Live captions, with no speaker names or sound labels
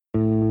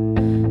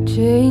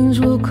Change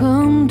will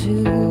come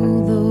to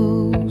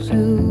those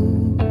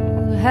who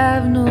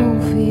have no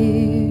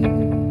fear.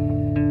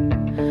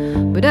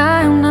 But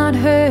I am not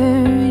her,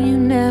 you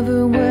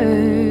never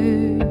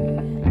were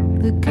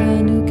the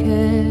kind who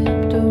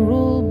kept a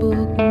rule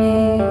book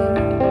near.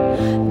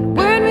 And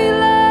weren't we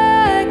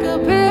like a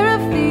pair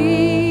of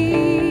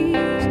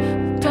thieves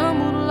with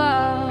tumbled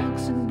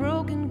locks and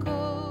broken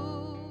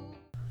codes?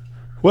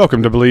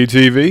 Welcome to Bleed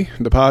TV,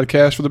 the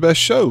podcast for the best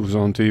shows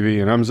on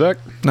TV. And I'm Zach.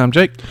 And I'm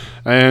Jake.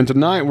 And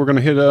tonight we're going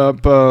to hit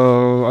up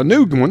a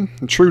new one,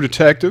 True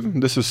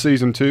Detective. This is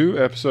Season 2,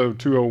 Episode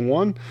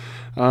 201.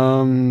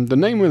 The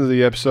name of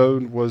the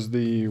episode was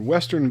The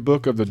Western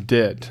Book of the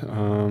Dead.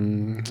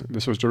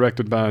 This was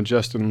directed by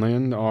Justin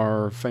Lin,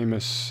 our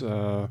famous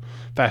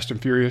Fast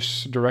and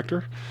Furious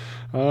director.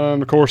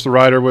 Of course, the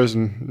writer was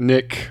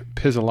Nick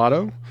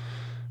Pizzolatto.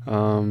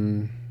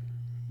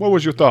 What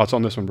was your thoughts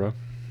on this one, bro?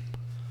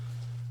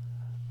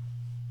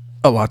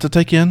 A lot to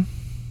take in.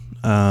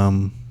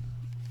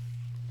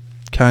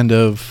 Kind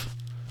of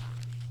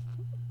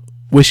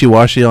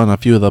wishy-washy on a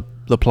few of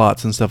the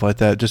plots and stuff like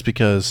that, just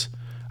because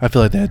I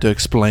feel like they had to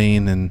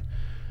explain and,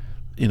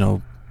 you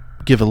know,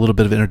 give a little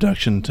bit of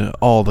introduction to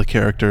all the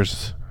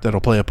characters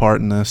that'll play a part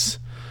in this,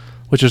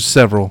 which is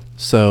several.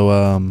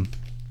 So,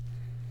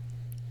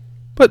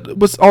 but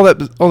with all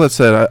that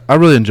said, I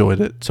really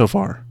enjoyed it so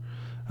far.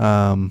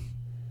 I mean,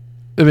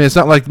 it's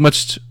not like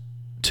much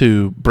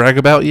to brag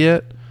about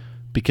yet,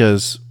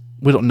 because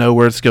we don't know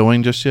where it's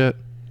going just yet,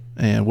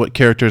 and what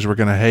characters we're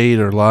going to hate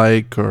or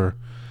like, or,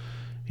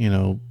 you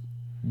know,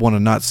 want to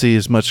not see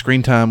as much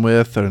screen time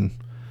with, and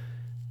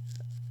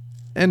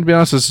to be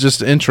honest, it's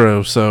just an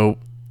intro, so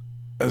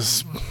I'm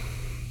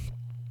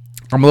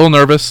a little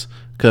nervous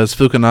because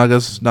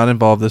Fukunaga's not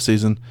involved this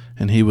season,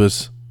 and he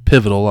was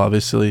pivotal,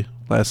 obviously,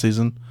 last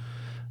season.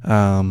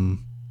 I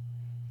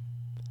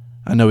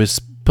know he's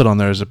put on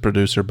there as a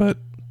producer, but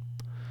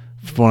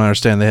from what I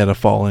understand, they had a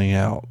falling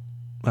out,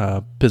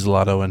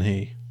 Pizzolatto and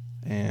he.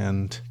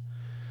 And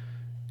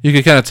you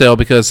could kind of tell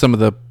because some of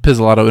the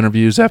Pizzolatto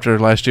interviews after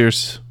last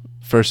year's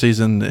first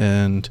season,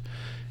 and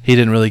he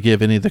didn't really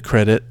give any of the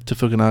credit to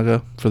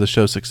Fukunaga for the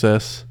show's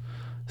success.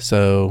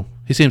 So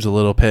he seems a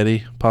little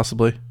petty,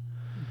 possibly.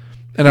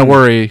 And I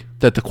worry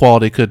that the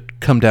quality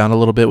could come down a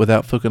little bit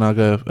without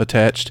Fukunaga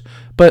attached.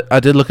 But I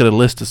did look at a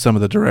list of some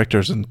of the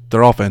directors, and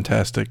they're all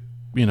fantastic,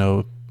 you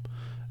know,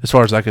 as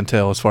far as I can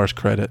tell, as far as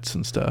credits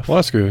and stuff. Well,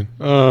 that's good.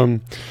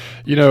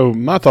 You know,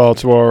 my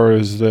thoughts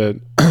is that,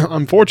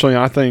 unfortunately,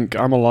 I think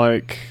I'm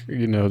like,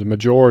 you know, the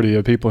majority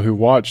of people who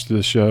watch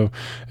this show,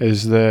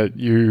 is that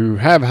you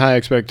have high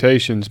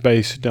expectations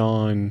based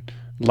on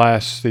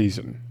last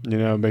season, you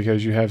know,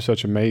 because you have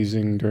such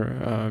amazing,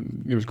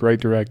 it was great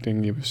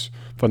directing, it was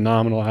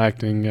phenomenal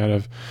acting out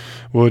of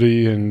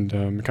Woody and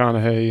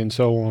McConaughey and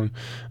so on.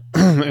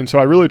 And so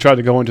I really tried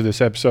to go into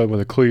this episode with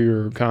a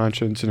clear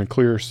conscience and a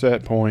clear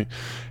set point,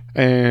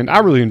 and I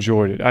really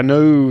enjoyed it. I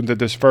know that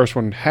this first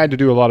one had to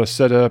do a lot of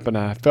setup, and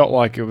I felt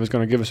like it was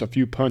going to give us a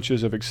few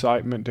punches of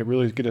excitement to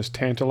really get us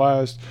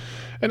tantalized,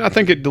 and I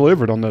think it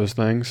delivered on those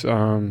things.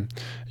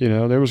 You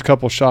know, there was a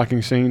couple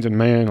shocking scenes, and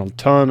man, a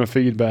ton of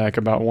feedback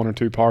about one or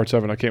two parts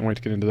of it. I can't wait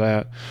to get into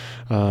that.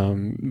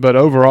 But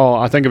overall,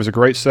 I think it was a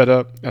great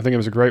setup. I think it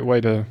was a great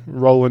way to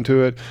roll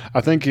into it. I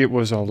think it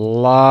was a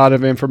lot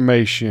of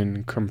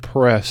information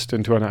compressed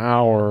into an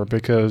hour,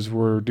 because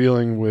we're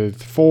dealing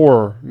with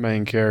 4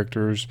 main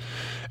characters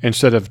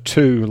instead of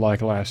 2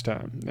 like last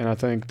time. And I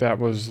think that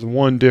was the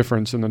one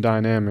difference in the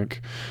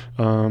dynamic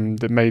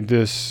that made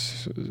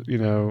this, you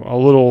know, a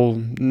little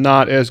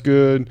not as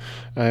good,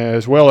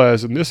 as well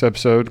as in this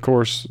episode. Of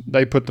course,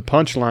 they put the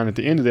punchline at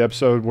the end of the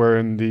episode, where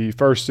in the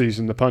first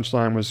season the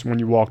punchline was when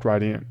you walked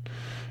right in.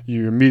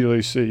 You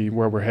immediately see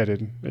where we're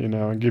headed, you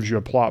know, and gives you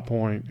a plot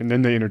point, and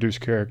then they introduce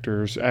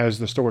characters as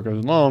the story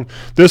goes along.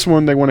 This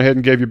one, they went ahead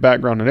and gave you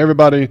background on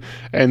everybody,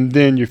 and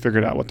then you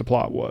figured out what the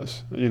plot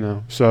was, you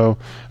know. So,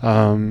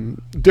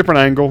 different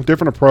angle,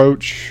 different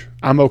approach.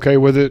 I'm okay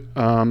with it.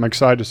 I'm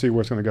excited to see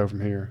where it's going to go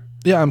from here.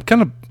 Yeah, I'm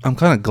kind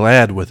of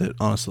glad with it,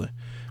 honestly,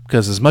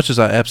 because as much as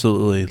I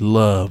absolutely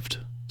loved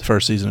the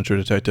first season of True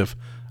Detective,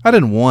 I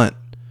didn't want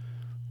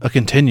a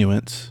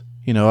continuance.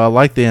 You know, I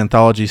like the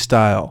anthology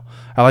style.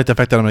 I like the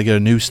fact that I'm going to get a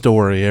new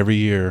story every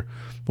year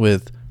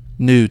with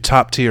new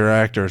top-tier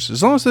actors.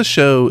 As long as this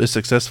show is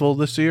successful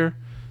this year,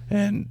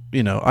 and,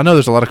 you know, I know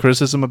there's a lot of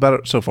criticism about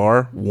it so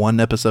far, 1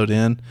 episode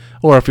in,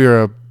 or if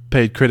you're a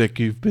paid critic,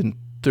 you've been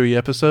 3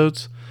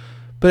 episodes.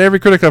 But every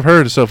critic I've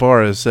heard so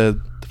far has said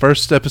the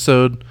first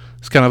episode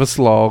is kind of a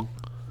slog,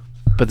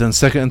 but then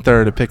second and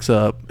third it picks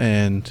up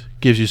and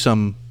gives you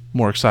some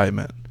more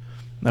excitement.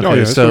 Okay, oh,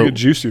 yeah, it's going to get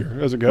juicier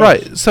as it goes.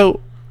 Right, so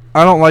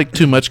I don't like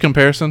too much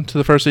comparison to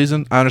the first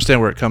season. I understand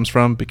where it comes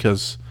from,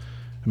 because,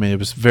 I mean, it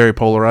was very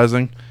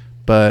polarizing.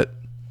 But,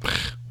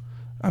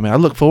 I mean, I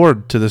look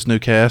forward to this new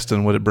cast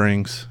and what it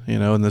brings, you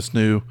know, and this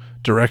new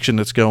direction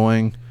it's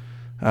going.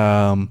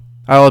 I'll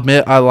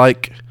admit I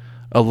like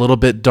a little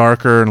bit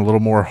darker and a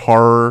little more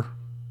horror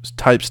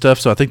type stuff.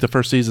 So I think the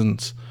first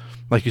season's,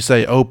 like you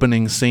say,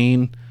 opening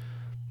scene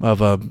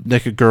of a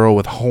naked girl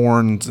with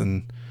horns,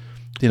 and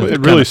it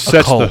really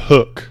sets the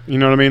hook. You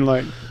know what I mean?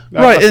 Like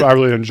that's what I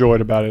really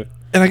enjoyed about it.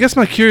 And I guess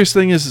my curious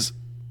thing is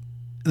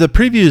the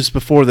previews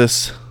before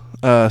this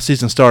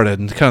season started,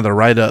 and kind of the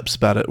write-ups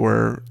about it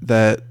were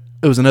that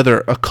it was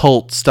another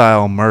occult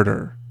style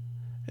murder,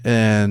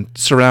 and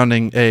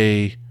surrounding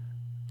a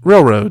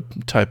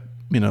railroad type,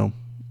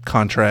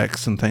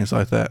 contracts and things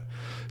like that.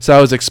 So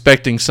I was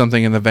expecting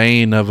something in the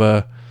vein of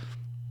a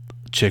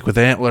chick with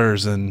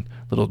antlers and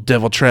little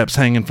devil traps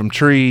hanging from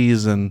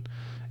trees, and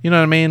you know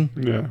what I mean?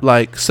 Yeah.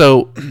 Like,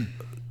 so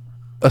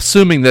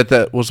assuming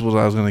that was what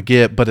I was going to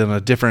get, but in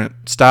a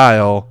different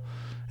style,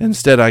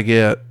 instead I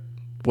get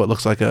what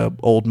looks like a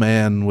old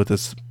man with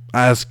his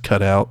eyes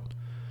cut out,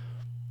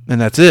 and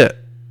that's it.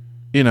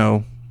 Yeah,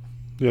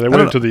 they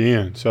went to the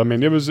end. So I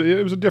mean, it was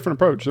a different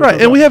approach.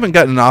 Right, and we haven't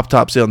gotten an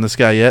autopsy on this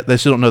guy yet. They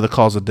still don't know the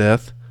cause of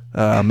death.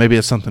 Maybe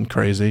it's something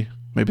crazy.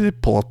 Maybe they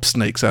pull up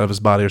snakes out of his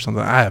body or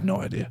something. I have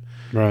no idea.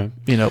 Right.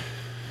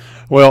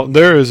 Well,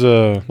 there is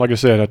like I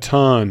said, a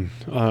ton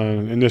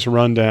in this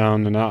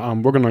rundown,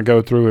 and we're going to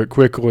go through it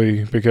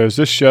quickly because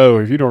this show,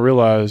 if you don't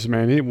realize,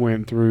 man, it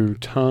went through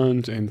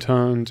tons and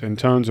tons and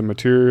tons of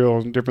material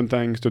and different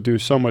things to do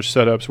so much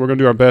setup. So we're going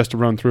to do our best to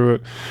run through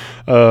it.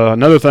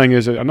 Another thing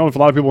is, I know if a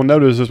lot of people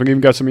notice this, we even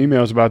got some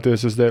emails about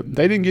this, is that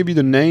they didn't give you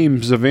the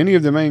names of any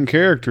of the main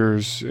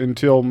characters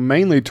until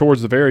mainly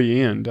towards the very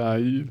end. Now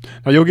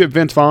you'll get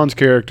Vince Vaughn's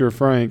character,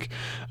 Frank,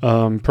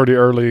 pretty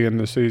early in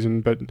the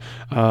season, but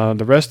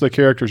the rest of the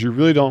characters, you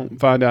really don't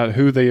find out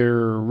who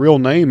their real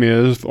name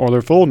is or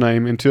their full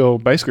name until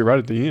basically right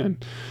at the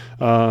end.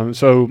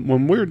 So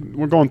when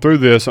we're going through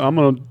this, I'm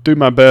going to do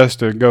my best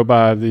to go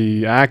by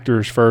the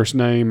actor's first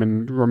name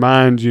and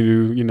remind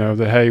you,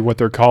 that, hey, what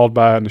they're called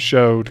by in the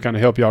show to kind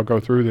of help y'all go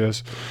through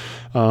this.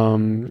 A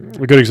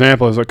good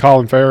example is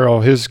Colin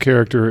Farrell. His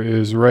character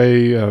is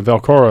Ray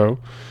Velcoro.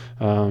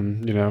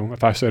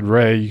 If I said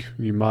Ray,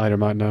 you might or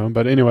might know.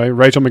 But anyway,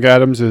 Rachel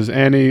McAdams is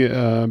Annie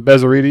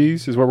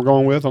Bezarides is what we're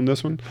going with on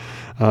this one.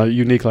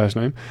 Unique last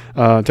name.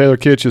 Taylor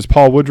Kitsch is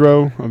Paul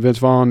Woodrow. Vince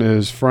Vaughn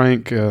is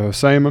Frank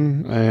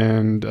Saman.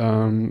 And,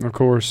 of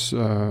course,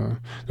 there's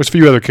a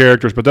few other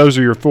characters, but those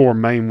are your four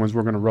main ones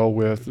we're going to roll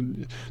with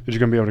that you're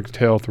going to be able to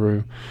tell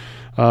through.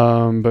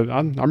 But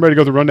I'm ready to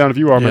go through the rundown if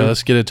you are, man. Yeah,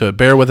 let's get into it.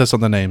 Bear with us on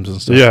the names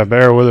and stuff. Yeah,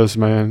 bear with us,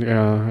 man.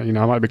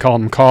 I might be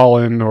calling them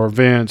Colin or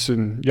Vince,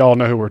 and y'all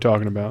know who we're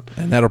talking about.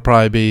 And that'll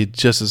probably be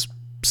just as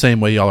same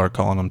way y'all are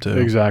calling them, too.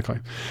 Exactly.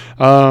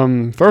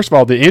 First of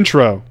all, the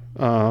intro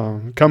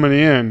coming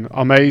in,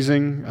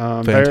 amazing.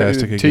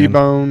 Fantastic again.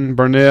 T-Bone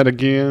Burnett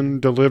again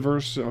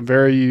delivers.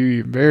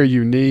 Very, very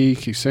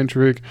unique,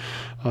 eccentric,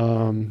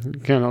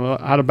 kind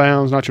of out of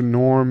bounds, not your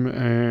norm,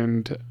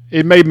 and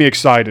it made me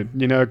excited,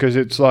 because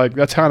it's like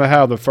that's kind of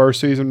how the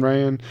first season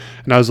ran,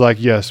 and I was like,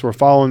 yes, we're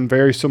following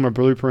very similar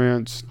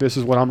blueprints. This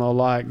is what I'm gonna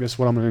like. This is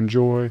what I'm gonna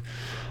enjoy,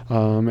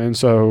 and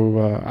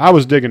so I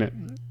was digging it.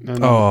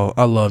 And,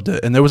 I loved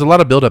it, and there was a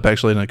lot of build-up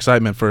actually and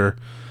excitement for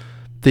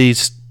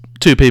these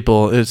two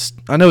people.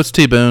 I know it's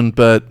T-Boone,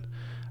 but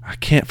I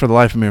can't for the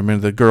life of me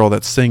remember the girl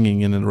that's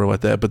singing in a row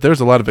like that. But there's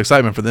a lot of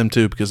excitement for them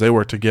too because they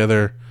worked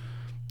together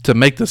to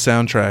make the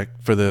soundtrack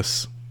for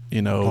this.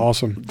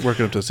 Awesome.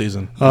 Working up to the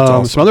season.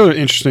 Awesome. Some other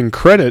interesting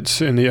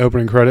credits in the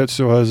opening credits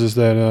is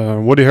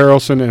that Woody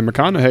Harrelson and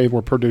McConaughey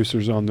were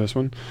producers on this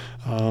one.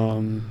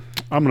 I'm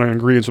going to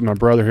agree with my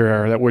brother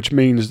here, which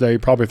means they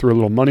probably threw a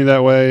little money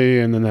that way,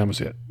 and then that was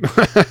it.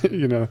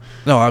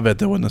 No, I bet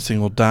there wasn't a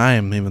single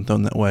dime even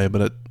thrown that way.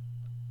 But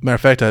matter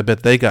of fact, I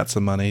bet they got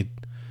some money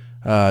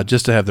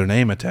just to have their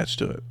name attached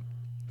to it.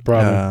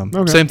 Probably.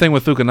 Okay. Same thing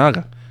with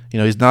Fukunaga.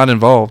 He's not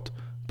involved,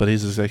 but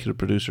he's executive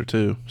producer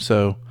too.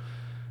 So,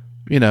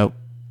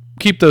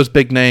 keep those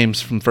big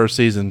names from first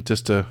season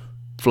just to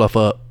fluff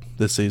up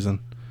this season.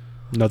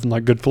 Nothing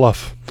like good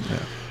fluff. Yeah.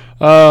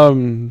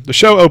 The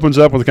show opens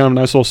up with a kind of a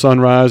nice little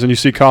sunrise, and you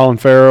see Colin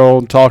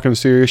Farrell talking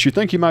serious. You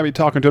think he might be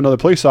talking to another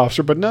police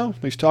officer, but no,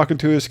 he's talking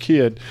to his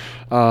kid.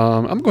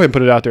 I'm going to go ahead and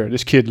put it out there.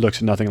 This kid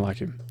looks nothing like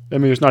him. I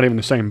mean, it's not even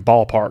the same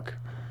ballpark.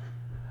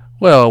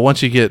 Well,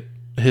 once you get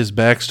his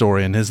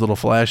backstory and his little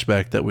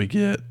flashback that we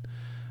get,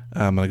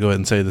 I'm going to go ahead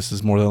and say this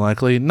is more than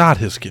likely not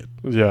his kid.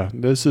 Yeah,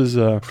 this is...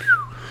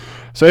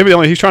 So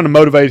evidently he's trying to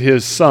motivate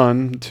his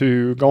son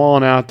to go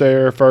on out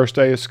there, first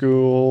day of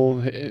school.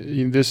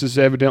 This is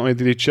evidently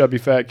the chubby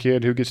fat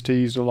kid who gets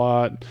teased a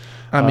lot.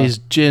 I mean, he's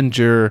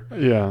ginger.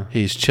 Yeah.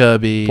 He's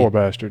chubby. Poor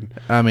bastard.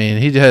 I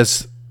mean, he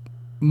has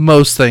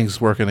most things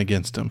working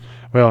against him.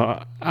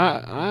 Well,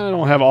 I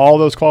don't have all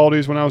those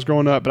qualities when I was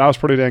growing up, but I was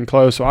pretty dang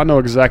close, so I know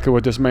exactly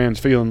what this man's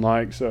feeling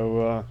like.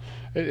 So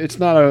it's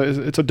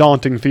a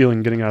daunting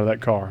feeling getting out of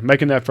that car.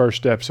 Making that first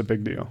step's a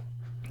big deal.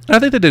 I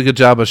think they did a good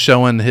job of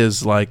showing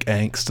his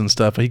angst and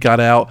stuff. He got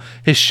out.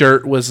 His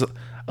shirt was a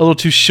little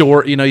too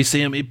short. You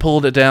see him, he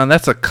pulled it down.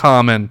 That's a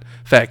common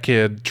fat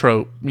kid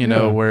trope,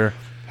 where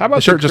how about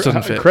the shirt just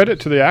doesn't fit. Credit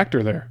to the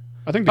actor there.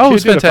 I think the kid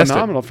did fantastic.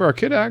 Phenomenal for a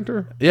kid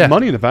actor. Yeah.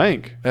 Money in the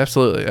bank.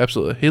 Absolutely,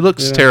 absolutely. He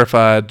looks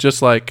terrified,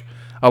 just like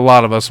a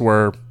lot of us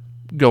were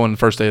going the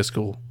first day of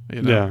school.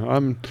 You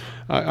know?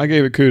 Yeah, I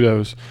gave it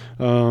kudos.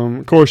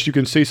 Of course, you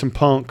can see some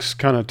punks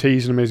kind of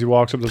teasing him as he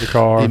walks up to the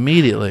car.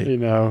 Immediately. You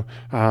know,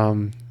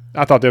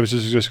 I thought that was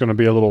just going to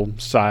be a little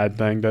side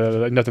thing.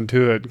 Nothing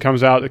to it. It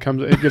comes out. It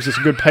gives us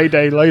a good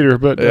payday later.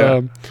 But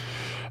Yeah.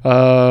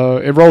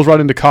 it rolls right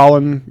into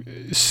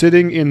Colin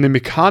sitting in the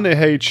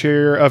McConaughey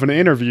chair of an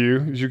interview.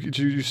 Did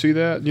you see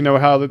that? You know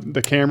how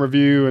the camera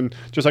view, and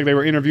just like they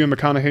were interviewing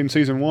McConaughey in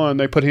season 1,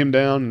 they put him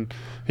down and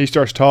he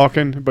starts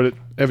talking. But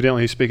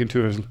evidently he's speaking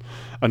to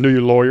a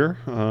new lawyer,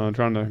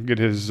 trying to get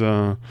his.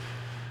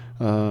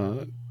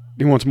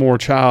 He wants more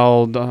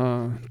child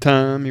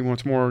time. He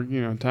wants more,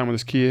 time with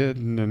his kid,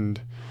 and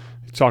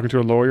he's talking to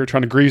a lawyer,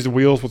 trying to grease the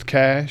wheels with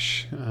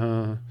cash.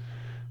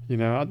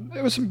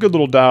 It was some good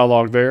little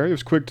dialogue there. It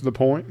was quick to the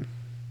point.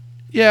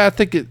 Yeah, I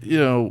think I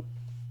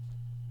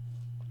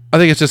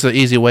think it's just an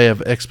easy way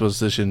of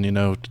exposition,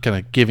 kind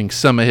of giving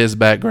some of his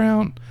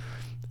background,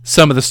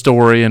 some of the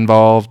story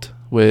involved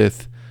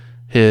with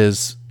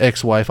his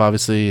ex-wife,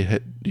 obviously,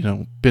 had,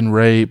 been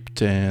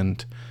raped,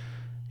 and,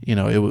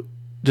 it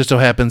just so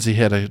happens he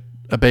had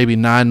a baby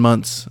 9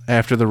 months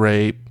after the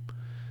rape.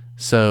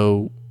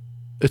 So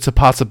it's a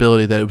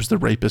possibility that it was the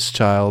rapist's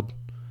child.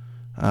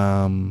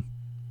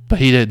 But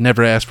he had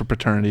never asked for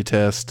paternity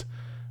test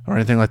or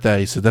anything like that.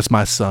 He said, "That's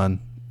my son.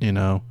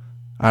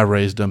 I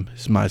raised him.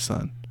 He's my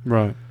son."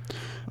 Right.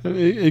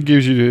 It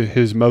gives you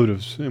his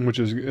motives, which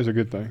is a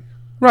good thing.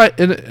 Right.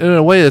 In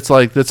a way,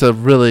 that's a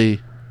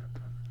really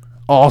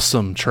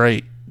awesome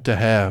trait to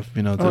have,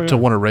 to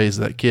want to raise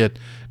that kid.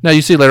 Now,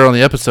 you see later on in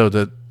the episode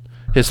that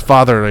his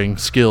fathering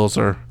skills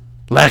are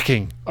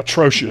lacking.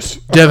 Atrocious.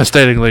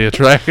 Devastatingly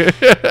attractive.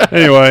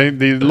 Anyway,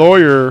 the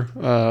lawyer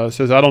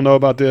says, "I don't know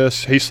about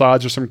this." He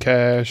slides her some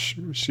cash.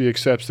 She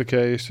accepts the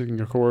case,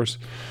 of course.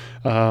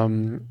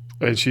 And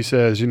she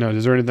says,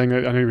 "Is there anything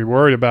I need to be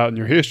worried about in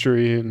your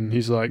history?" And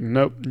he's like,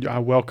 "Nope, I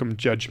welcome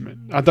judgment."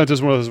 I thought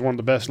this was one of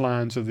the best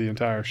lines of the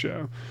entire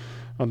show.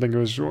 I think it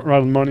was right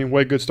on the money,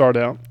 way good start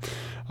out.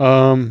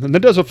 And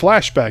then does a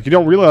flashback. You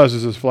don't realize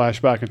this is a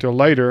flashback until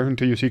later,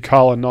 until you see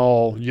Colin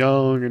all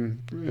young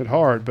and at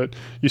heart. But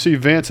you see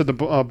Vince at the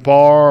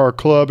bar or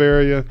club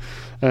area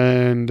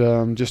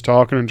and just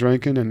talking and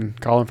drinking, and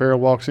Colin Farrell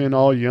walks in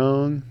all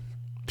young.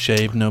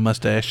 Shaved, no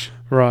mustache.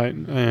 Right.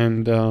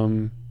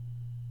 And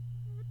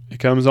he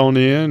comes on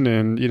in,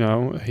 and, you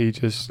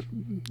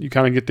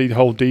kind of get the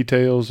whole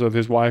details of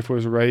his wife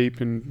was raped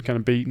and kind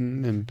of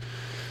beaten, and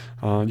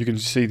you can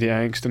see the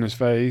angst in his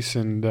face,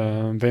 and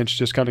Vince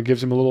just kind of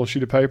gives him a little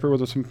sheet of paper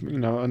with some,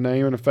 a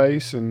name and a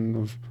face and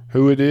of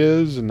who it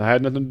is, and I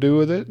had nothing to do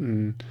with it,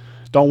 and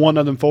don't want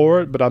nothing for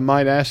it, but I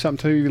might ask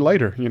something to you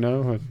later,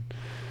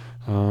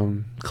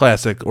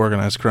 Classic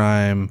organized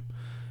crime,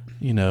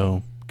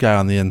 guy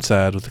on the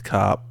inside with a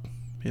cop,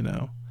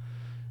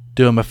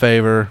 do him a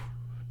favor,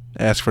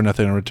 ask for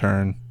nothing in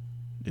return,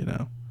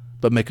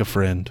 but make a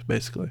friend,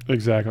 basically.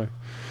 Exactly.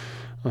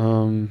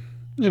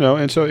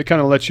 And so it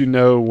kind of lets you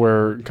know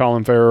where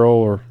Colin Farrell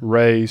or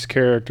Ray's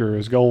character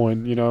is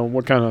going,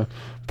 what kind of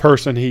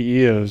person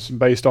he is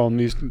based on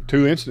these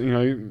two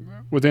incidents.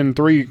 Within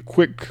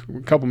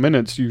couple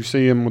minutes, you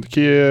see him with a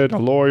kid, a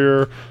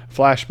lawyer,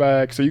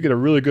 flashback. So you get a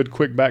really good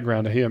quick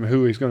background to him,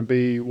 who he's going to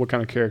be, what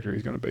kind of character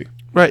he's going to be.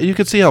 Right. You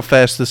could see how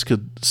fast this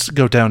could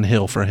go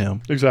downhill for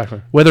him.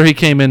 Exactly. Whether he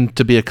came in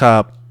to be a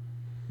cop,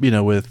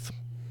 with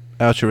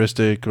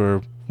altruistic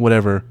or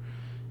whatever,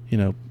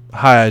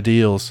 high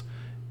ideals.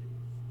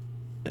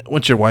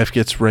 Once your wife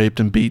gets raped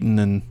and beaten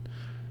and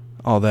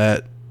all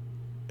that,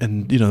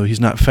 and he's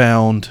not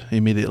found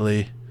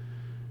immediately,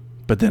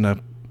 but then a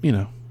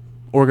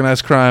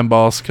organized crime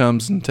boss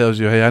comes and tells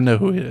you, "Hey, I know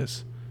who he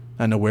is,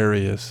 I know where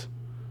he is,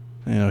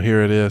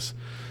 here it is."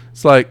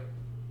 It's like,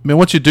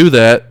 once you do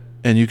that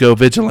and you go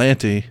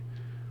vigilante,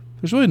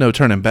 there's really no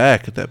turning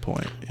back at that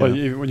point. When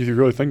you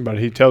really think about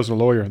it, he tells the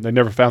lawyer they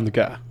never found the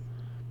guy.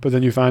 But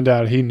then you find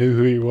out he knew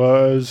who he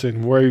was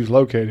and where he was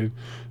located.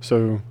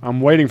 So I'm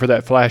waiting for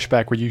that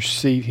flashback where you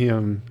see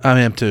him.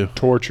 I am too.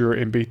 Torture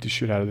and beat the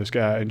shit out of this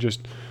guy, and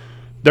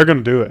they're going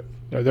to do it.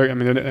 And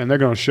they're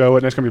going to show it,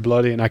 and it's going to be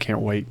bloody, and I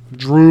can't wait.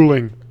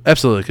 Drooling.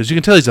 Absolutely, because you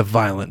can tell he's a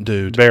violent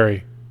dude.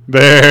 Very,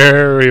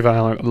 very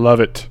violent.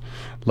 Love it.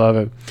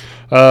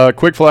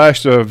 Quick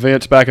flash to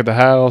Vince back at the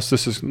house.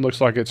 Looks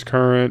like it's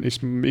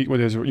current. You meet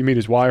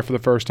his wife for the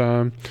first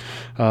time.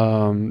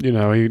 He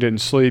didn't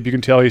sleep. You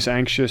can tell he's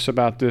anxious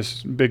about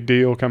this big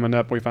deal coming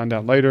up. We find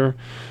out later.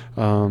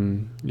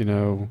 And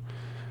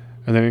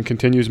then it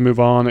continues to move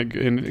on.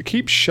 And it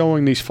keeps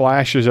showing these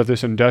flashes of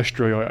this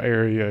industrial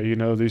area.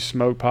 These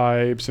smoke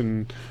pipes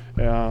and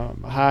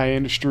high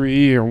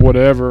industry or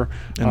whatever.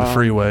 And the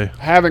freeway.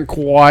 Haven't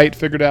quite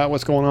figured out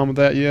what's going on with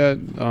that yet.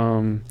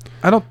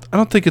 I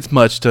don't think it's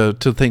much to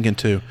think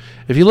into.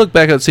 If you look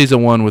back at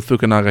season 1 with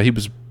Fukunaga, he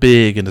was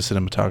big into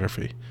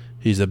cinematography.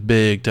 He's a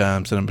big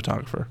time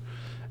cinematographer,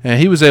 and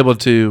he was able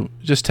to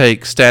just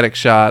take static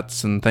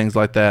shots and things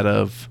like that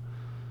of,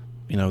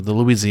 the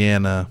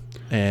Louisiana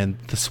and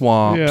the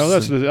swamps. Yeah,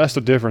 that's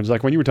the difference.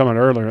 Like when you were talking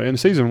about earlier in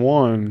season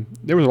 1,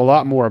 there was a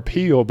lot more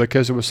appeal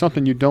because it was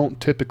something you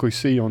don't typically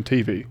see on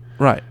TV.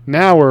 Right.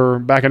 Now we're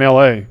back in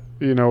L.A.,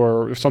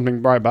 or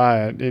something right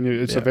by it, and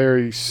it's a Yeah.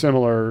 very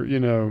similar,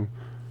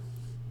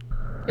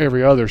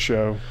 every other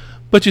show.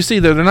 But you see,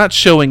 they're not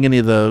showing any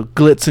of the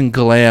glitz and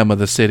glam of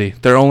the city.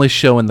 They're only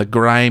showing the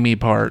grimy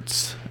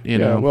parts. You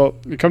know. Well,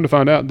 you come to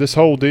find out, this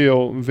whole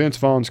deal, Vince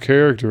Vaughn's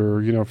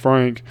character,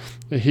 Frank,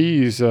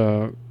 he's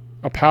a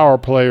power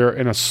player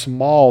in a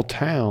small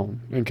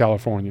town in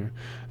California.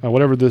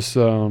 Whatever this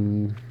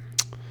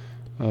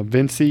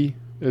Vinci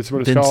is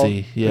what it's called.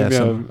 Vinci, yeah.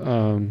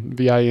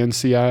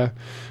 Vinci.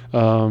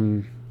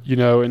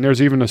 And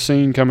there's even a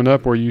scene coming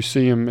up where you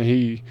see him.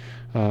 He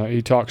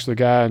talks to the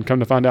guy, and come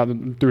to find out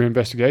that through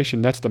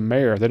investigation, that's the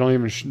mayor. They don't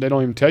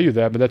even tell you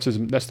that, but that's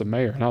the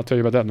mayor, and I'll tell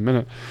you about that in a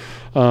minute.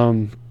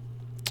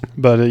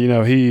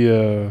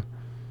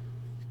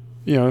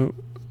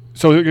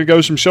 So it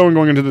goes from showing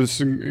going into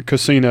this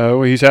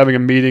casino. He's having a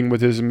meeting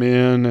with his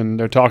men, and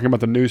they're talking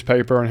about the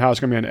newspaper and how it's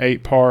going to be an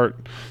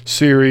 8-part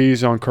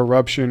series on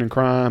corruption and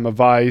crime, a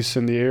vice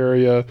in the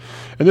area.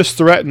 And this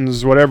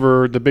threatens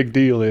whatever the big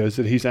deal is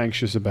that he's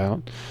anxious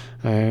about.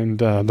 And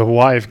the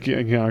wife,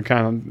 kind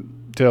of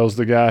tells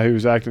the guy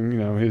who's acting,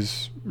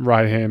 his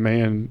right-hand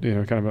man,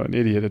 kind of an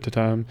idiot at the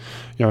time,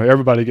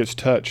 everybody gets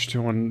touched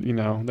when,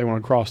 they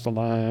want to cross the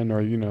line, or,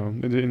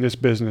 in this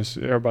business,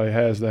 everybody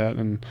has that.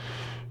 And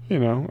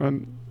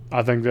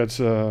I think that's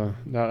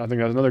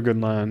another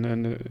good line,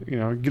 and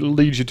it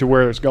leads you to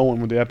where it's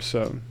going with the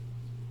episode.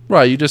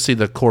 Right, you just see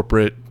the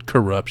corporate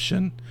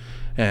corruption,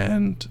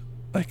 and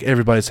like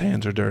everybody's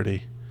hands are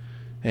dirty.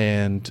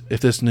 And if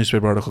this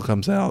newspaper article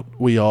comes out,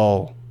 we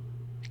all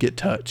get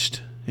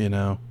touched,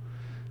 and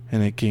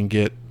it can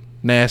get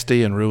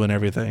nasty and ruin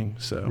everything.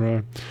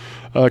 So,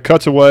 right.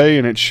 Cuts away,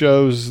 and it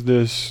shows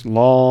this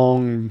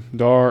long,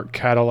 dark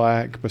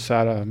Cadillac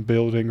beside a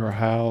building or a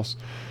house.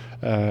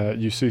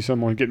 You see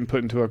someone getting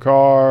put into a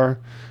car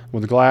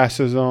with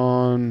glasses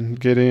on,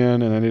 get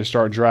in, and then they just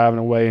start driving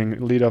away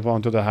and lead up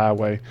onto the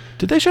highway.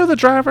 Did they show the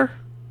driver?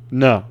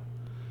 No.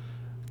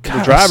 Gosh,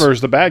 the driver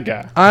is the bad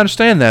guy. I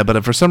understand that,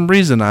 but for some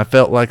reason I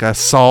felt like I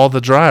saw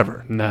the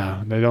driver.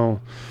 No, they don't.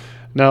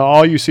 No,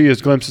 all you see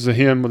is glimpses of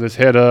him with his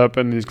head up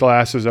and his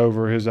glasses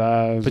over his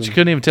eyes. But you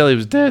couldn't even tell he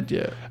was dead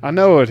yet. I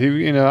know it.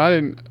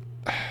 I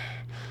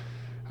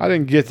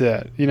didn't get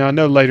that. I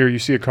know later you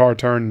see a car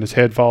turn and his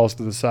head falls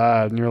to the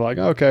side, and you're like,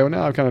 okay, well,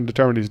 now I've kind of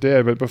determined he's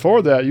dead. But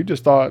before that, you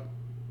just thought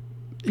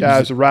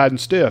guys are riding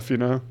stiff,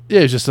 Yeah,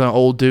 he's just an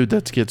old dude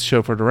that gets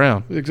chauffeured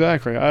around.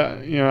 Exactly.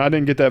 I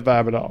didn't get that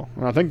vibe at all.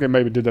 And I think they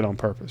maybe did that on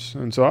purpose.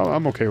 And so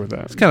I'm okay with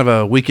that. It's kind of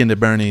a Weekend at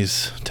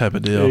Bernie's type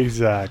of deal.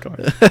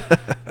 Exactly.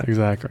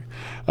 Exactly.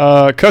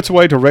 Cuts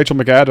away to Rachel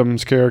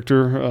McAdams'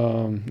 character,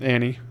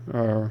 Annie,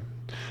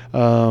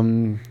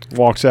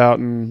 walks out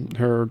in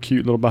her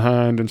cute little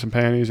behind and some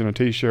panties and a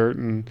t-shirt,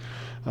 and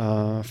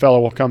a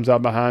fellow comes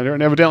out behind her,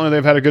 and evidently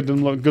they've had a good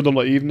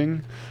little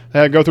evening. They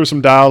had to go through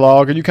some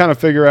dialogue, and you kind of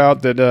figure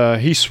out that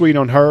he's sweet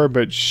on her,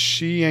 but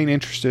she ain't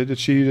interested, that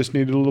she just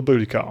needed a little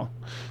booty call.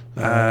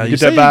 You get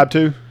that vibe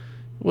too?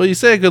 Well, you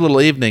say a good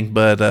little evening,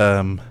 but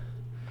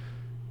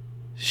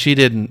she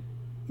didn't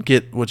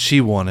get what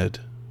she wanted,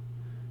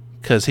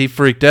 because he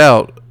freaked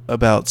out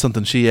about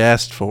something she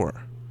asked for.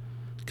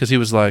 Because he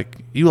was like,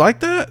 "You like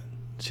that?"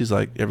 She's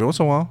like, "Every once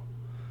in a while."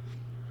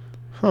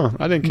 Huh?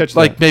 I didn't catch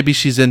like that. Maybe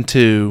she's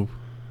into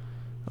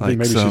like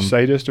maybe some she's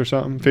sadist or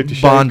something. 50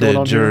 Shades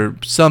bondage or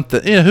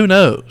something. Yeah, who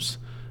knows?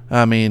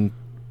 I mean,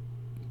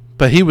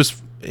 but he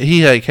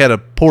had a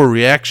poor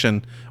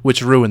reaction,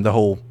 which ruined the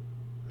whole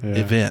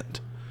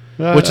event.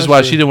 Which is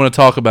why she didn't want to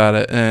talk about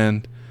it,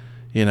 and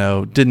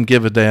didn't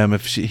give a damn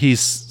if he's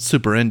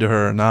super into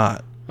her or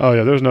not. Oh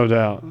yeah, there's no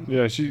doubt.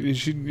 Yeah,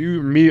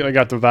 you immediately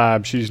got the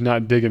vibe she's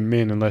not digging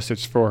men unless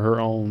it's for her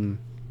own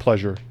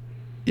pleasure.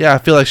 Yeah, I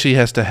feel like she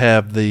has to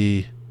have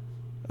the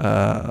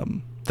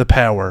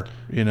power,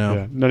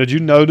 Yeah. Now, did you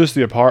notice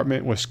the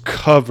apartment was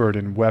covered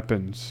in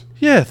weapons?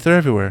 Yeah, they're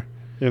everywhere.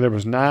 Yeah, there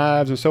was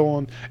knives and so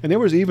on, and there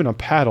was even a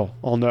paddle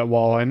on that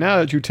wall. And now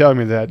that you tell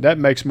me that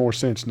makes more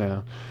sense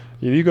now.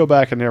 You go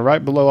back in there,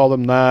 right below all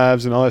them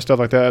knives and all that stuff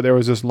like that, there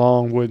was this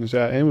long wooden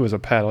and it was a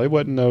paddle. It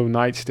wasn't no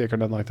nightstick or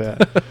nothing like that.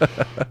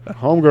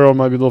 Homegirl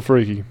might be a little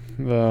freaky.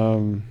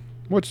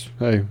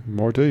 Hey,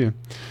 more to you.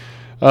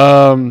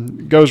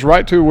 Goes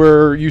right to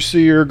where you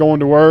see her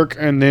going to work,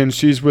 and then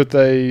she's with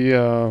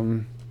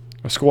a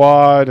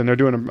squad, and they're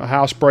doing a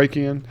house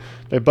break-in.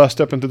 They bust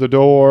up into the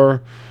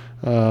door.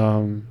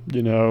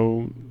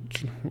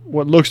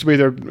 What looks to be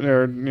they're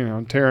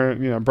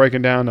tearing,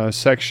 breaking down a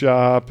sex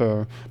shop,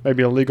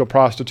 maybe illegal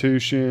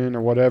prostitution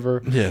or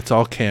whatever. Yeah, it's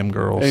all cam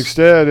girls.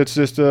 Instead, it's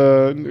just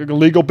a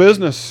legal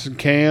business,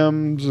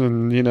 cams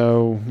and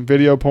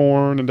video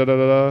porn and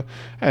da-da-da-da.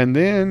 And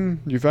then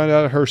you find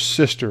out her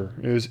sister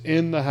is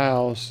in the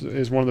house,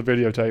 is one of the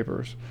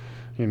videotapers.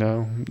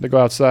 They go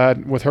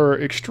outside with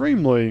her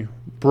extremely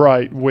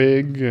bright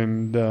wig,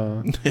 and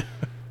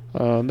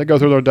they go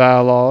through their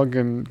dialogue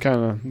and kind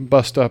of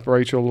bust up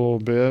Rachel a little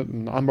bit.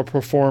 And I'm a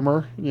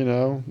performer, give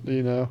you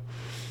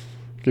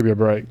a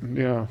break.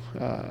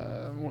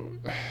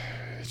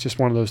 it's just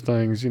one of those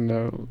things,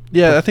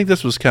 Yeah, I think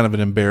this was kind of an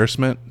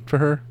embarrassment for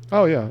her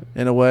Oh yeah,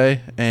 in a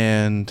way,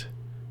 and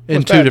in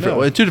Well, it's bad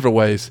in two different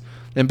ways.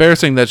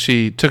 Embarrassing that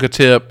she took a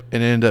tip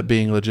and it ended up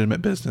being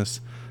legitimate business,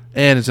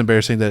 and it's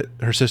embarrassing that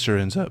her sister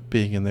ends up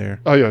being in there.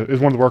 oh yeah,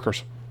 it's one of the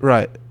workers.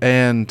 Right,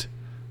 and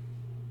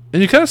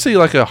you kind of see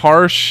like a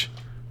harsh,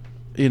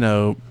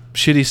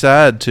 shitty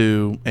side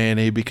to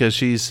Annie because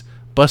she's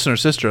busting her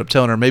sister up,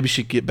 telling her maybe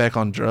she could get back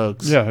on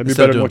drugs. Yeah, it'd be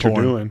instead of better than doing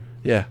what you're porn. doing.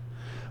 Yeah,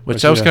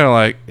 which But I was yeah. kind of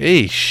like,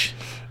 eesh,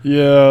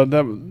 Yeah,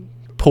 that.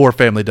 poor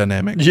family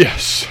dynamic.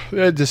 Yes,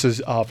 this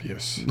is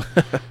obvious.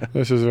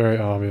 This is very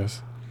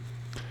obvious.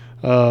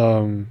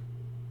 Then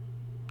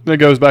it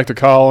goes back to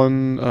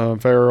Colin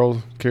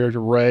Farrell's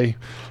character Ray.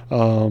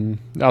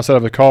 Outside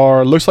of the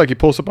car, looks like he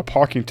pulls up a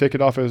parking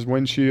ticket off his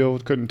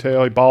windshield. Couldn't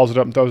tell. He balls it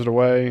up and throws it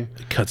away.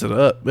 He cuts it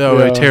up. Oh,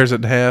 Yeah. he tears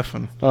it in half.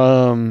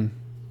 And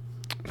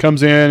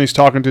Comes in. He's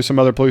talking to some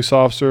other police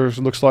officers.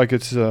 Looks like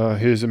it's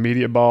his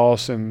immediate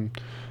boss and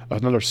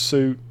another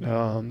suit.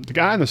 The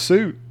guy in the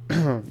suit,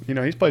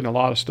 he's played in a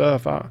lot of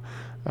stuff.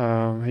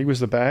 He was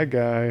the bad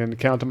guy in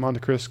Count of Monte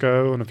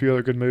Cristo and a few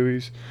other good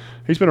movies.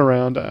 He's been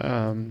around.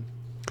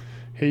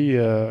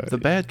 the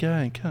bad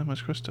guy in Count of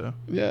Monte Cristo.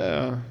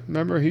 Yeah,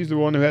 remember he's the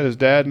one who had his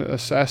dad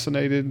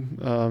assassinated.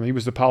 He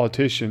was the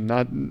politician,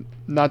 not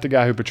the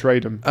guy who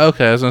betrayed him.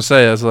 Okay, I was gonna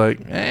say, I was like,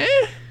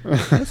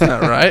 that's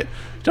not right.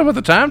 You talking about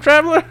the time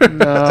traveler?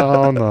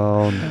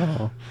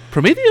 No.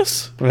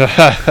 Prometheus?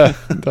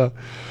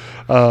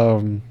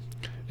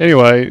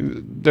 Anyway,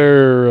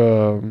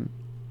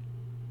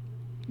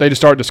 they just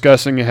start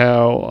discussing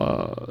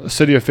how a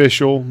city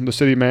official, the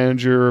city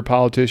manager, a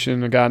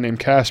politician, a guy named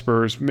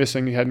Casper is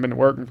missing. He hadn't been to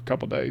work in a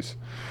couple of days.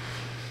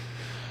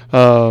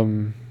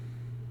 And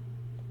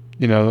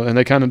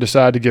they kind of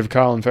decide to give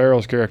Colin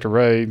Farrell's character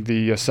Ray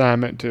the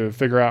assignment to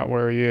figure out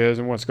where he is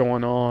and what's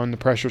going on. The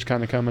pressure's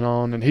kind of coming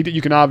on, and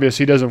you can obvious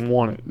he doesn't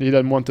want it. He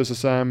doesn't want this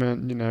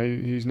assignment.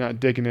 He's not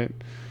digging it.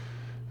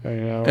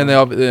 And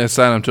they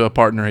assign him to a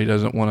partner he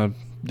doesn't want to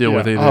deal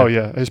with either. Oh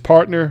yeah, his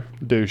partner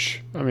douche.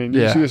 I mean,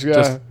 you see this guy,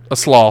 just a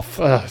sloth.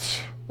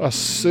 a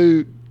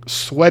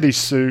sweaty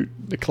suit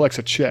that collects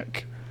a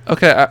check.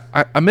 Okay,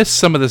 I missed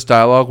some of this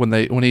dialogue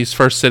when he's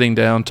first sitting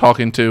down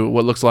talking to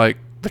what looks like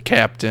the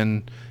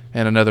captain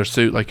and another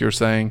suit, like you were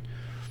saying.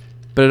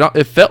 But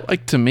it felt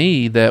like to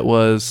me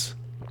these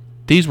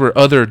were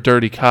other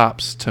dirty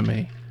cops to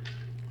me.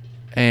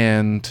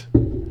 And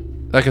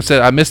like I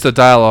said, I missed the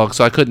dialogue,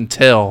 so I couldn't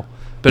tell.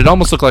 But it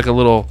almost looked like a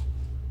little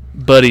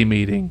buddy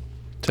meeting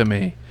to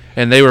me.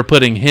 And they were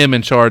putting him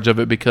in charge of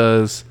it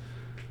because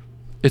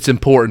it's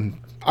important.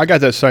 I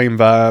got that same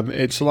vibe.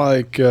 It's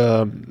like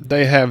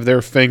they have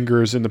their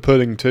fingers in the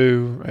pudding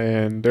too,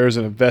 and there's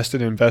an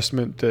vested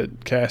investment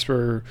that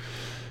Casper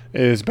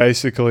is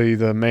basically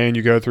the man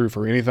you go through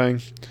for anything,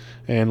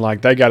 and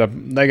like they got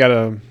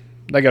a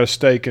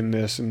stake in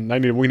this, and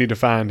we need to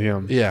find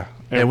him. Yeah,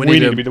 and we need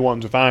to be the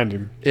ones to find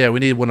him. Yeah, we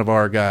need one of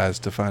our guys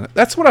to find it.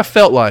 That's what I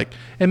felt like,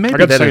 and maybe I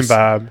got the same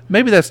vibe.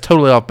 Maybe that's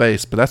totally off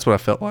base, but that's what I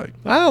felt like.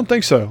 I don't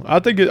think so. I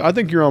think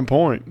you're on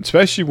point,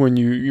 especially when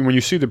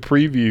you see the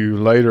preview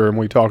later, and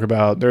we talk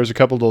about there's a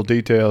couple little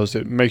details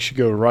that makes you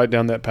go right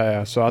down that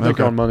path. So I think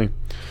you're on money.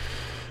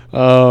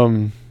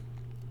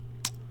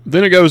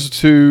 Then it goes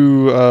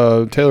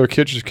to Taylor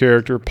Kitsch's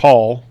character,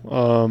 Paul.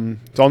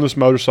 It's on this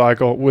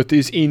motorcycle with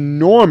these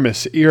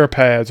enormous ear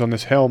pads on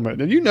this helmet.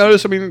 Did you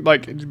notice? I mean,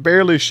 like, it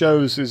barely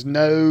shows his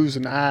nose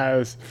and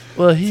eyes.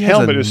 Well, he His has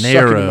helmet a is sucking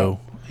him narrow. up.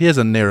 He has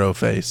a narrow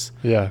face,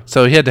 Yeah.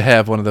 so he had to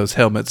have one of those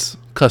helmets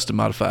custom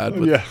modified.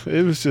 Yeah,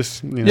 it was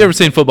just. You ever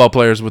seen football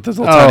players with those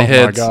little Oh, tiny my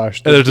heads?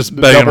 gosh. And they're just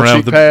The banging double around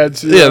cheek with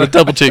pads, Yeah, yeah. the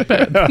double cheek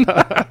pad.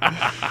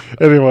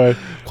 Anyway,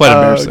 Quite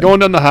embarrassing. Going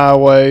down the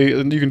highway,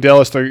 and you can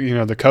tell it's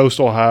the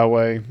coastal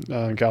highway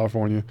in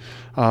California.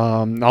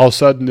 All of a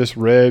sudden, this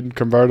red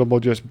convertible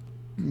just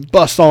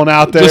busts on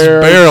out there, Just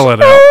barrel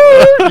it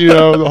out.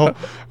 The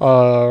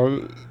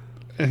whole,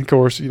 and of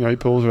course, he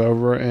pulls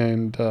over,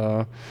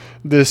 and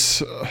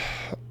this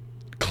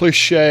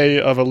cliche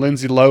of a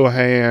Lindsay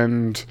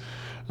Lohan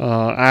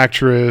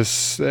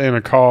actress in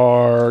a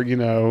car,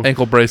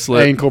 Ankle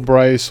bracelet.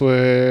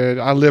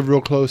 I live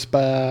real close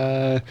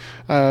by.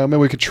 Maybe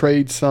we could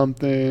trade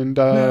something.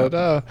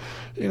 And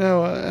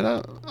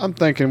I'm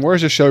thinking,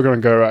 where's this show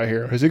going to go right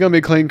here? Is it going to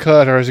be clean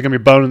cut, or is it going to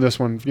be boning this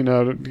one,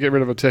 to get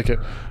rid of a ticket?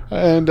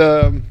 And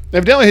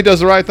evidently he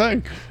does the right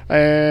thing,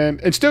 and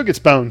it still gets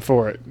boned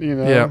for it.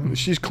 Yeah.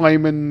 She's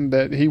claiming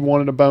that he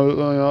wanted a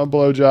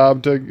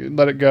blowjob to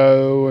let it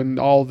go, and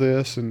all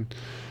this, and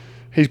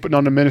he's putting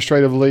on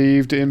administrative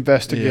leave to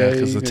investigate. Yeah,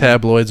 because the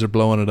tabloids are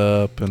blowing it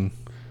up, and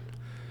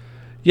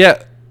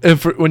and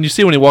when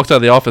he walked out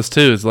of the office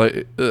too, it's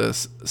like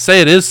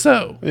say it is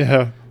so.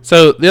 Yeah.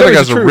 So the other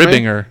guys are true,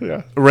 ribbing man.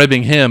 her,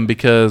 ribbing him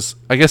because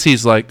I guess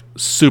he's like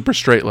super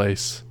straight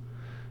lace,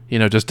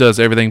 just does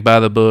everything by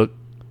the book,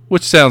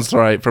 which sounds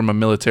right from a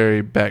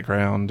military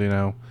background.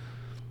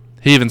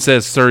 He even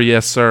says "sir,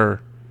 yes, sir,"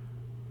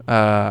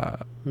 to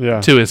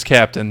his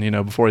captain,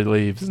 before he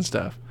leaves and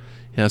stuff.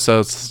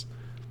 So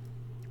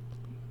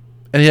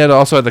And he had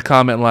also had the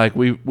comment like,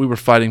 we were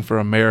fighting for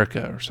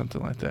America or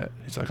something like that.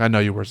 He's like, I know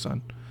you were,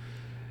 son.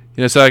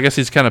 You know, so I guess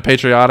he's kind of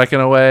patriotic in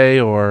a way,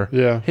 or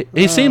Yeah.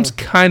 he seems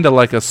kind of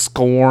like a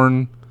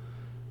scorn,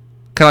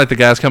 kind of like the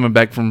guys coming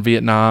back from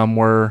Vietnam,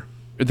 where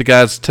the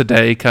guys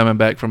today coming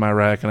back from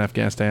Iraq and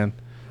Afghanistan.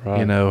 Right.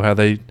 You know how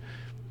they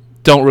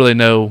don't really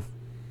know,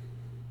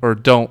 or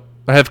don't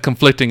have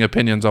conflicting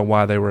opinions on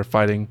why they were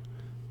fighting.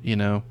 You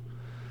know,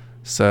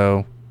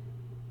 so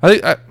I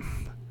think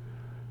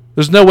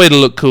there's no way to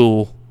look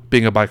cool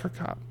being a biker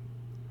cop.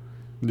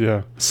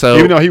 Yeah. So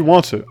even though he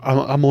wants it,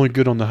 I'm only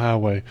good on the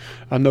highway.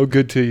 I'm no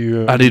good to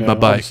you. I need my on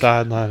bike. the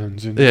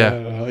sidelines. And,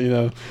 Yeah. you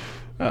know,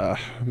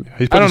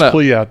 he's I put don't his know.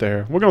 plea out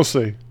there. We're gonna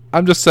see.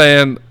 I'm just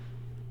saying,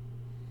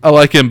 I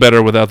like him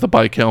better without the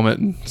bike helmet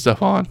and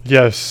stuff on.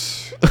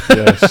 Yes.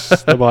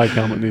 Yes. The bike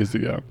helmet needs to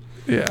go.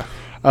 Yeah.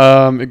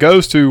 It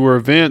goes to where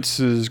Vince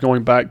is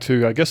going back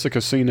to, I guess, the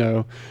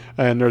casino,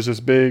 and there's this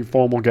big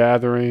formal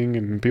gathering,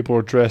 and people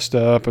are dressed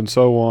up and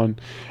so on,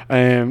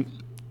 and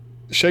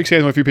shakes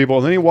hands with a few people,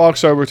 and then he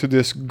walks over to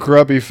this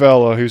grubby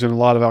fella who's in a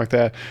lot of like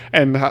that,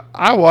 and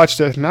I watched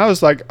it, and I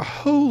was like,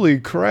 holy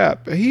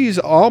crap, he's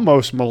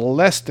almost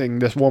molesting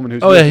this woman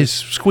who's Oh with yeah, him. he's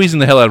squeezing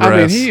the hell out of her I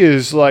mean, ass. he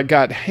is like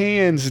got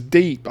hands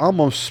deep,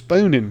 almost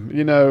spooning.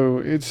 You know,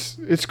 it's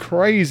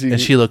crazy. And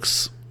she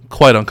looks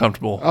quite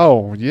uncomfortable.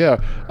 Oh yeah,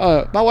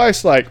 my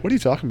wife's like, "What are you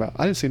talking about?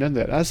 I didn't see none of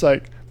that." I was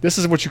like, "This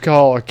is what you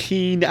call a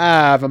keen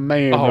eye of a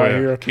man right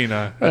here." keen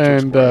eye.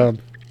 And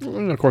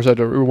of course, I had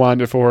to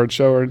rewind it for her and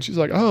show her, and she's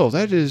like, "Oh,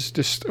 that is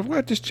just we're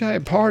at this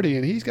giant party,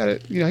 and he's got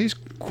it. You know, he's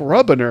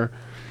grubbing her."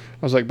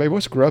 I was like, "Babe,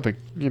 what's grubbing?"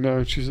 You know,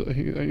 and she's,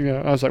 you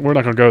know, I was like, "We're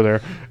not going to go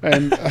there."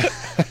 And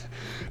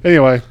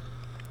anyway.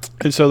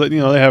 And so that, you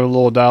know, they have a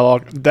little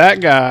dialogue.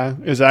 That guy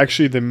is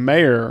actually the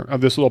mayor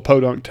of this little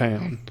podunk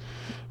town.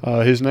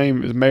 His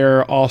name is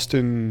Mayor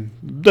Austin.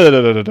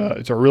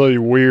 It's a really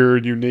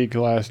weird, unique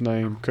last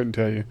name. Couldn't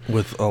tell you.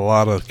 With a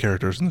lot of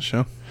characters in the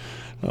show.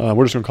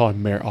 We're just gonna call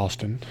him Mayor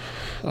Austin.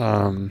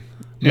 Mayor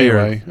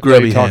Anyway,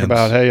 Grubby they talk Hands.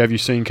 about, hey, have you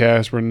seen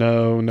Casper?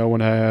 No, no one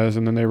has.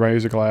 And then they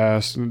raise a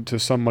glass to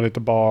somebody at the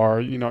bar.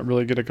 You not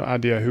really get an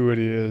idea who it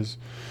is,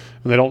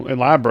 and they don't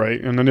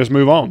elaborate, and then just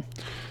move on.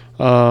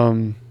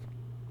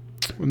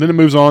 And then it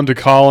moves on to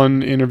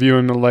Colin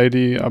interviewing a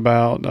lady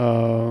about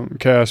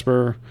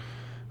Casper.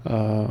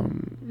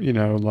 You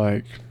know,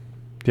 like,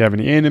 do you have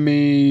any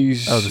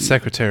enemies? Oh, the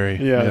secretary.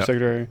 Yeah, the Yep.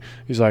 secretary.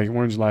 He's like,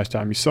 when's the last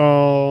time you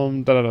saw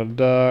him? Da da da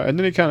da. And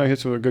then he kind of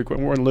hits with a good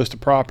question. We're on a list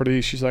of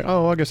properties. She's like,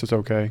 oh, I guess it's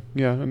okay.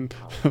 Yeah, and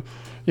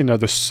you know,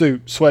 the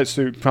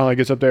sweatsuit, finally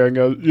gets up there and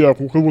goes, yeah,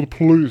 we'll go with the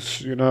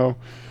police. You know.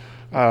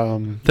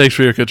 Thanks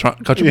for your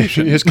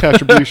contribution. His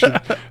contribution.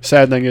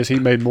 Sad thing is, he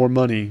made more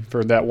money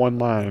for that one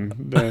line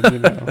than, you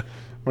know,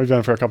 we've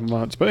done for a couple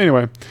months. But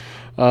anyway,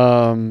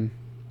 of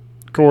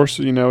course,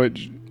 you know, it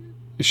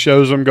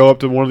shows them go up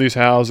to one of these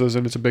houses,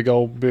 and it's a big,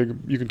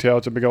 you can tell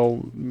it's a big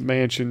old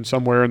mansion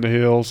somewhere in the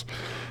hills.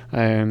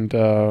 And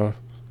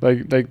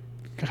they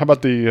how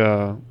about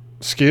the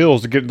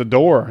skills to get in the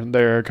door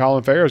there?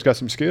 Colin Farrell's got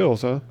some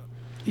skills, huh?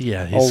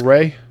 Yeah, he's Old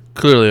Ray.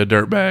 clearly a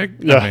dirtbag.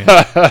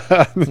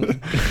 Yeah.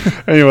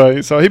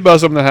 Anyway, so he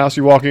busts up in the house.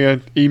 You walk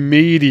in,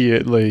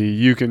 immediately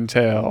you can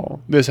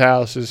tell this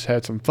house has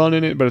had some fun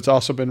in it, but it's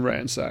also been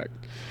ransacked.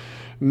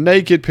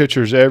 Naked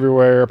pictures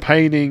everywhere,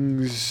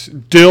 paintings,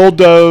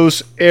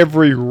 dildos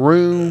every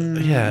room.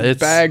 Yeah, it's-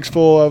 bags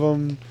full of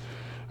them.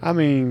 I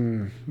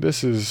mean,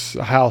 this is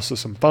a house of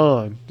some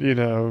fun, you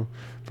know,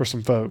 for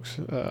some folks.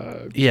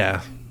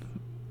 Yeah,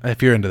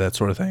 if you're into that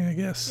sort of thing, I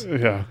guess.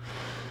 Yeah.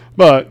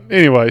 But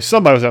anyway,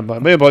 somebody was having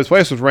fun. Man, this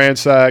place was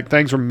ransacked.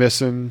 Things were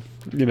missing.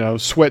 You know,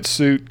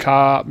 sweatsuit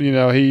cop. You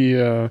know, he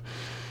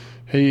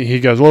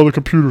goes, well, the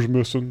computer's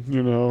missing.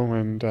 You know,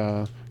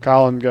 and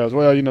Colin goes,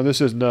 well, you know,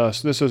 this isn't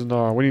us. This isn't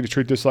our. We need to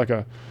treat this like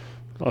a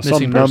some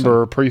Missing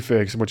number or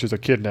prefix, which is a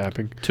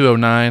kidnapping.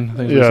 209, I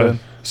think we Yeah. said.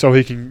 So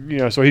he can, you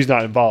know, so he's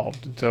not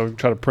involved. So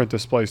try to print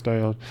this place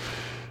down.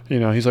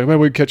 You know, he's like, maybe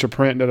we can catch a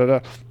print. Da da da.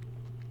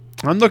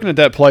 I'm looking at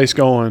that place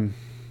going,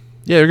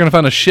 Yeah, you're going to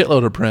find a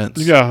shitload of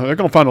prints. yeah, they're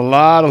gonna find a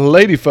lot of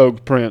lady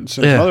folk prints.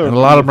 And Yeah, other, and a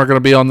lot of them are going to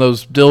be on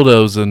those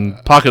dildos and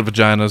pocket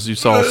vaginas you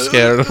saw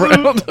scattered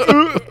around.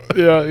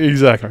 Yeah,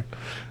 exactly.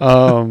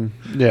 Yeah,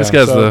 This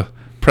guy's the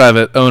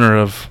private owner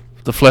of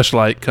the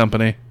Fleshlight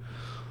Company.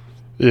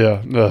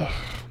 Yeah.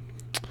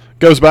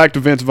 Goes back to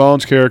Vince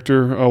Vaughn's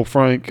character, old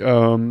Frank,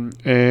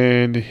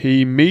 and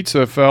he meets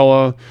a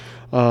fella.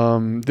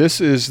 This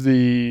is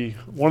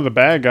one of the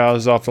bad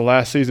guys off the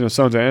last season of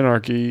Sons of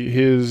Anarchy.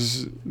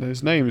 His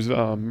name's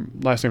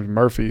last name's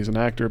Murphy. He's an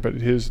actor, but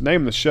his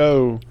name in the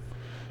show,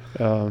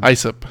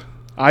 Isop.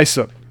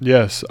 Isop.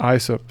 Yes,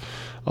 Isop.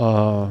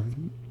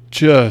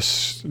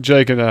 Just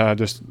Jake and I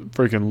just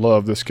freaking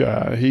love this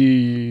guy.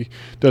 He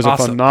does a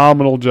Awesome.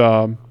 phenomenal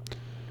job.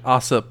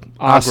 Osip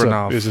Osip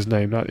Agranov. is his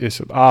name, not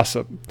Isip.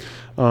 Osip.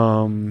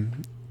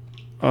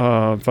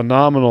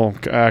 Phenomenal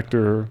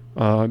actor.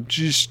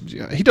 Just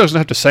he doesn't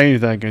have to say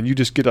anything, and you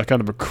just get a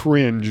kind of a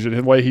cringe at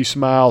the way he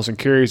smiles and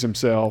carries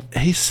himself.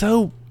 He's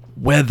so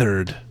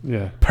weathered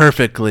Yeah,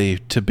 perfectly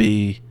to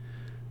be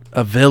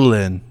a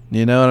villain.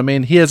 You know what I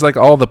mean? He has like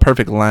all the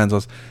perfect lines.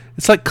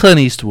 It's like Clint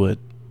Eastwood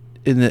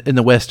in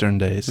the Western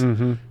days.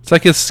 Mm-hmm. It's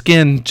like his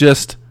skin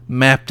just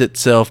mapped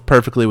itself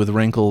perfectly with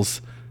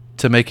wrinkles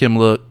to make him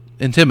look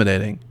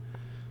intimidating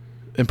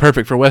and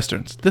perfect for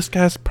Westerns. This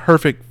guy's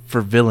perfect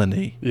for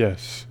villainy.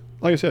 Yes.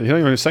 Like I said, you don't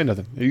even say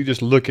nothing. You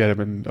just look at him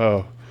and,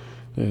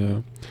 you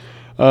know.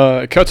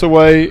 It cuts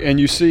away, and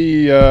you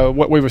see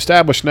what we've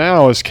established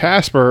now is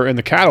Casper in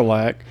the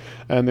Cadillac,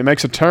 and it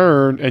makes a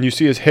turn, and you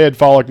see his head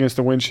fall against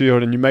the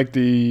windshield, and you make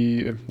the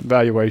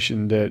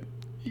evaluation that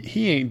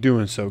he ain't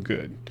doing so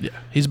good. Yeah,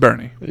 he's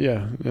Bernie.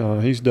 Yeah,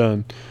 he's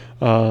done.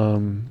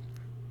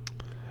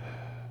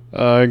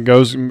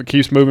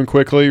 Keeps moving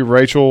quickly.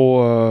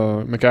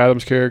 Rachel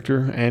McAdams'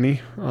 character,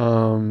 Annie,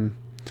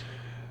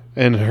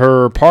 and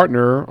her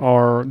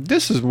partner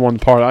this is one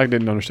part I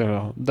didn't understand at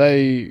all.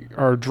 They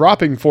are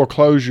dropping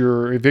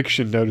foreclosure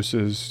eviction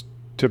notices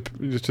to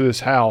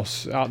this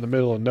house out in the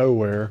middle of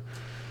nowhere.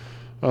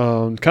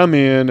 Come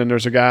in, and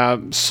there's a guy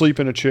asleep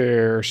in a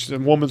chair. A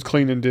woman's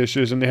cleaning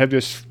dishes, and they have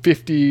this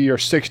 50 or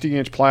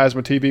 60-inch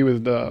plasma TV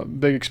with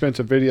big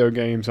expensive video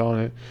games on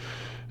it,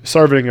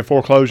 serving a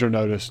foreclosure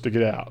notice to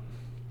get out.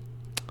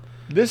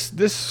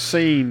 This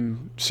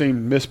scene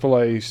seemed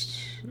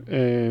misplaced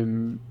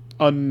and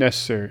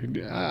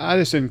unnecessary. I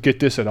just didn't get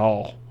this at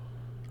all.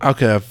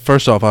 Okay,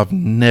 first off, I've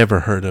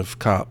never heard of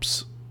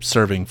cops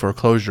serving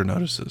foreclosure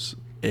notices.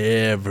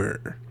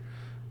 Ever.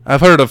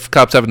 I've heard of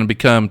cops having to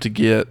come to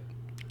get...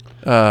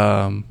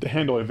 to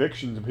handle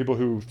evictions and people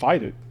who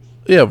fight it.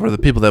 Yeah, for the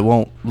people that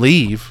won't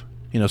leave.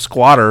 You know,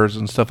 squatters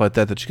and stuff like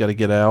that you got to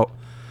get out.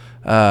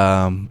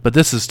 But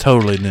this is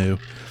totally new.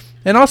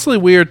 And also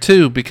weird,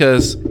 too,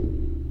 because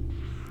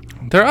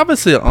they're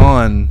obviously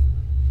on...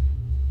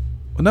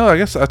 No, I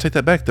guess I'll take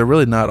that back. They're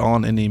really not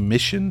on any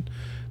mission.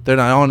 They're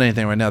not on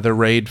anything right now. Their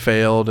raid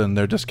failed, and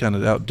they're just kind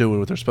of out doing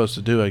what they're supposed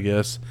to do, I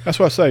guess. That's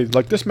what I say.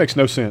 Like, this makes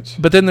no sense.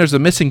 But then there's a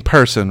missing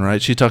person,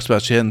 right? She talks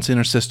about she hadn't seen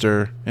her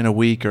sister in a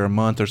week or a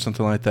month or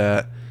something like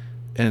that.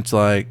 And it's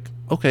like,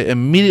 okay,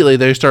 immediately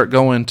they start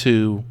going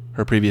to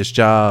her previous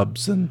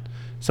jobs. And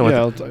so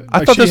I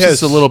thought this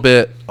was a little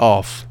bit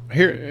off.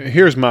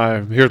 Here's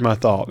my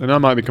thought, and I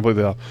might be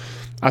completely off.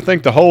 I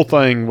think the whole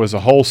thing was a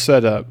whole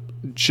setup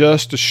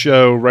just to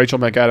show Rachel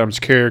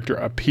McAdams' character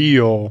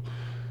appeal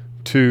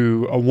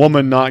to a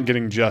woman not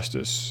getting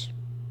justice.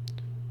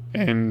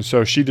 And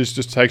so she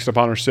just takes it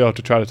upon herself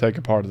to try to take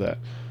a part of that.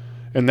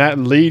 And that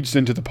leads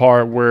into the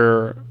part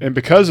where, and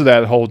because of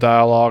that whole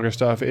dialogue and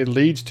stuff, it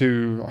leads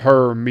to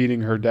her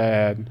meeting her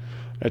dad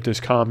at this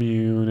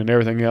commune and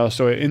everything else.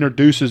 So it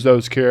introduces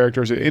those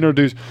characters. It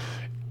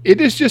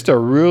is just a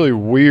really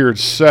weird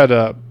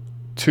setup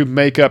to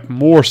make up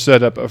more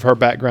setup of her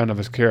background of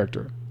his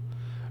character.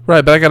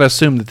 Right, but I got to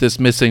assume that this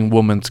missing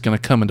woman's going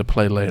to come into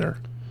play later.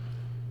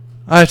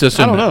 I have to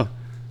assume. I don't know.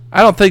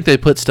 I don't think they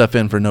put stuff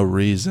in for no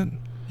reason.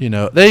 You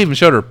know, they even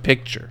showed her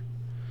picture.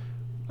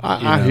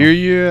 I hear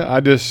you.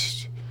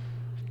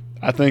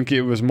 I think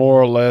it was more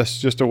or less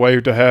just a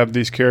way to have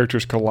these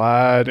characters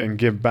collide and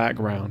give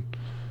background.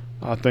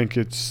 I think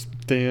it's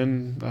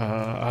thin.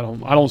 I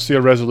don't see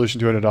a resolution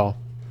to it at all.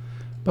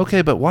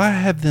 Okay, but why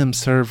have them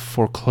serve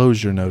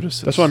foreclosure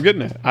notices? That's what I'm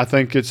getting at. I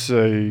think it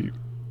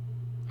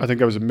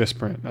was a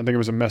misprint. I think it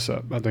was a mess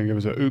up. I think it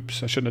was a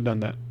oops, I shouldn't have done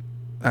that.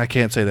 I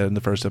can't say that in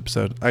the first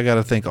episode. I got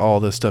to think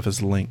all this stuff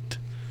is linked.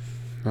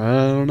 I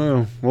don't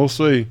know. We'll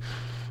see.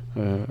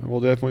 We'll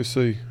definitely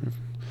see.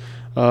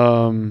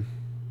 And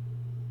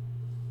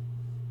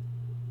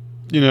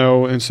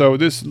so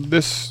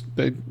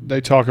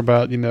they talk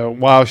about,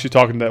 while she's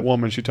talking to that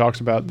woman, she talks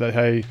about that,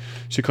 hey,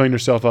 she cleaned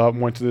herself up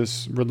and went to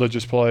this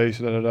religious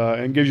place,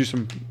 and gives you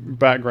some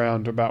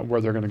background about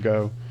where they're going to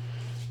go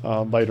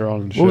later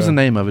on in the show. What was the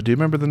name of it? Do you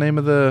remember the name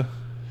of the...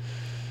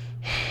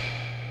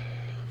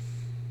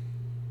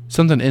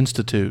 Something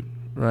Institute,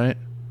 right?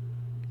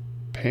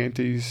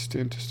 Panties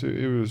Institute.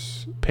 It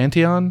was...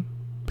 Pantheon?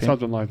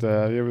 Something like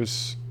that. It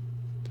was...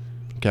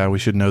 God, we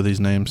should know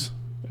these names.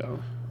 Yeah.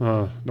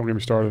 Don't get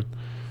me started.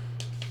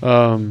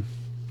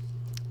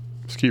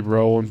 Let's keep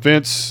rolling.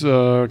 Vince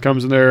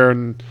comes in there,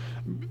 and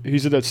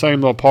he's at that same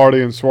little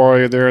party and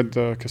soiree there at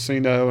the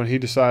casino, and he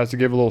decides to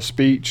give a little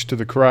speech to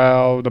the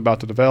crowd about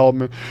the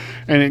development,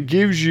 and it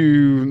gives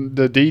you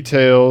the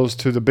details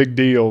to the big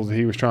deal that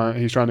he's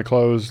trying to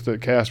close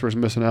that Casper's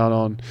missing out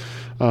on.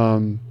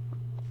 And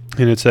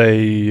it's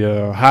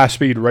a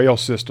high-speed rail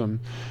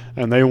system,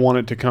 and they want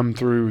it to come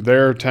through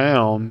their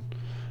town.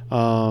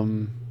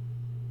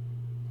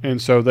 And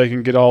so they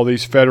can get all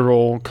these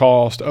federal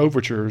cost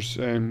overtures,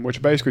 and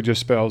which basically just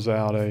spells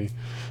out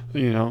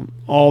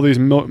all these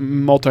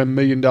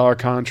multi-million-dollar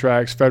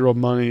contracts, federal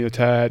money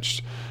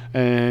attached,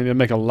 and it'll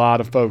make a lot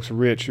of folks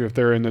rich if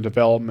they're in the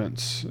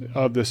developments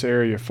of this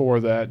area for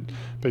that,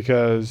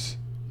 because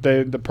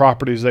the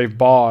properties they've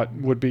bought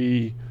would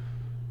be,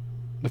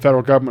 the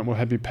federal government would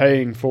have to be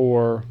paying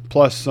for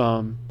plus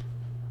some,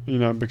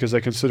 because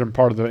they consider them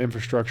part of the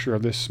infrastructure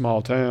of this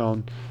small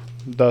town,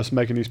 thus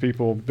making these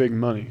people big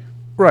money.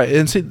 Right,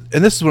 and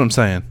this is what I'm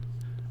saying.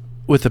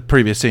 with the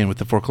previous scene with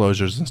the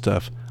foreclosures and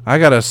stuff, I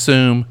gotta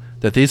assume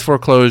that these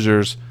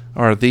foreclosures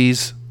are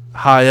these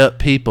high up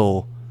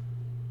people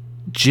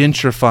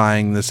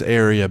gentrifying this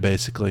area,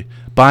 basically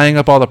buying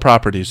up all the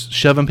properties,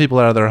 shoving people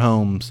out of their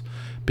homes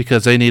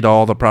because they need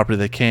all the property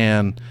they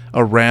can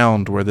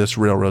around where this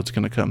railroad's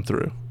going to come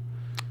through.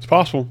 It's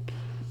possible.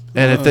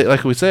 And if they,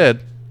 like we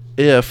said,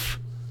 if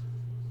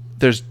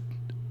there's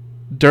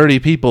dirty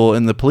people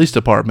in the police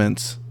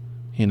departments,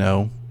 you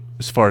know,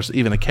 as far as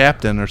even a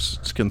captain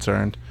is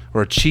concerned,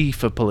 or a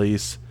chief of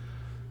police,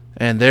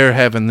 and they're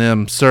having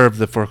them serve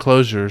the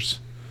foreclosures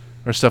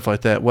or stuff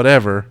like that,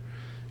 whatever,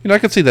 you know, I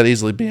could see that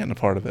easily being a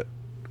part of it.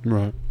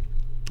 Right.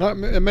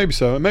 Maybe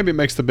so. Maybe it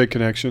makes the big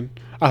connection.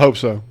 I hope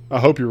so. I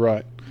hope you're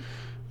right.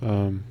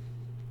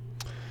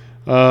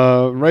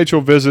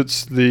 Rachel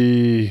visits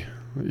the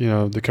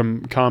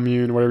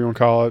commune, whatever you want to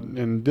call it,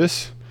 and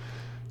this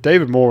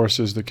David Morris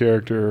is the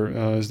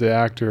character, is the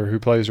actor who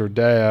plays her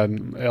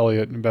dad,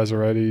 Elliot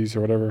Bezaredes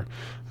or whatever,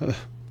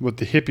 with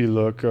the hippie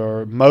look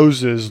or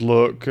Moses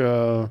look.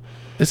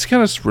 It's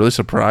kind of really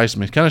surprised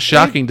me. It's kind of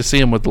shocking to see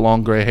him with the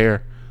long gray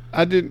hair.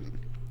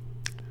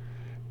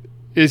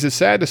 Is it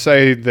sad to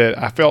say that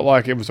I felt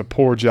like it was a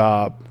poor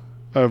job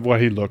of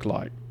what he looked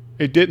like?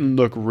 It didn't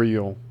look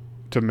real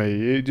to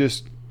me. It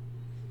just,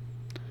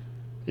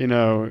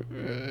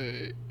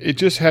 it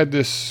just had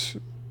this.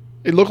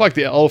 It looked like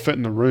the elephant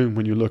in the room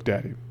when you looked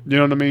at him. You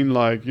know what I mean?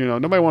 Like,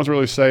 nobody wants to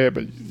really say it,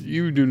 but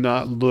you do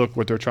not look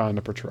what they're trying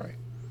to portray.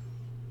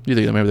 You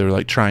think that maybe they were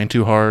like trying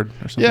too hard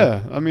or something?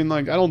 Yeah, I mean,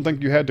 like, I don't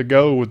think you had to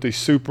go with the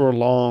super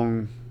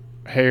long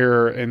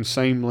hair and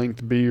same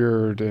length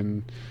beard,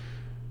 and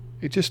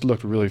it just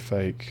looked really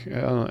fake. I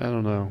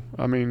don't know.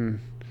 I mean,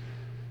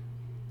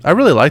 I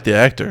really like the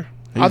actor.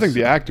 I think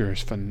the actor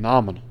is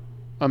phenomenal.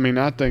 I mean,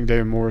 I think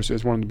David Morris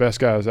is one of the best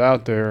guys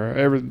out there.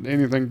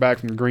 Anything back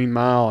from Green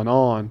Mile and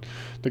on,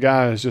 the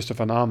guy is just a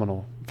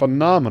phenomenal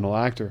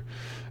actor.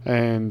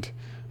 And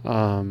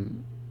I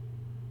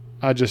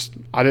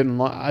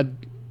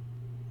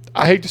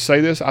hate to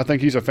say this, I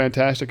think he's a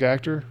fantastic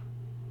actor,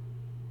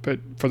 but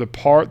for the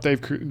part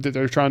that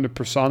they're trying to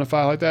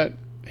personify like that,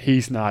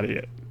 he's not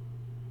it.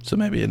 So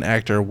maybe an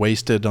actor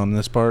wasted on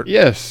this part?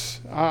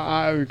 Yes.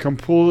 I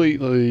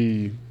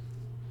completely...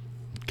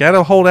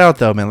 Gotta hold out,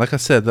 though, man. Like I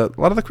said, a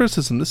lot of the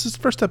criticism, this is the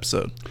first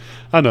episode.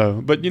 I know,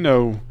 but,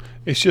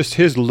 it's just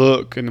his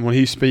look, and when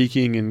he's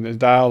speaking and the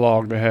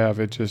dialogue they have,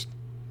 it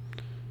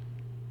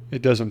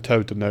doesn't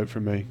tote the note for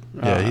me.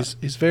 Yeah,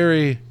 he's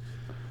very,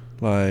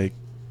 like,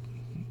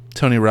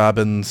 Tony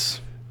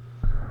Robbins,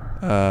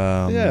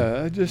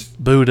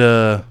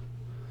 Buddha.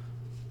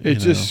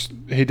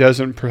 He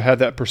doesn't have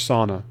that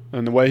persona,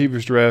 and the way he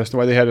was dressed, the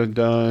way they had it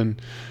done,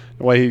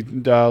 the way he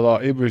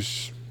dialogue, it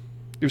was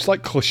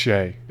like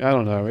cliche. I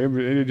don't know.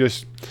 It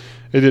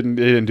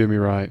didn't do me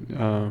right.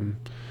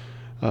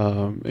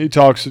 He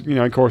talks,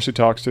 of course, he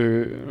talks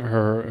to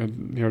her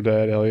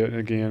dad Elliot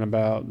again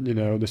about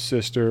the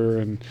sister,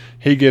 and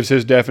he gives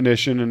his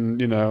definition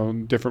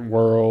and different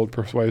world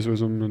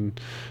persuasivism,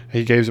 and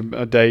he gives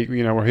a date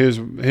where his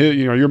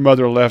your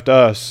mother left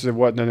us, it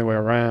wasn't any way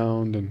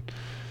around, and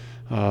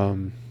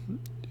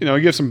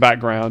he gives some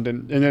background,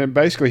 and then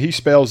basically he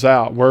spells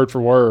out word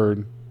for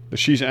word that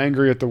she's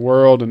angry at the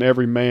world and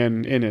every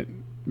man in it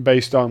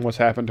based on what's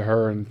happened to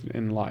her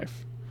in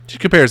life. She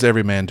compares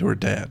every man to her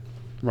dad.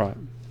 Right.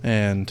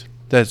 And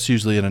that's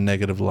usually in a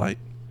negative light.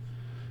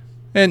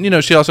 And,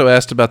 she also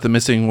asked about the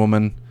missing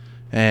woman,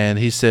 and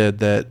he said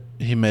that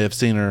he may have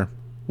seen her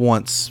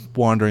once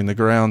wandering the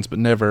grounds, but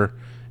never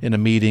in a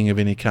meeting of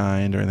any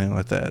kind or anything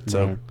like that.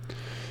 So... Right.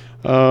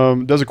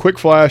 Does a quick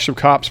flash of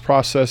cops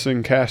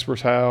processing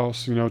Casper's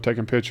house,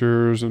 taking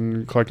pictures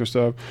and collecting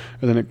stuff,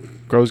 and then it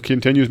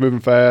continues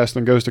moving fast,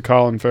 and goes to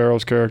Colin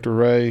Farrell's character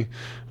Ray,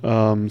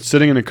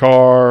 sitting in a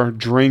car,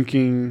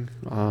 drinking,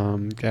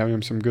 having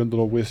him some good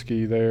little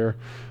whiskey there,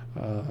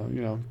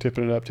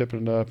 tipping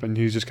it up, and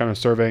he's just kind of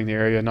surveying the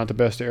area. Not the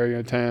best area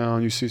in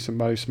town. You see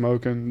somebody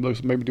smoking,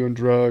 looks maybe doing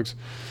drugs,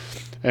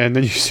 and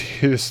then you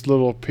see this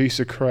little piece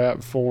of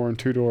crap foreign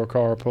two-door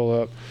car pull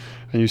up.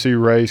 And you see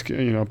Ray,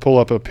 pull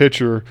up a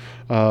picture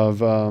of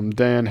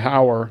Dan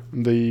Hauer,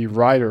 the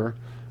writer.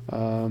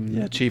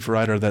 Chief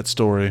writer of that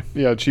story.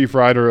 Yeah, chief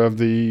writer of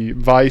the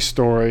Vice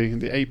story,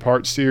 the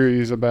 8-part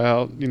series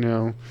about,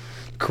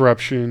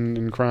 corruption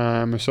and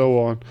crime and so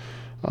on.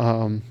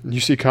 You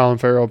see Colin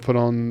Farrell put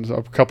on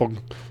a couple,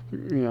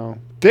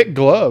 thick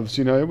gloves,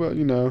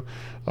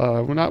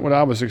 not what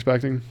I was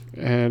expecting.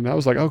 And I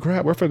was like, oh,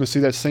 crap, we're finna see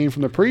that scene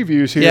from the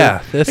previews here.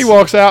 Yeah. He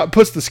walks out,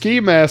 puts the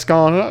ski mask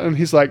on, and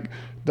he's like...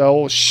 the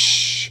old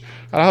shh.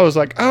 And I was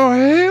like, oh,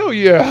 hell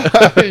yeah.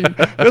 I mean,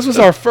 this was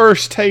our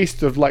first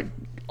taste of, like,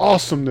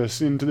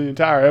 awesomeness into the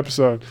entire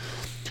episode.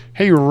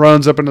 He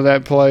runs up into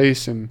that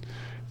place, and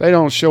they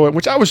don't show it,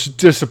 which I was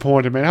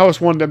disappointed, man. I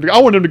wanted him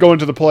to go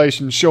into the place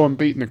and show him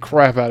beating the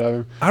crap out of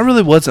him. I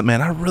really wasn't,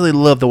 man. I really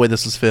loved the way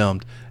this was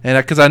filmed.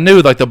 And because I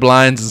knew, like, the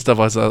blinds and stuff,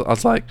 I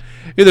was like,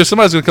 either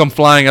somebody's going to come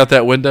flying out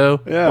that window,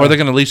 or they're going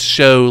to at least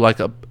show, like,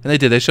 and they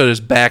did. They showed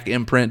his back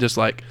imprint just,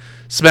 like,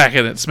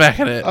 smacking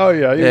it. Oh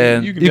yeah,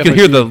 And you can definitely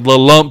hear see- the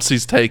lumps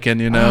he's taking,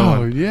 you know.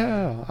 Oh and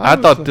yeah, I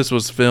was thought like- this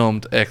was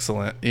filmed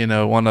excellent, you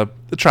know, on a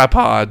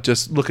tripod,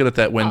 just looking at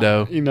that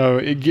window. You know,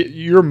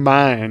 your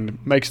mind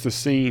makes the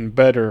scene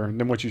better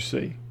than what you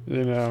see.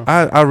 You know,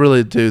 I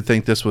really do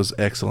think this was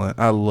excellent.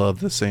 I love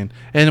this scene,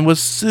 and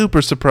was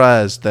super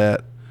surprised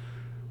that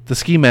the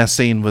ski mask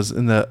scene was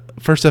in the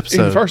first episode.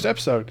 in the first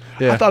episode,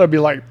 Yeah. I thought it'd be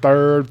like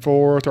third,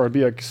 fourth, or it'd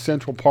be a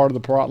central part of the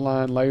plot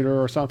line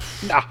later or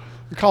something. Nah,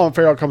 Colin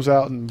Farrell comes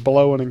out and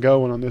blowing and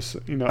going on this.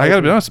 You know, I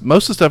gotta be honest,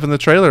 most of the stuff in the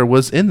trailer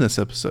was in this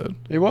episode.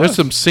 It was. There's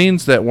some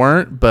scenes that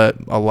weren't, but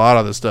a lot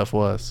of the stuff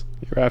was.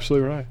 You're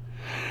absolutely right.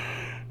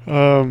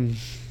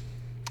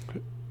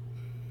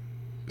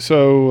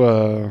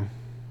 So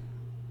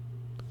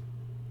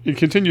it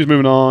continues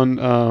moving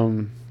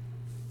on.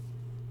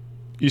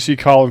 You see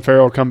Colin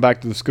Farrell come back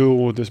to the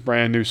school with this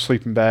brand new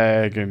sleeping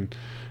bag, and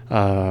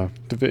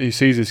he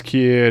sees his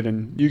kid,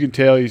 and you can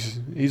tell he's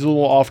a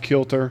little off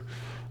kilter.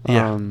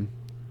 Yeah.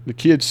 The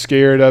kid's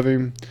scared of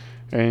him,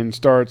 and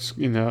starts,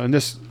 you know, and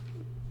this,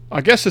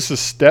 I guess this is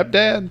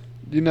stepdad,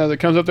 you know, that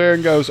comes up there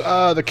and goes,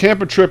 the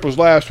camping trip was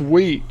last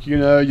week, you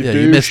know, you Yeah,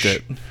 douche. you missed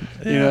it.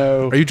 You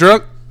know, Are you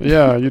drunk?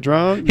 yeah, you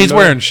drunk? He's You know?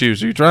 wearing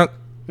shoes. Are you drunk?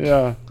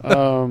 Yeah.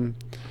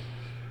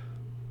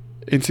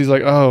 And she's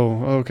like,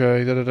 oh,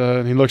 okay, da-da-da.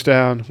 And he looks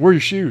down, where are your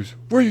shoes?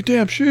 Where are your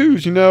damn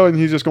shoes? You know, and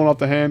he's just going off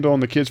the handle,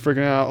 and the kid's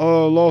freaking out.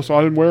 Oh, lost,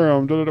 I didn't wear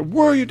them. Da-da-da.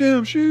 Where are your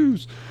damn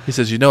shoes? He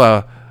says, you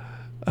know,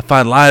 I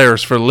find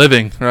liars for a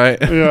living, right?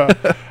 Yeah.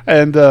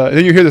 And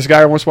then you hear this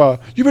guy once in a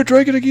while, you been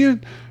drinking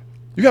again?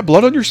 You got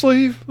blood on your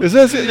sleeve? Is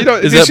that, you know,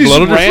 Is it's that these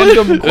blood on your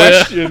random sleeve?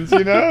 questions,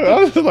 you know?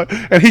 I was like,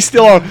 and he's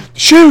still on, the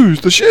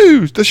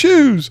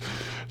shoes,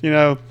 you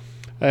know?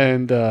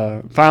 And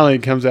finally he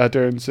comes out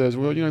there and says,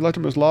 well, you know, he left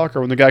him in his locker.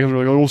 When the guy comes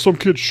over, well, some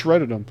kid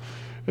shredded him.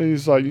 And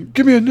he's like,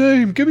 give me a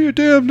name. Give me a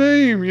damn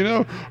name, you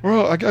know?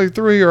 Well, I got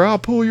 3, or I'll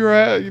pull your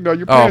ass, you know,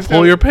 your Oh, pants pull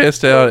down. your pants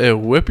down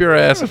and whip your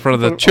ass in front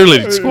of the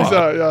cheerleading He's squad.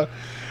 yeah.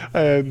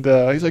 And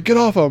he's like, get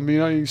off him, you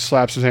know? He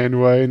slaps his hand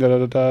away, and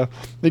da-da-da-da.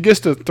 He gets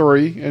to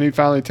 3, and he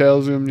finally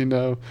tells him, you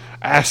know,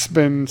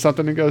 Aspen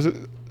something. He goes,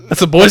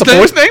 That's a boy's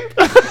that's name?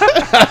 a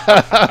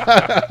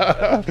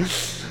boy's name?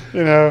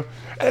 You know?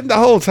 And the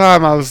whole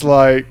time I was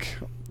like,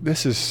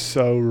 this is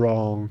so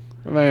wrong.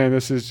 Man,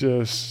 this is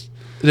just...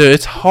 Dude,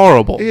 it's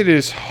horrible. It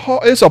is.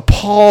 It's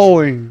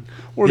appalling.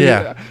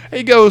 Yeah.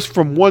 He goes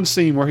from one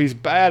scene where he's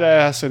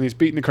badass and he's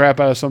beating the crap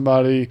out of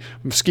somebody,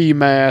 ski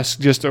mask,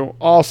 just an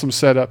awesome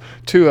setup,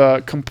 to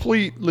a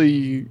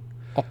completely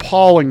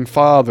appalling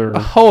father.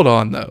 Hold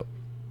on, though.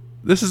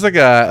 This is a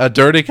guy, a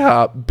dirty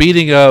cop,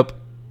 beating up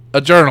a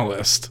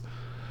journalist.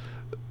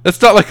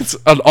 It's not like it's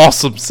an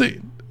awesome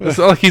scene. It's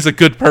not like he's a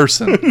good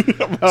person. It's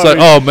like,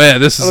 oh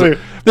man, this is a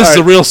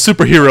real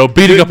superhero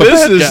beating up a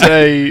This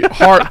bad is guy.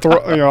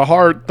 a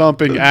heart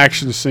thumping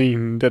action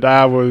scene that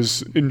I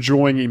was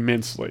enjoying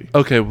immensely.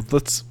 Okay, well,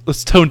 let's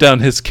tone down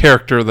his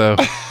character though.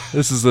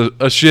 This is a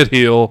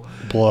shitheel.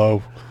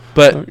 Blow.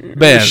 But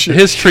man, Shit.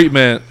 his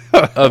treatment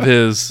of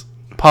his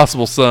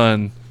possible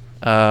son,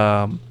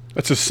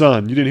 That's his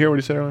son. You didn't hear what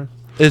he said earlier?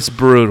 it's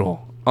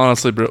brutal.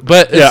 Honestly, brutal.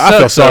 But Yeah, I so-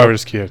 feel sorry so- for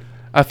this kid.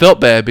 I felt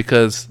bad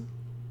because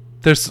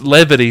there's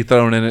levity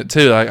thrown in it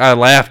too. Like I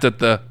laughed at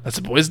that's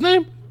a boy's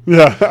name.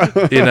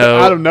 Yeah. You know,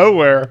 out of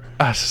nowhere.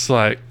 I was just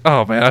like,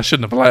 oh man, I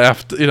shouldn't have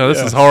laughed. You know, this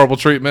Yeah. is horrible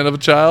treatment of a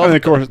child. And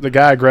of course, the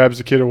guy grabs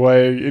the kid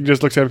away and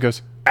just looks at him and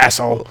goes,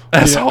 asshole.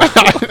 Asshole.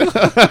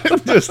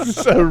 Just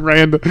so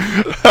random.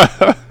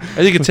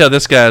 And you can tell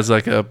this guy's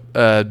like a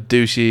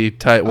douchey,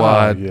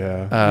 tightwad,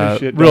 yeah. His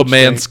shit real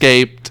don't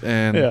stink. manscaped,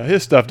 and Yeah,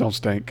 his stuff don't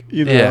stink.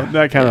 You know, Yeah.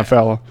 that kind of Yeah.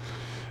 fella.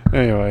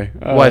 Anyway.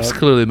 wife's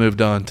clearly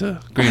moved on to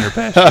greener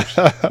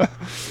pastures.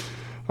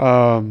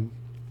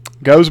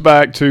 Goes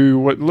back to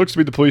what looks to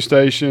be the police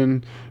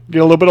station. Get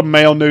a little bit of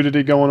male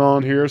nudity going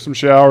on here. Some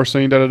shower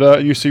scene, da-da-da.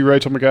 You see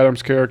Rachel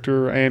McAdams'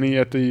 character, Annie,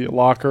 at the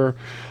locker,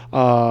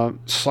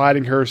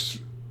 sliding her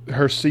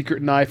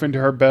secret knife into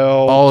her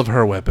belt. All of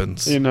her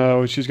weapons. You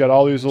know, she's got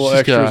all these little She's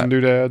extras got- and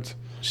doodads.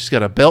 She's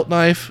got a belt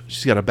knife.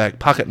 She's got a back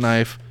pocket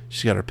knife.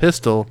 She's got her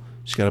pistol.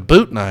 She's got a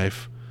boot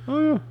knife.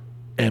 Oh, yeah.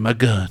 And my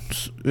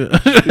guns. Yeah.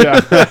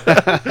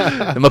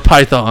 And my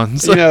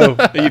pythons. You know,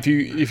 if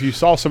you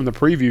saw some of the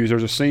previews,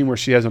 there's a scene where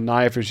she has a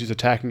knife and she's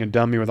attacking a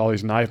dummy with all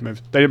these knife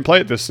moves. They didn't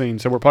play it this scene,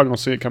 so we're probably going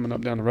to see it coming up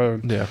down the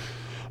road. Yeah.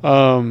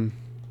 Then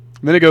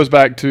it goes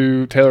back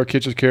to Taylor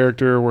Kitsch's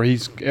character where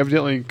he's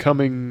evidently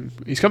coming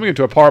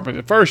into an apartment.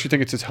 At first you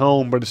think it's his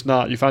home, but it's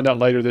not. You find out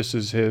later this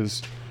is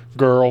his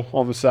girl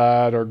on the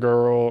side, or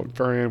girl,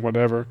 friend,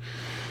 whatever.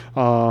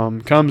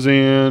 Comes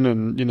in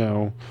and, you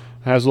know,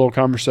 has a little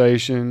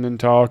conversation and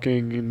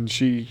talking, and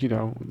she, you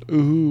know,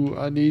 ooh,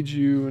 I need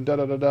you, and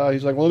da-da-da-da.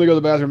 He's like, well, let me go to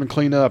the bathroom and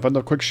clean up. And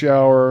a quick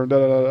shower,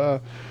 da-da-da-da.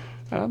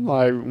 I'm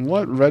like,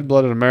 what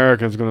red-blooded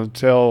American is going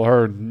to tell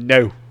her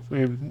no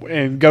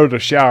and go to the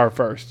shower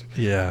first?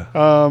 Yeah.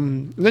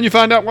 Then you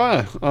find out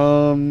why.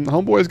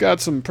 Homeboy's got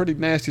some pretty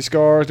nasty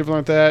scars, different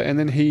like that, and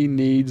then he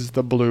needs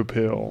the blue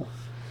pill.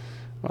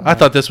 I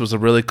thought this was a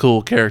really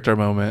cool character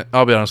moment.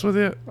 I'll be honest with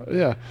you.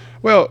 Yeah.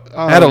 Well,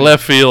 Out of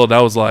left field,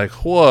 I was like,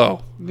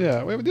 whoa.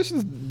 Yeah. Well, this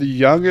is the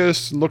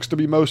youngest, looks to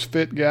be most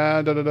fit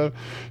guy. Da da da.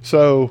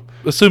 So.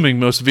 Assuming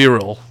most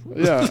virile.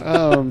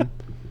 Yeah.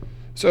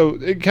 So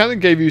it kind of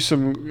gave you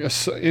some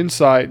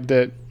insight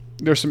that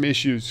there's some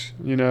issues,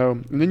 you know.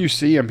 And then you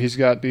see him; he's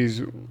got these,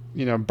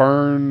 you know,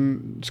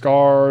 burn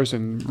scars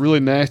and really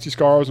nasty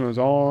scars on his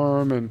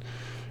arm, and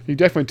you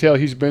definitely tell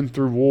he's been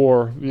through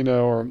war, you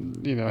know, or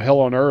you know, hell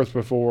on earth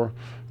before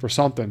for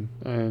something.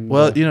 And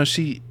well, you know,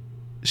 she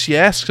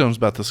asked him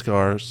about the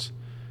scars,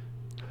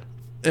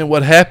 and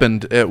what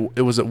happened.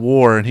 It was at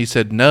war, and he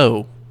said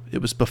no,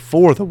 it was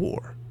before the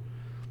war.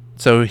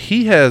 So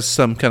he has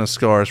some kind of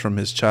scars from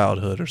his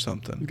childhood or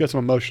something. you got some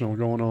emotional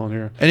going on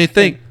here. And you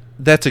think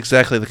that's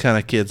exactly the kind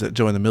of kids that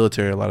join the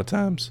military a lot of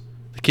times.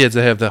 The kids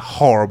that have the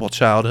horrible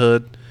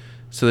childhood.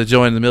 So they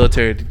join the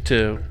military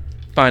to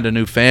find a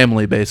new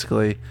family,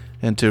 basically,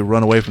 and to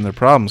run away from their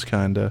problems,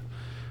 kind of.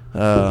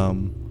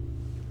 And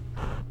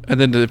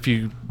then if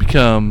you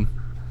become,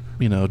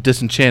 you know,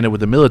 disenchanted with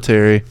the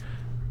military,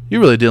 you're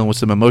really dealing with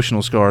some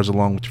emotional scars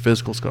along with your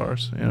physical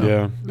scars. You know?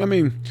 Yeah, I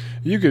mean,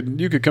 you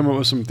could come up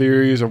with some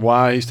theories of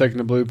why he's taking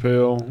the blue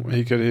pill.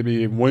 He could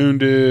be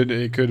wounded.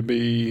 It could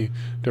be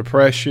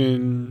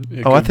depression.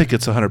 I think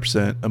it's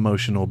 100%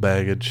 emotional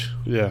baggage.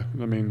 Yeah,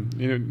 I mean,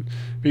 you know,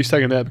 if he's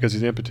taking that because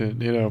he's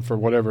impotent, you know, for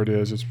whatever it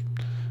is.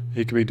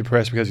 He could be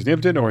depressed because he's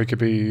impotent, or he could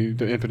be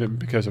impotent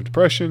because of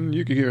depression.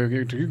 You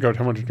could go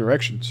 100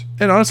 directions.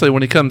 And honestly,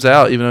 when he comes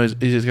out, even though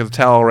he's got a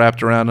towel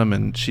wrapped around him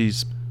and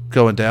she's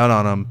going down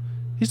on him,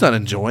 he's not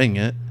enjoying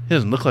it. He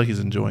doesn't look like he's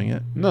enjoying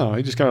it. No,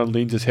 he just kind of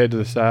leans his head to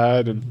the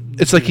side,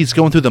 and it's like he's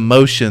going through the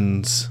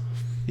motions,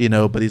 you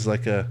know. But he's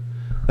like a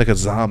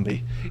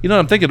zombie. You know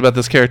what I'm thinking about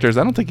this character is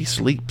I don't think he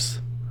sleeps.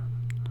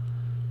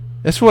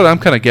 That's what I'm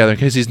kind of gathering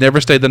because he's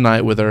never stayed the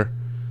night with her.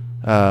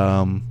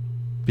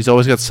 He's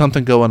always got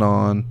something going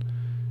on.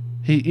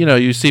 You know,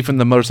 you see from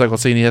the motorcycle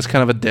scene, he has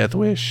kind of a death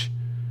wish.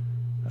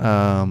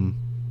 I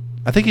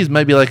think he's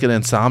maybe like an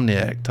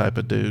insomniac type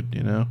of dude,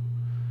 you know.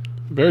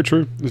 Very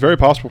true. It's very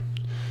possible.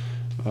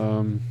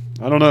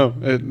 I don't know.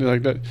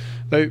 Like that,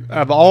 they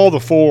of all the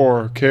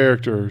four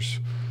characters,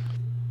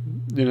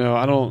 you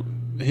know,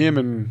 him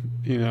and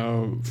you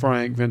know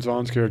Frank, Vince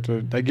Vaughn's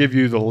character, they give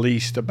you the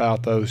least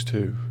about those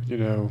two. You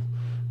know,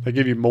 they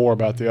give you more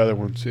about the other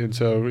ones, and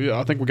so yeah,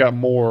 I think we got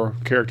more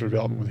character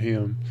development with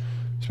him,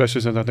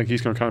 especially since I think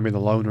he's going to kind of be the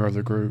loner of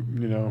the group.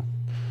 You know,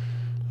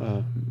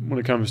 when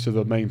it comes to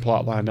the main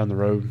plot line down the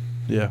road.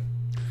 Yeah.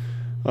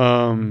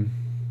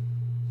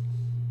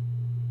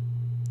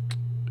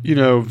 You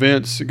know,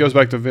 Vince, it goes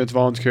back to Vince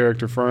Vaughn's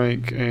character,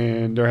 Frank,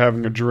 and they're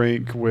having a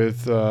drink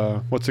with,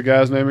 what's the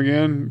guy's name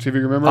again? See if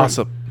you remember.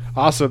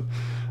 Ossip.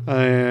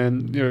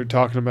 And, you know,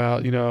 talking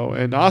about, you know,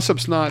 and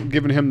Ossip's not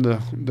giving him the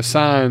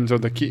signs or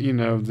the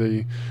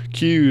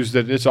cues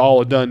that it's all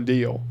a done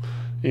deal,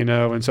 you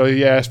know. And so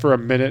he asked for a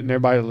minute and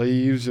everybody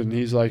leaves. And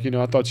he's like, you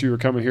know, I thought you were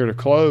coming here to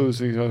close.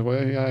 And he goes,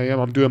 well, yeah, I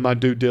am. I'm doing my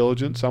due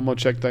diligence. I'm going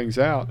to check things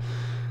out.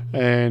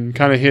 And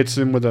kind of hits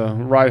him with a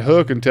right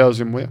hook and tells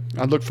him, well,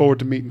 I look forward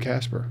to meeting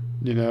Casper,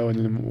 you know, and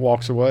then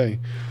walks away,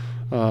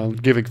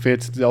 giving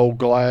Vince the old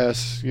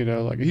glass, you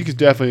know, like he's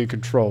definitely in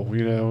control,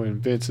 you know,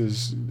 and Vince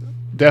is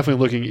definitely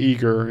looking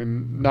eager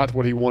and not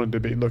what he wanted to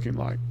be looking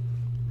like.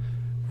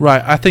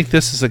 Right. I think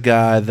this is a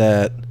guy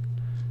that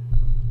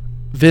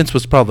Vince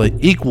was probably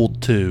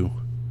equaled to.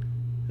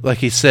 Like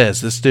he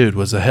says, this dude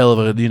was a hell of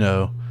a, you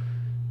know,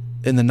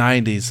 in the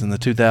 90s and the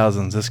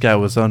 2000s, this guy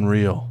was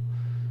unreal.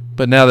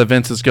 But now that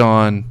Vince has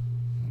gone,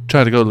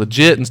 trying to go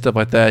legit and stuff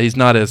like that, he's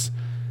not as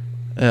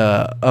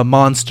a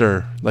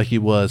monster like he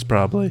was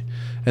probably.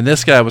 And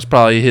this guy was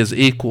probably his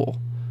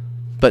equal.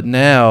 But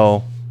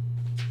now,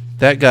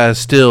 that guy is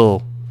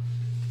still,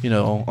 you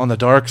know, on the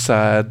dark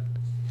side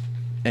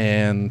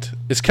and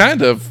is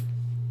kind of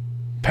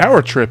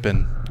power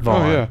tripping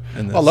Vaughn. Oh, yeah.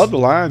 I love the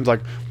lines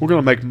like, we're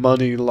going to make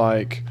money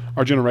like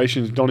our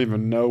generations don't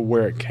even know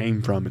where it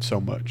came from. It's so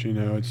much, you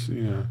know, it's,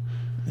 you know,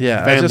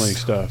 yeah, family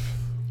stuff.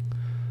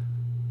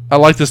 I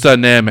like this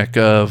dynamic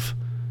of,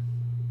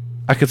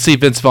 I could see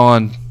Vince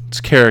Vaughn's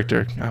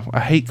character.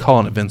 I hate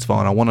calling it Vince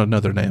Vaughn. I want to know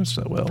their names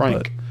so well.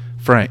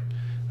 Frank.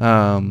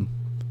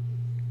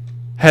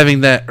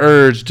 Having that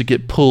urge to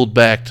get pulled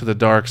back to the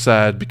dark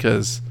side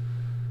because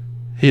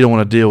he don't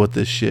want to deal with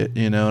this shit.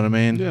 You know what I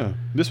mean? Yeah.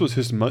 This was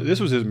his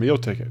meal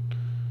ticket.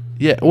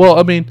 Yeah. Well,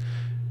 I mean,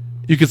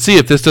 you could see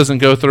if this doesn't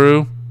go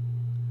through,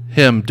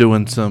 him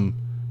doing some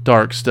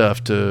dark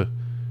stuff to,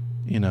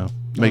 you know,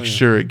 make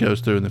sure it goes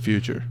through in the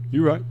future.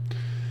 You're right.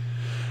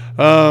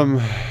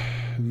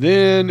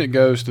 Then it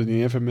goes to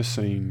the infamous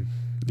scene.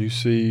 You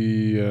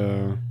see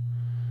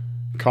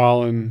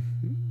Colin,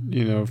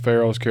 you know,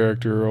 Farrell's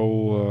character,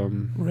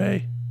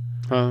 Ray.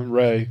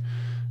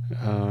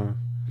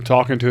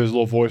 Talking to his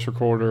little voice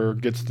recorder,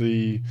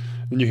 then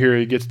you hear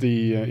he gets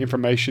the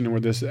information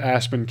where this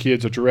Aspen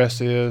kid's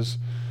address is,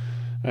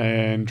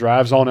 and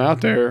drives on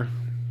out there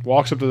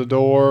walks up to the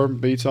door,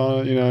 beats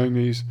on it, and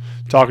he's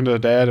talking to the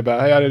dad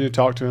about, hey, I didn't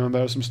talk to him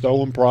about some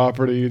stolen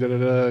property.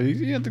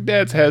 The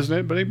dad's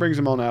hesitant, but he brings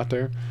him on out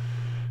there.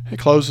 He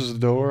closes the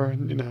door,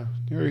 and you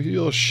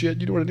little shit.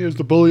 You know what it is,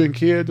 the bullying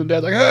kids. And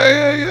dad's like,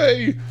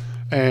 hey.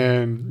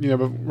 And,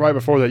 but right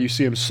before that, you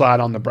see him slide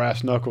on the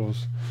brass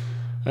knuckles.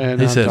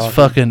 And he says,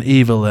 fucking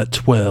evil at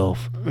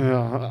 12.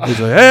 Yeah. He's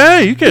like,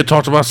 hey, you can't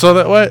talk to my son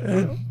that way.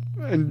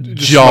 And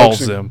just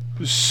jaws him.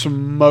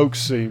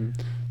 Smokes him.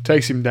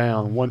 Takes him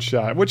down one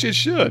shot, which it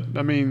should.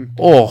 I mean,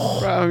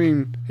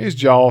 his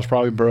jaw's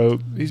probably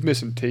broke. He's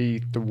missing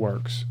teeth. The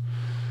works.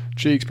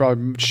 Cheeks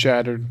probably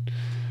shattered.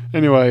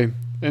 Anyway,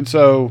 and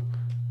so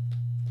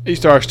he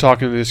starts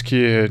talking to this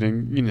kid,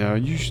 and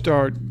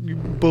you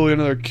bully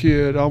another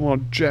kid. I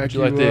want to jack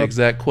you up. Would you like the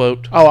exact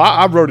quote? Oh,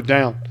 I wrote it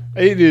down.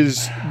 It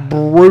is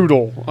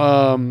brutal.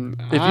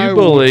 If you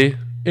bully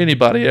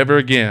anybody ever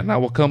again, I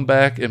will come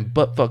back and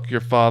butt fuck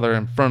your father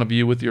in front of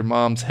you with your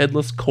mom's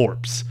headless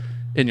corpse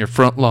in your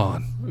front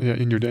lawn. Yeah,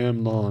 in your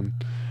damn lawn.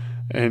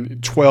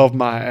 And 12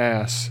 my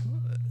ass.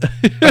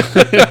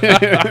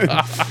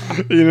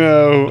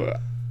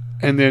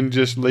 And then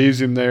just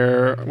leaves him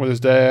there with his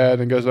dad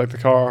and goes back to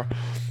the car.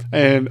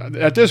 And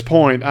at this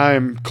point, I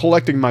am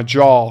collecting my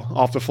jaw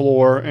off the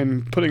floor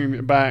and putting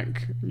it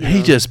back.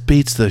 He just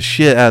beats the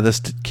shit out of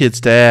this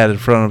kid's dad in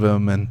front of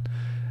him. And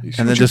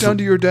what you've done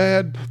to your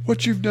dad,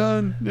 what you've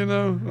done,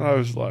 I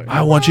was like,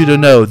 I want you to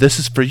know this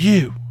is for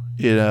you.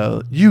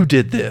 You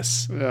did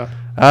this. Yeah.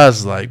 I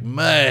was like,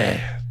 man.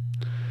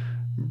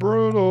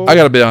 Brutal. I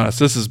got to be honest.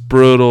 This is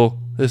brutal.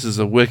 This is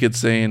a wicked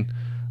scene.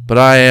 But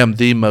I am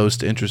the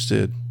most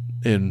interested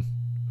in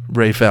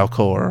Ray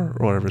Falcor,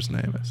 or whatever his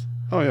name is.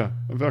 Oh, yeah.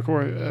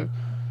 Falcor.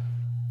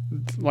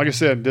 Like I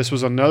said, this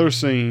was another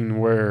scene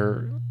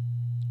where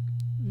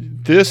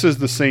this is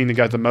the scene that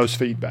got the most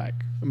feedback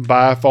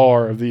by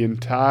far of the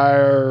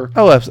entire.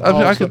 Oh,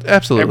 I could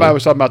absolutely. Everybody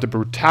was talking about the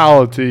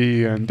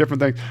brutality and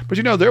different things.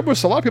 But, there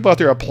was a lot of people out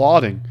there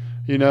applauding,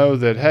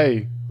 that,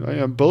 hey,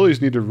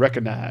 bullies need to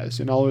recognize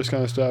and all this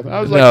kind of stuff. And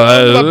I was like,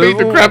 I'm not beating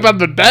the crap out of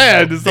the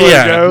dad.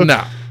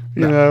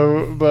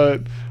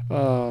 But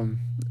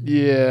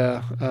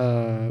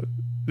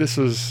this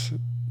was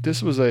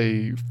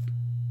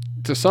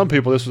to some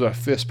people, this was a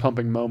fist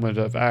pumping moment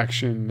of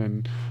action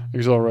and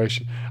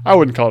exhilaration. I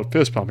wouldn't call it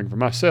fist pumping for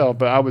myself,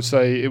 but I would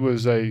say it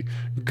was a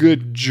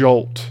good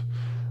jolt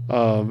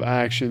of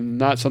action,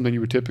 not something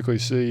you would typically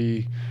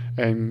see,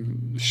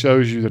 and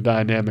shows you the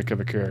dynamic of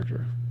a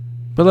character.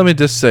 But let me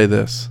just say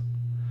this.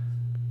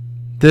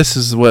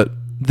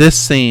 This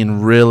scene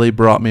really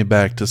brought me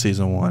back to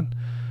season 1,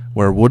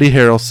 where Woody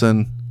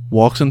Harrelson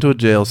walks into a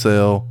jail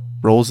cell,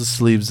 rolls his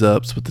sleeves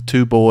up with the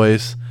two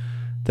boys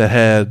that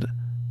had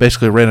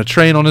basically ran a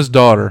train on his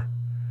daughter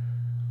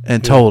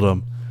and told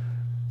him,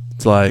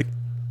 it's like,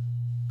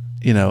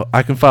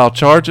 I can file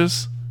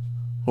charges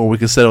or we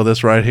can settle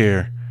this right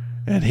here.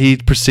 And he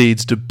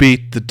proceeds to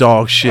beat the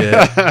dog shit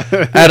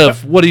out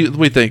of, what do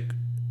we think,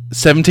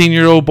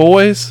 17-year-old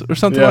boys or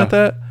something like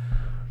that?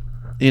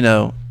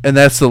 And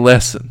that's the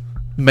lesson.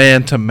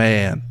 Man to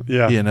man.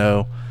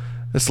 Yeah.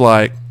 It's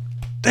like,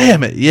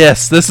 damn it,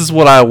 yes, this is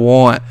what I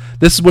want.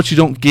 This is what you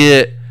don't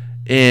get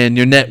in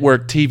your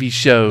network TV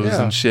shows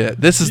and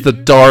shit. This is the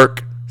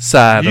dark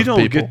side of people.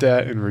 You don't get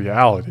that in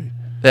reality.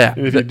 Yeah.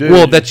 If you do,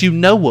 well, that you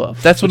know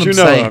of. That's what I'm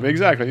saying. Of.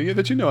 Exactly. Yeah,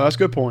 that you know. That's a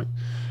good point.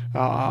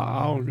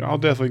 I'll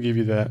definitely give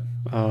you that.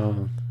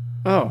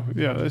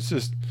 It's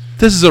just.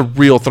 This is a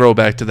real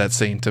throwback to that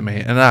scene to me,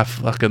 and I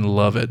fucking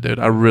love it, dude.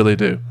 I really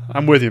do.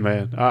 I'm with you,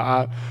 man.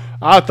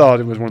 I thought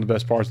it was one of the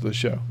best parts of the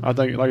show. I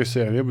think, like I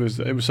said, it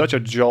was such a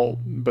jolt,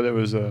 but it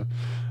was a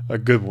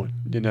good one.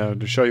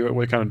 To show you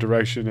what kind of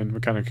direction and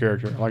what kind of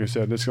character. Like I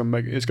said, it's gonna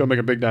make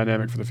a big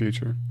dynamic for the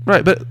future.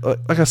 Right, but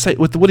like I say,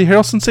 with the Woody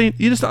Harrelson scene,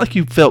 it's not like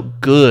you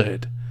felt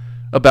good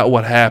about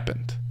what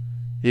happened.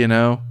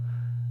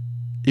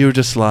 You were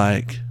just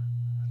like,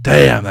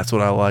 damn, that's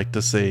what I like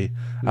to see.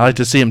 I like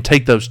to see him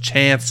take those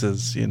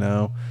chances,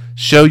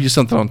 show you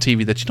something on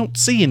TV that you don't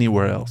see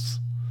anywhere else.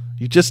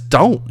 You just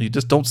don't. You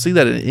just don't see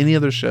that in any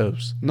other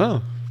shows.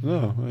 No.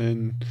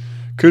 And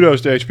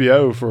kudos to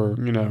HBO for,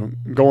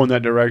 going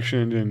that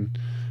direction and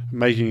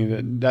making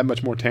it that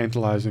much more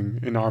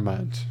tantalizing in our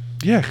minds.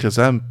 Yeah, because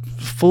I'm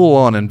full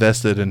on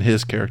invested in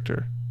his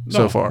character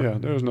so far. Yeah,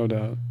 there's no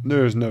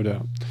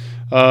doubt.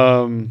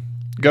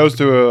 Goes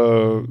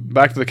to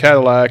back to the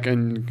Cadillac,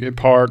 and it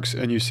parks,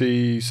 and you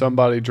see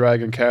somebody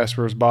dragging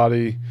Casper's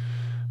body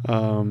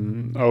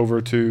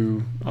over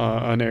to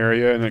an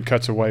area, and it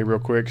cuts away real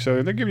quick.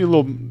 So they give you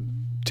little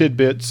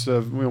tidbits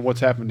of what's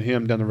happened to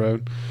him down the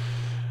road.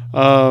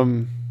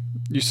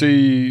 You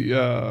see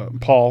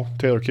Paul,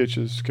 Taylor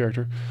Kitsch's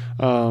character,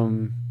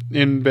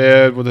 in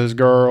bed with his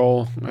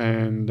girl,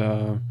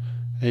 and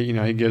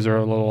he gives her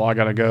a little "I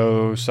gotta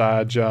go"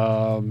 side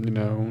job.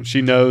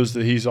 She knows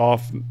that he's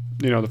off,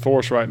 the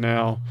force right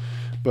now,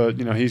 but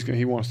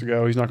he wants to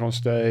go. He's not going to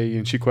stay,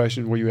 and she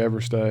questions, "Will you ever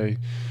stay?"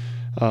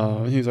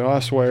 And he's like, "I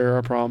swear,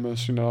 I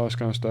promise," all this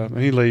kind of stuff, and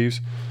he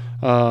leaves.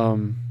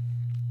 And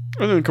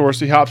then of course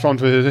he hops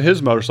onto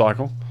his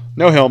motorcycle,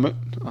 no helmet,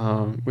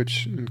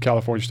 which in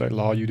California state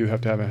law you do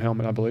have to have a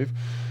helmet, I believe.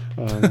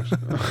 But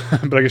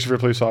I guess if you're a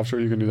police officer,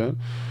 you can do that.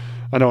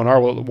 I know in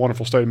our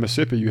wonderful state of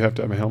Mississippi, you have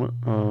to have a helmet.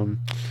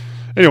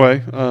 Anyway,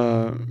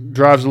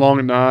 drives along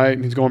at night,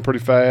 and he's going pretty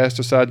fast.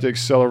 Decides to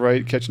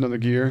accelerate, catch another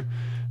gear.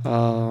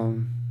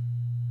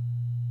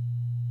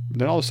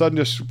 Then all of a sudden,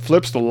 just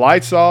flips the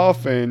lights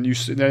off, and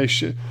they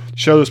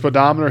show the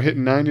speedometer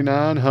hitting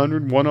 99,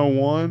 100,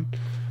 101.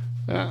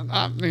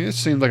 I mean, it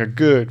seems like a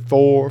good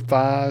 4,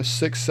 5,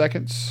 6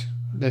 seconds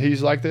that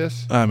he's like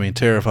this. I mean,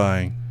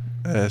 terrifying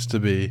as to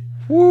be.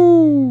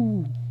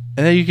 Woo!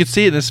 And then you can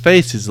see it in his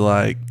face. He's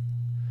like,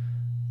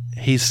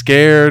 he's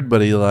scared,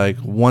 but he like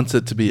wants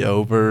it to be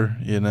over.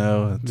 You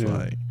know, it's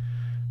like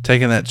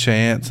taking that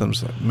chance. I'm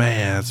just like,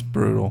 man, that's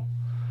brutal.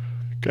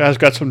 Guy's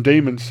got some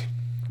demons.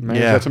 Man,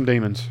 he's got some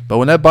demons. But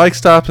when that bike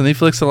stops and he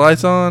flicks the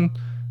lights on,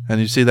 and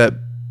you see that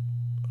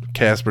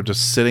Casper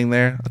just sitting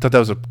there, I thought that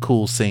was a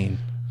cool scene.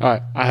 All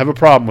right, I have a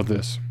problem with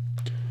this.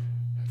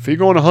 If you're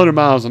going 100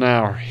 miles an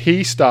hour,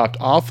 he stopped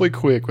awfully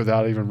quick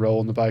without even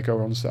rolling the bike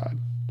over on the side.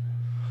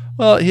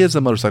 Well, he is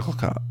a motorcycle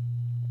cop.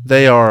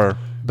 They are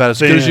about as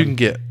good as you can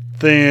get.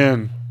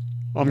 Then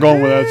I'm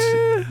going with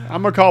that.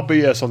 I'm going to call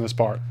BS on this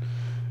part.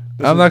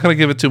 I'm not going to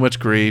give it too much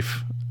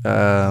grief.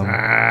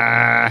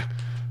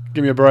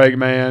 Give me a break,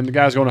 man. The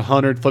guy's going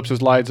 100, flips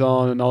his lights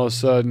on, and all of a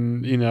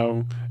sudden, you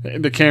know,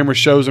 the camera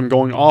shows him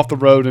going off the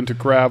road into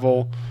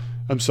gravel.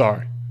 I'm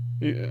sorry.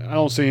 I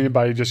don't see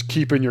anybody just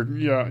keeping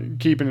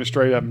it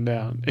straight up and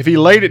down. If he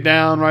laid it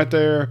down right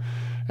there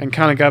and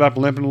kind of got up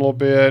limping a little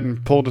bit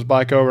and pulled his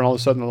bike over and all of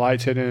a sudden the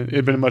lights hit it,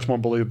 it'd been a much more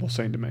believable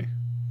scene to me.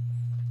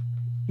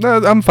 No,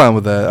 I'm fine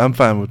with that. I'm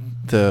fine with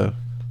the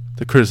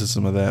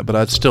criticism of that, but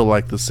I'd still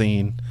like the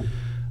scene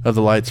of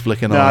the lights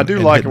flicking on. I do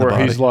like it where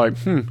body. he's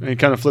like, and he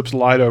kind of flips the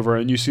light over,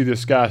 and you see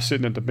this guy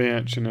sitting at the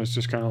bench, and it's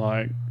just kind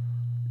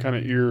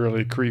of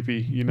eerily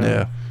creepy, you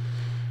know.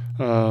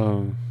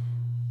 Yeah.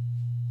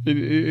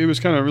 It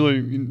was kind of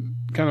really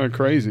kind of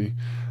crazy.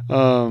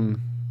 Of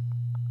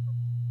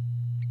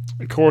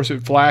course,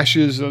 it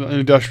flashes an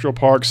industrial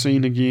park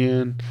scene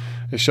again.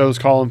 It shows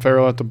Colin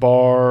Farrell at the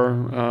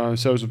bar. It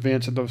shows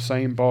Vince at the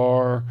same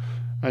bar.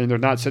 And they're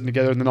not sitting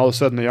together, and then all of a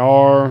sudden they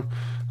are.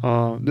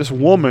 This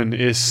woman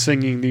is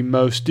singing the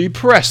most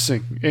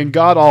depressing and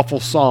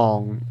god-awful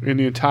song in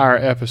the entire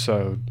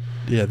episode.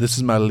 Yeah, this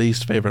is my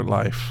least favorite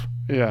life.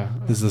 Yeah.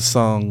 This is the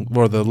song,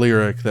 or the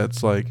lyric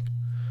that's like,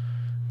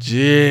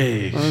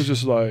 jeez. I was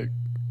just like,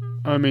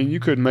 I mean, you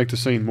couldn't make the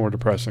scene more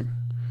depressing.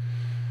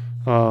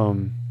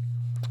 And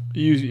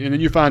then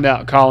you find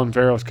out Colin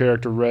Farrell's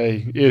character,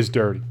 Ray, is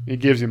dirty. He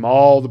gives him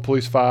all the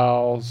police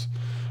files,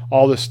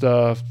 all this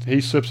stuff. He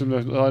slips him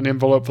an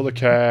envelope full of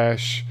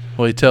cash.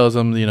 Well, he tells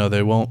them, you know,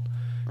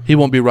 he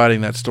won't be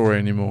writing that story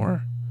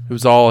anymore. It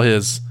was all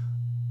his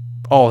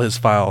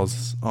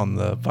files on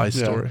the Vice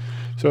story.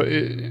 So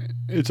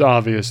it's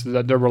obvious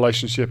that their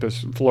relationship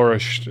has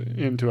flourished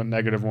into a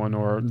negative one,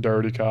 or a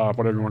dirty cop,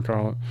 whatever you want to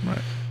call it.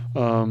 Right.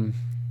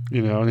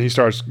 You know, and he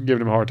starts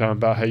giving him a hard time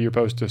about how you're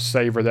supposed to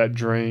savor that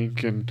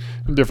drink and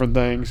different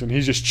things, and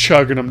he's just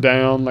chugging them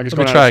down like it's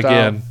going to try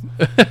again.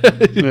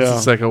 It's the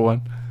second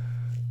one.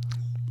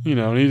 You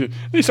know, and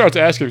he starts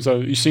asking him, so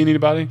you seen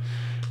anybody?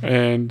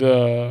 And,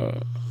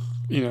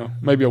 you know,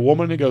 maybe a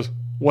woman. He goes,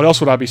 what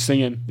else would I be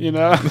seeing? You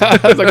know, I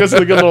was like, this is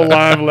a good little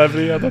line of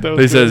levity. I thought that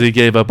was He says he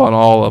gave up on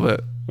all of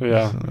it.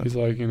 Yeah. He's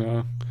like, you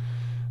know,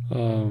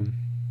 and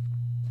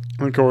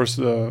of course,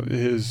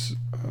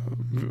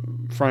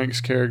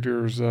 Frank's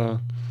character's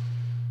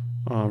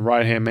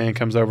right-hand man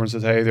comes over and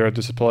says, hey, they're at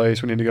this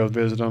place. We need to go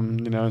visit them.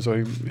 You know,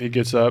 so he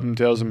gets up and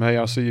tells him, hey,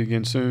 I'll see you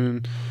again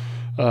soon.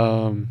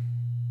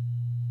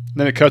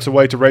 Then it cuts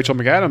away to Rachel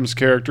McAdams'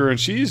 character, and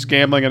she's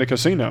gambling at a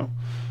casino.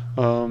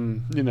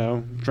 You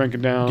know,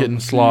 drinking down. Getting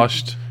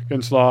sloshed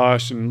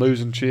and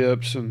losing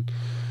chips. And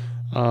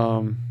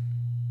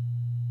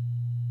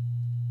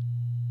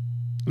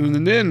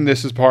then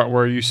this is part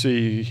where you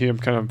see him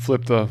kind of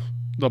flip the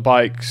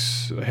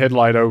bike's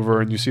headlight over,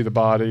 and you see the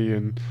body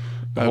and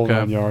the whole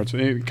 9 yards.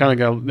 It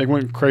kind of they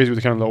went crazy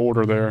with kind of the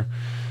order there.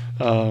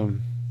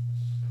 And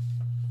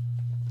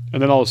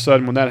then all of a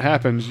sudden, when that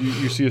happens,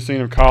 you see a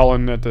scene of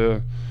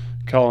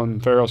Colin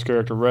Farrell's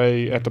character,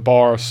 Ray, at the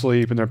bar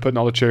asleep, and they're putting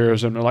all the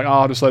chairs in. And they're like,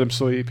 oh, just let him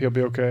sleep. He'll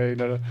be okay.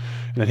 And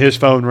then his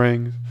phone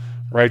rings.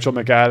 Rachel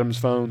McAdams'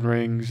 phone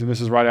rings. And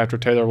this is right after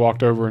Taylor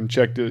walked over and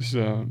checked his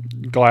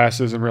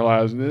glasses and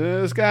realized,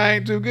 this guy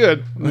ain't too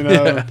good. You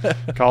know,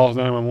 calls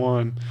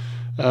 911.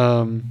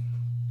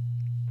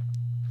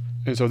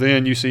 And so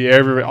then you see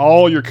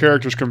all your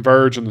characters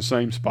converge in the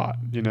same spot.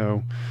 You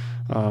know,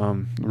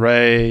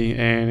 Ray,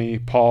 Annie,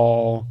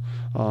 Paul,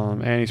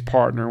 Annie's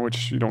partner,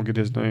 which you don't get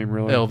his name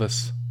really.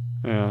 Elvis.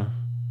 Yeah.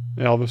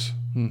 Elvis?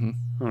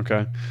 Mm-hmm.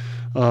 Okay.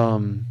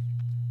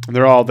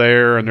 They're all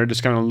there, and they're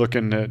just kind of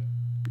looking at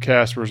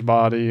Casper's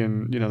body,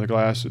 and, you know, the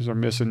glasses are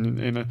missing,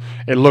 and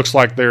it looks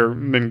like they're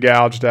been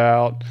gouged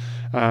out.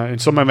 And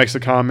somebody makes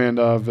the comment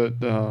of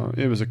that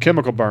it was a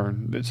chemical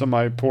burn, that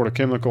somebody poured a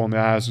chemical and the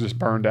eyes just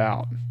burned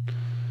out.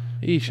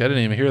 Eesh, I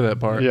didn't even hear that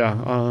part.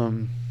 Yeah.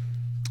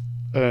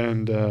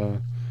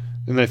 And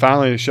And they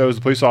finally shows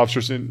the police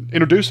officers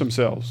introduce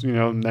themselves,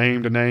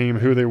 name to name,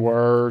 who they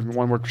were.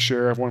 One worked for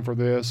sheriff, one for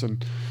this,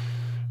 and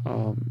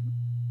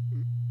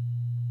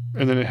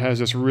then it has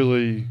this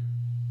really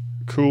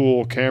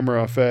cool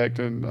camera effect,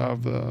 and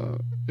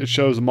it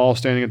shows them all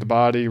standing at the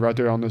body right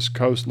there on this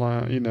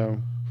coastline,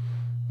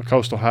 a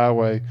coastal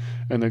highway,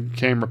 and the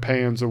camera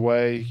pans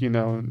away,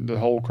 the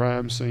whole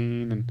crime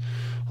scene, and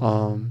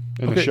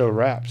the show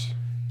wraps.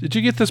 Did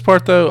you get this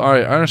part though? All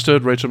right, I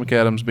understood Rachel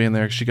McAdams being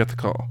there because she got the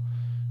call.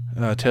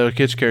 Taylor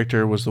Kitsch's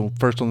character was the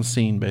first on the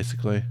scene,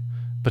 basically,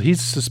 but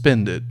he's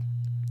suspended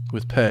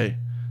with pay.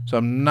 So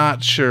I'm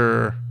not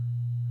sure,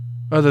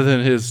 other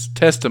than his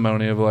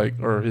testimony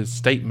or his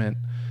statement,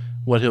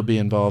 what he'll be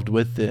involved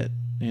with it,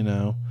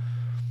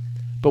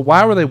 But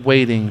why were they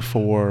waiting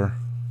for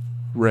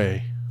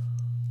Ray?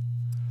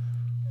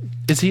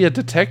 Is he a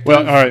detective?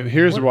 Well, all right,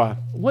 here's why.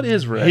 What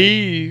is Ray?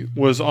 He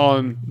was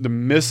on the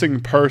missing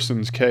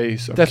persons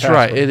case of That's Casper.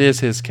 right. It is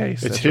his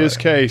case. It's his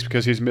case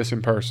because he's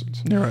missing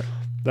persons. You're right.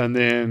 And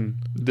then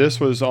this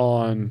was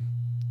on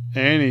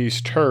Annie's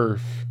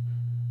turf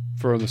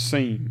for the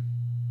scene.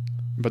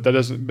 But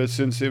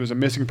since it was a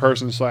missing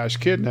person /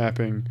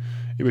 kidnapping,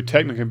 it would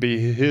technically be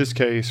his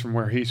case from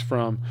where he's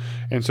from.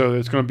 And so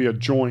it's going to be a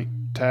joint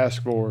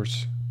task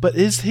force. But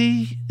is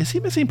he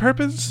missing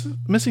persons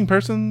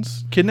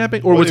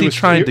kidnapping, or was he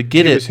trying to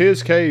get it? It was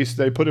his case.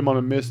 They put him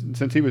on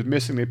since he was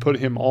missing, they put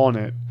him on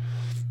it.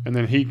 And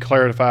then he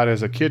clarified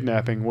as a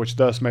kidnapping, which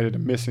thus made it a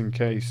missing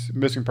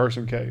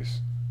person case.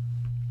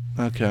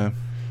 Okay.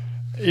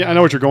 Yeah, I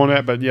know what you're going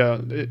at, but yeah,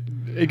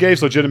 it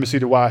gave legitimacy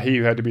to why he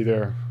had to be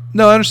there.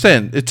 No, I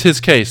understand. It's his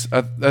case.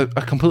 I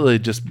completely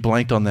just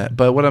blanked on that.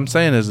 But what I'm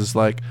saying is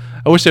I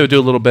wish they would do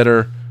a little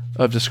better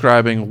of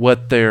describing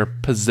what their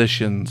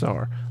positions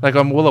are. Like,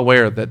 I'm well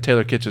aware that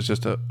Taylor Kitsch is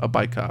just a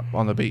bike cop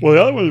on the beat. Well,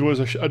 the other one was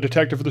a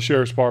detective for the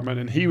sheriff's department,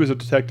 and he was a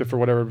detective for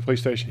whatever police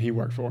station he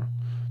worked for.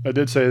 I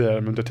did say that.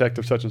 I'm a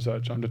detective such and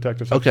such. I'm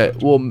detective such and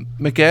such. Well,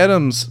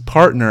 McAdams'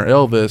 partner,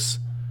 Elvis,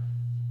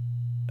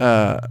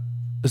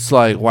 it's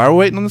like, why are we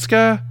waiting on this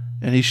guy?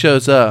 And he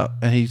shows up,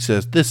 and he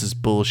says, this is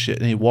bullshit,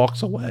 and he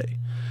walks away.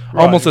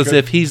 Right, almost as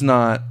if he's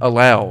not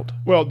allowed.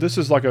 Well, this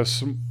is like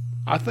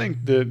I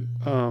think that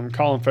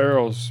Colin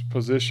Farrell's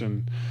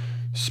position,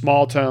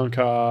 small town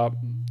cop,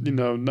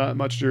 not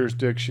much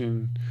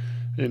jurisdiction,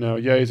 he's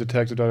a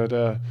detective,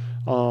 that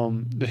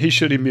he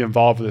shouldn't even be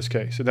involved with this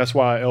case. And that's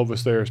why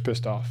Elvis there is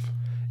pissed off.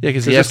 Yeah,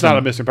 because it's not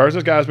a missing person.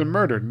 This guy's been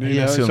murdered.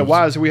 So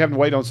why is we having to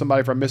wait on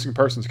somebody for a missing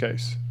persons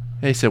case?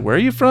 He said, where are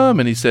you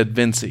from? And he said,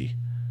 Vincy.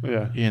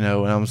 Yeah. And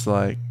I was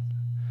like...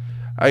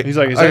 He's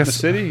like, is that the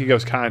city? He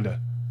goes, kinda.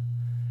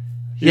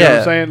 You know what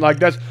I'm saying? Like,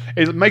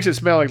 it makes it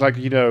smell like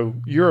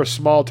you're a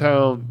small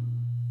town,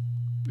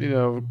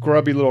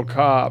 grubby little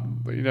cop.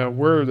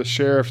 We're the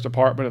sheriff's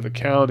department of the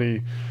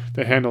county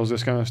that handles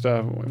this kind of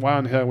stuff. Why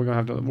in the hell are we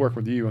going to have to work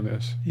with you on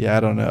this? Yeah, I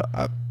don't know.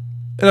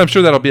 And I'm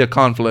sure that'll be a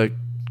conflict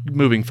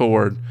moving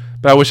forward.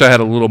 But I wish I had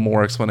a little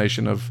more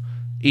explanation of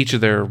each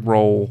of their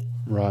role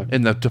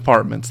in the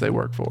departments they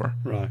work for.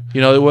 Right.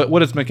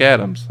 What is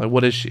McAdams? Like,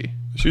 what is she?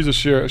 She's a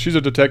sheriff. She's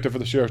a detective for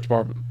the sheriff's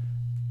department.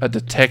 A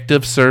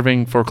detective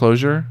serving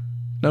foreclosure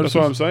notices?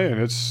 That's what I'm saying.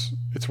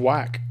 It's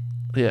whack.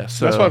 Yeah,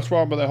 so that's what's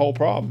wrong with that whole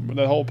problem,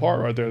 that whole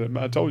part right there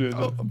that I told you.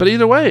 But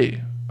either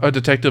way, a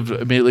detective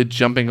immediately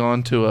jumping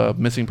onto a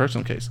missing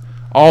person case.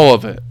 All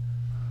of it.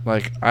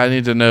 Like, I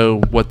need to know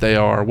what they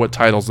are, what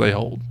titles they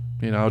hold.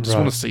 I just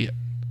want to see it.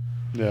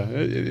 Yeah,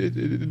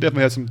 it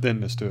definitely has some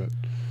thinness to it.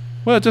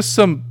 Well, just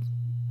some,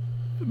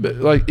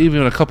 like,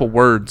 even a couple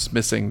words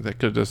missing that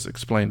could have just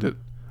explained it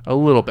a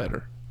little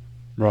better.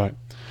 Right.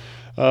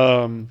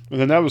 And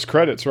then that was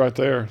credits right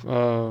there.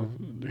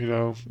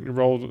 You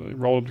rolled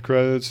up the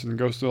credits and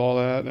goes through all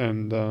that.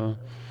 And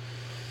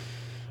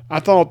I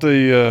thought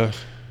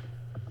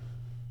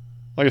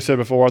like I said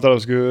before, I thought it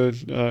was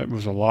good. It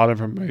was a lot of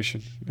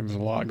information. There was a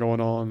lot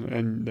going on.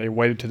 And they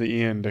waited to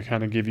the end to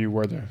kind of give you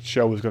where the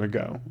show was going to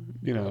go.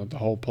 The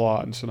whole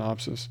plot and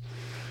synopsis.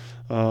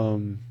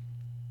 In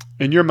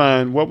your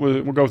mind,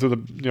 we'll go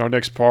through our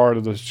next part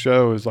of the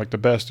show is like the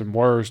best and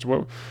worst.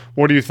 What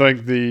do you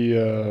think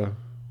the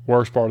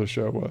worst part of the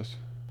show was?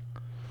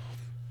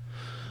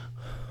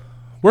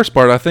 Worst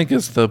part, I think,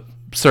 is the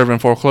serving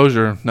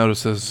foreclosure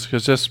notices.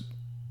 Because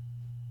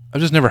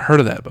I've just never heard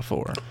of that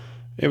before.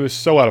 It was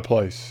so out of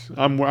place.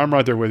 I'm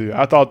right there with you.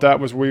 I thought that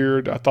was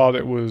weird. I thought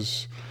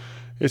it's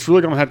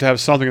really going to have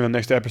something in the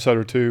next episode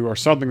or two, or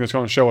something that's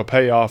going to show a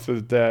payoff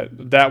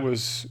that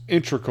was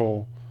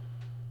integral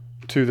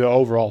to the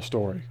overall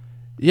story.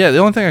 Yeah, the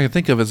only thing I can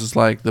think of is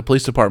like the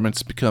police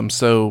department's become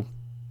so,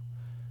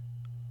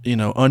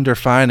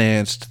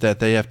 underfinanced that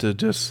they have to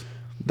just...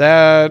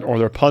 That, or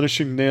they're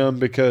punishing them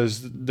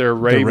because their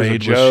raid was a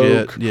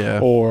joke.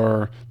 Yeah.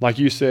 Or, like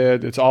you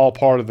said, it's all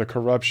part of the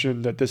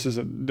corruption, that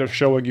they're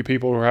showing you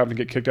people who are having to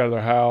get kicked out of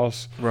their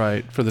house.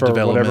 Right, for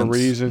whatever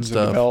reasons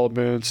and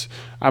developments.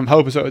 I'm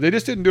hoping so. They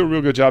just didn't do a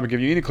real good job of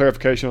giving you any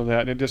clarification on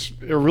that. And it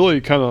really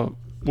kind of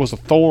was a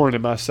thorn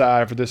in my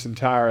side for this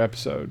entire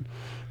episode.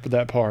 for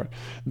that part.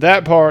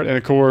 That part, and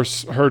of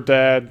course her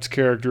dad's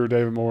character,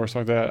 David Morris,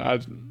 like that.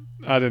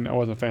 I wasn't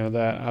a fan of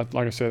that.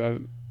 Like I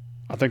said,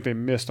 I think they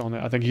missed on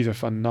that. I think he's a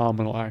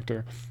phenomenal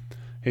actor.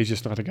 He's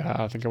just not the guy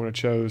I think I would have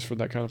chose for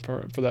that kind of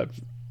for that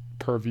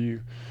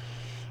purview.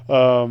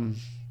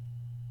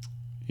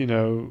 You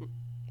know,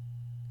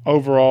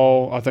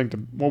 overall, I think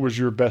what was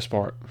your best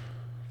part?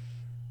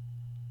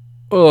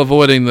 Well,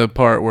 avoiding the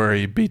part where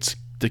he beats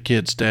the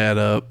kid's dad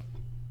up.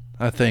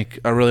 I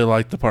really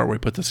like the part where he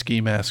put the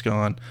ski mask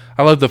on.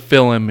 I love the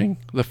filming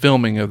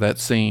of that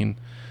scene,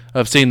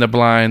 of seeing the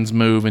blinds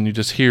move and you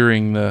just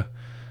hearing the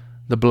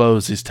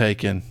blows he's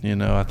taking. You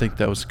know, I think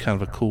that was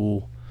kind of a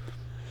cool.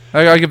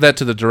 I give that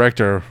to the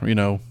director, you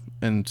know,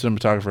 and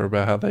cinematographer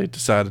about how they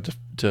decided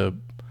to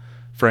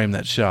frame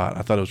that shot.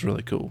 I thought it was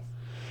really cool.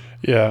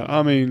 Yeah,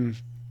 I mean,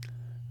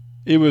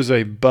 it was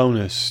a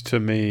bonus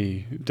to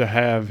me to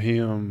have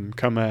him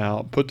come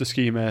out, put the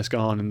ski mask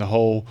on, and the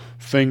whole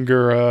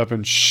finger up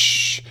and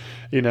shh,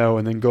 you know,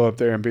 and then go up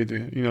there and be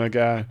the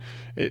guy.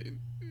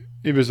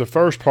 It was the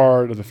first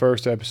part of the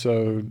first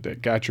episode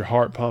that got your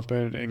heart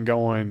pumping and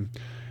going.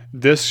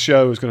 This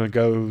show is going to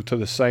go to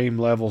the same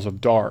levels of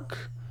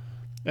dark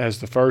as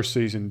the first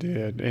season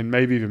did, and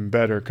maybe even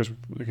better because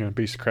we're going to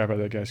beat the crap out of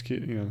that guy's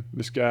kid. You know,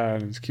 this guy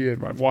and his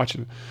kid right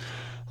watching.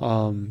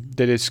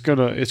 That it's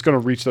gonna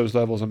reach those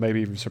levels and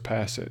maybe even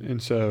surpass it,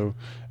 and so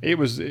it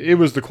was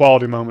the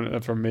quality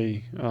moment for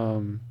me.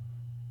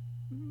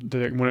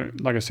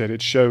 Like I said,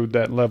 it showed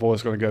that level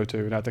it's going to go to,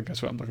 and I think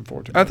that's what I'm looking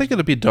forward to. I think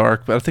it'll be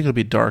dark, but I think it'll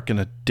be dark in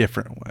a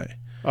different way.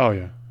 Oh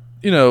yeah,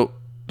 you know,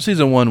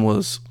 season 1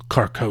 was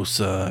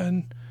Carcosa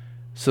and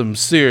some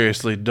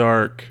seriously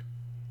dark,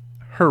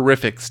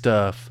 horrific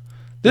stuff.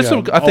 This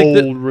will, I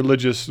think, old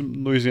religious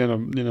Louisiana,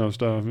 you know,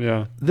 stuff.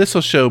 Yeah, this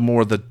will show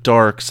more the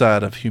dark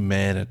side of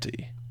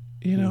humanity.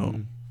 You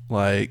know,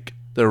 like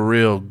the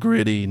real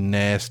gritty,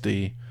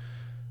 nasty.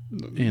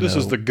 This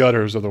is the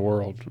gutters of the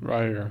world,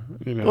 right here.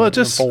 You know, well,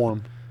 just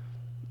form.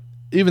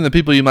 Even the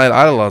people you might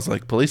idolize,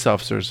 like police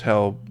officers,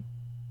 how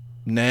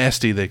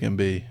nasty they can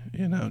be.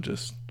 You know,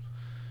 just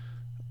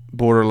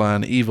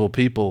borderline evil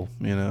people.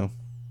 You know,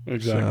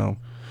 exactly. So,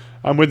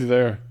 I'm with you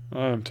there.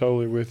 I am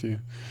totally with you.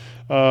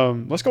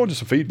 Let's go into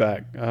some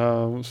feedback.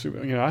 Let's see,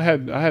 you know, I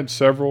had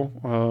several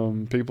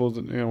people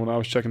that, you know, when I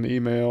was checking the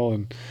email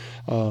and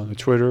the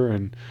Twitter,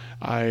 and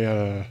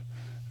I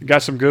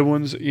got some good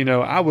ones. You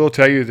know, I will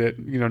tell you that,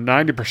 you know,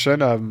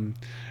 90% of them,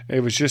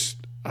 it was just,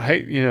 I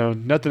hate, you know,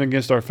 nothing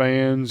against our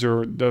fans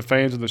or the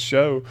fans of the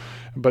show,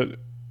 but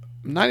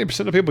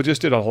 90% of people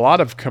just did a lot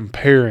of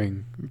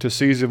comparing to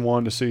season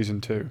 1 to season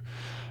 2.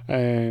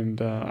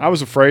 And I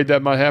was afraid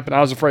that might happen. I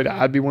was afraid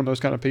I'd be one of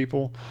those kind of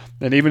people.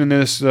 And even in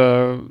this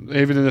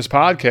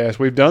podcast,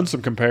 we've done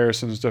some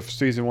comparisons to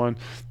season 1.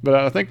 But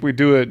I think we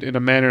do it in a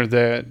manner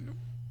that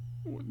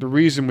the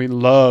reason we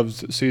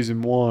loved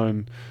season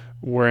 1,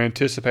 we're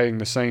anticipating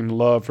the same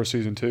love for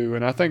season 2.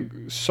 And I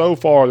think so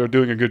far they're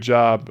doing a good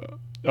job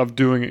of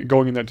going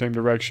in that same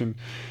direction.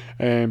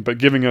 But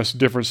giving us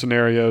different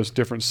scenarios,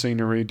 different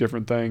scenery,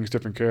 different things,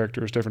 different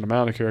characters, different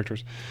amount of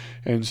characters.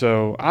 And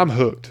so I'm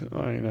hooked,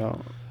 you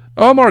know.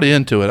 Oh, I'm already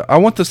into it. I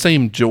want the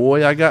same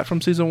joy I got from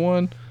season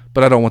 1,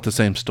 but I don't want the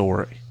same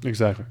story.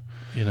 Exactly.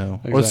 You know,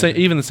 exactly. Or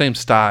even the same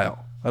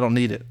style. I don't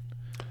need it.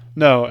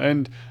 No,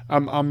 and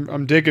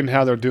I'm digging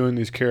how they're doing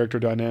these character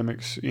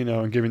dynamics, you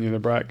know, and giving you the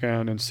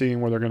background and seeing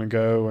where they're going to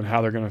go and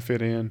how they're going to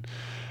fit in.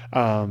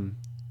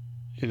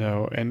 You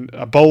know, and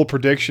a bold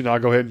prediction I'll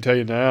go ahead and tell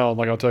you now,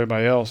 like I'll tell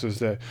everybody else, is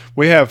that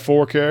we have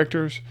 4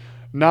 characters.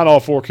 Not all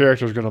 4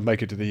 characters are going to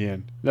make it to the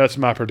end. That's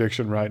my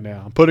prediction right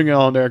now. I'm putting it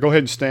on there. Go ahead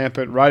and stamp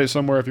it. Write it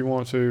somewhere if you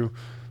want to.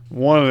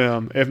 One of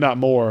them, if not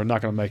more, are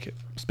not going to make it.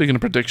 Speaking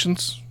of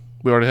predictions,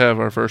 we already have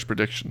our first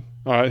prediction.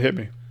 All right, hit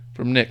me.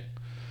 From Nick.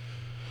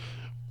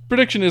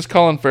 Prediction is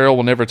Colin Farrell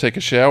will never take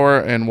a shower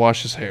and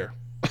wash his hair.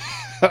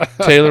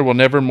 Taylor will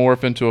never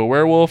morph into a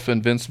werewolf,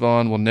 and Vince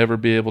Vaughn will never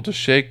be able to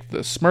shake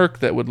the smirk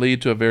that would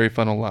lead to a very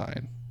funny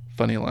line.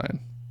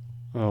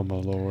 Oh, my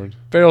Lord.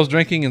 Farrell's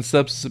drinking and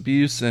substance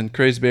abuse and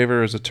crazy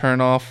behavior is a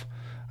turnoff.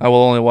 I will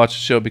only watch the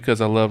show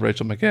because I love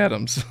Rachel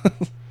McAdams.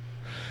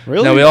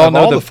 Really? Now, we all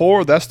know the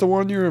 4, that's the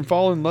one you're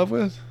falling in love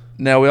with?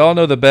 Now, we all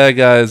know the bad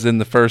guys in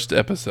the first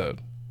episode.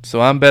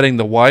 So I'm betting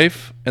the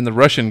wife and the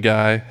Russian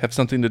guy have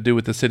something to do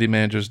with the city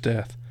manager's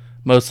death.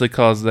 Mostly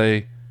because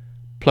they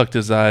plucked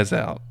his eyes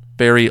out.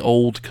 Very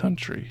old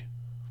country.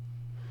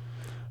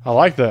 I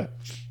like that.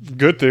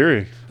 Good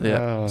theory.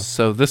 Yeah.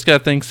 So this guy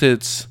thinks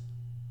it's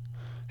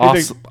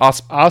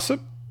Ossip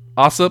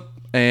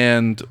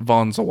and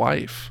Vaughn's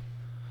wife,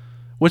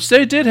 which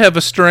they did have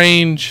a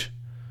strange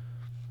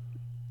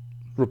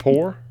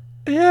rapport.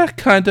 Yeah,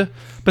 kind of.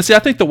 But see, I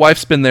think the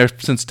wife's been there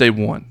since day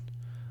 1.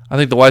 I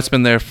think the wife's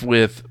been there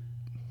with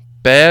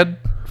bad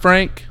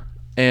Frank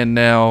and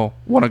now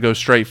want to go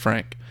straight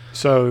Frank.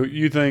 So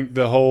you think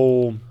the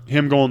whole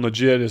him going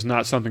legit is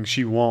not something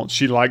she wants?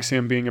 She likes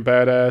him being a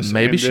badass.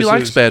 Maybe she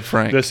likes bad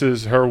Frank. This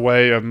is her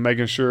way of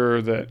making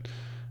sure that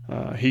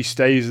he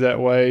stays that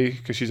way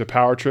because she's a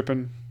power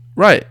tripping.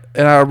 Right.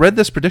 And I read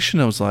this prediction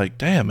and I was like,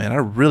 damn, man, I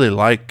really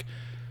like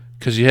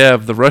Because you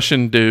have the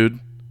Russian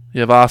dude,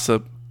 you have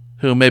Ossip,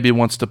 who maybe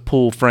wants to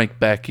pull Frank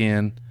back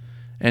in,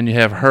 and you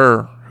have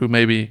her, who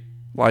maybe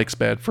likes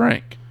Bad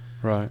Frank,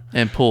 Right.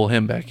 and pull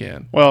him back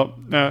in. Well,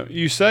 now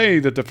you say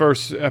that the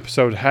first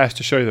episode has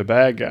to show you the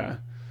bad guy.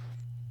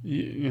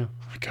 You know,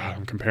 God,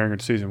 I'm comparing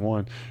it to season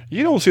 1.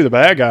 You don't see the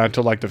bad guy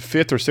until like the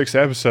 5th or 6th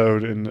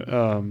episode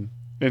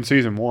in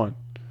season 1.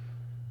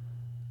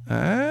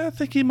 I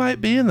think he might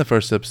be in the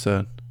first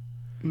episode.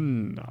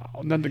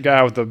 No, not the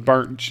guy with the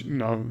burnt,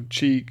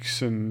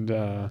 cheeks and.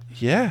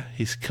 Yeah,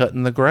 he's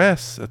cutting the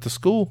grass at the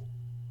school.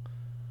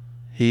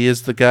 He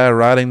is the guy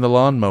riding the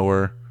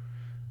lawnmower,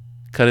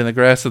 cutting the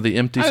grass of the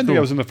empty I didn't school. think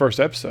it was in the first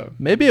episode.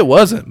 Maybe it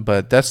wasn't,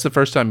 but that's the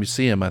first time you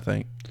see him, I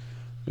think.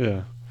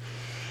 Yeah.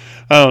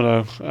 I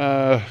don't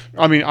know.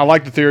 I mean, I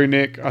like the theory,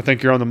 Nick. I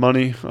think you're on the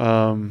money.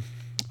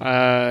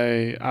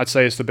 I'd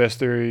say it's the best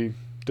theory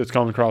that's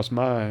come across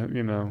my,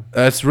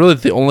 That's really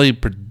the only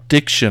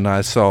prediction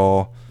I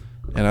saw,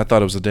 and I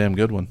thought it was a damn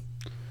good one.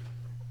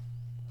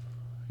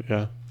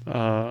 Yeah.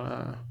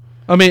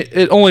 I mean,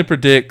 it only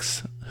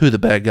predicts who the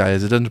bad guy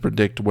is. It doesn't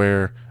predict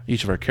where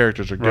each of our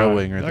characters are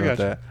going or anything like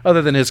that.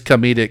 Other than his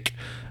comedic,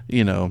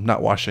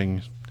 not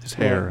washing his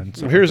hair and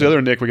stuff. Well, here's the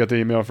other Nick we got the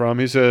email from.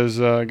 He says,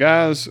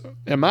 guys,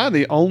 am I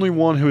the only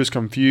one who is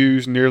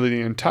confused nearly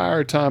the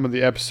entire time of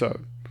the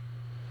episode?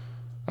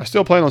 I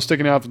still plan on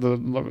sticking out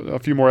for a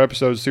few more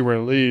episodes to see where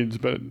it leads,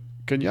 but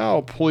can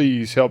y'all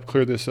please help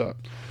clear this up?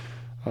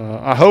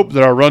 I hope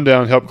that our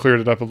rundown helped clear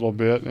it up a little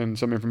bit and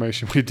some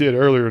information we did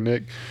earlier,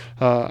 Nick.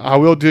 I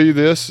will tell you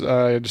this.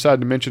 I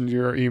decided to mention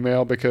your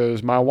email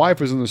because my wife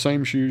was in the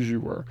same shoes you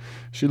were.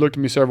 She looked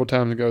at me several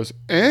times and goes,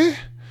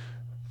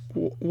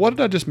 what did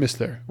I just miss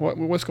there?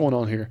 What's going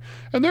on here?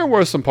 And there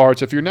were some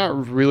parts, if you're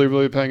not really,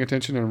 really paying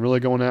attention and really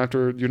going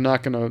after it, you're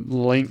not going to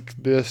link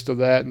this to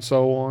that and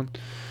so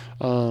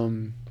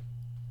on.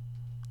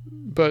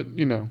 But,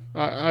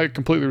 I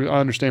completely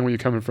understand where you're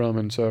coming from,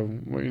 and so,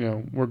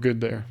 we're good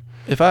there.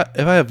 If I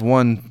have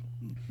one,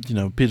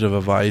 piece of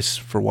advice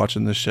for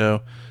watching this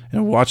show,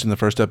 and watching the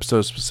first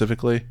episode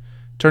specifically,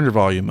 turn your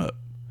volume up.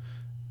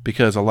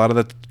 Because a lot of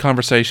the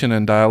conversation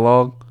and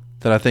dialogue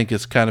that I think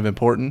is kind of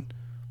important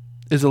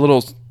is a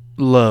little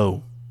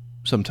low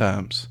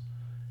sometimes.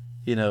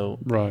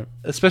 Right.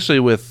 Especially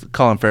with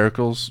Colin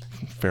Farrell's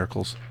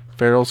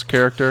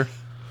character.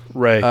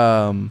 Ray.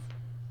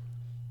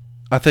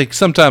 I think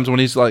sometimes when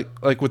he's like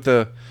with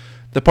the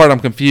part I'm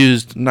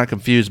not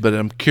confused, but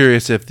I'm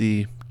curious if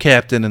the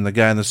captain and the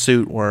guy in the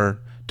suit were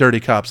dirty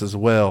cops as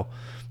well.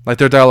 Like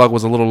their dialogue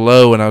was a little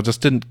low, and I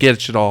just didn't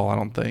get it all, I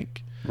don't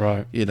think.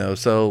 Right.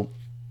 So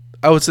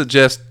I would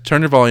suggest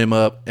turn your volume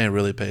up and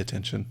really pay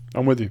attention.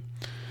 I'm with you.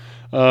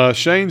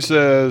 Shane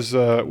says,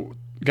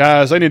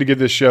 guys, they need to give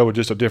this show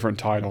just a different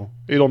title.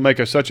 It'll make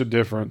such a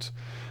difference.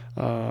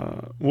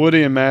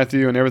 Woody and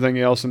Matthew and everything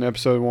else in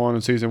episode 1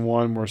 and season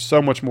 1 were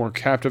so much more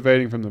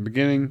captivating from the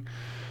beginning.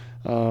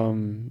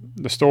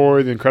 The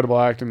story, the incredible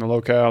acting, the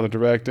locale, the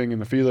directing,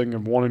 and the feeling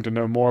of wanting to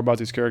know more about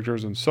these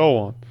characters and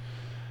so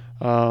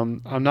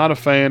on. I'm not a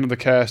fan of the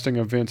casting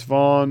of Vince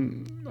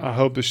Vaughn. I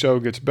hope the show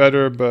gets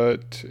better,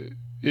 but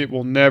it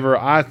will never,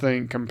 I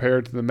think,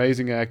 compare to the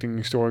amazing acting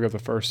and story of the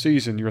first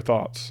season. Your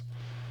thoughts?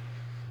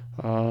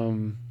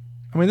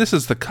 This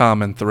is the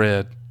common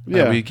thread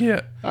that we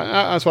get.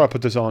 That's why I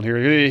put this on here.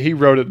 He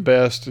wrote it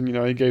best, and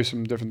he gave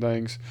some different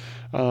things.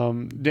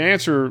 To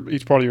answer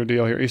each part of your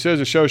deal here, he says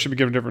the show should be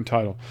given a different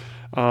title.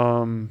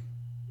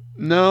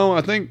 No,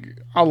 I think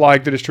I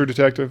like that it's True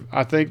Detective.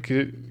 I think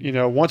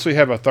once we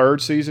have a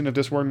third season, if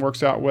this one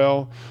works out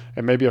well,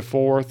 and maybe a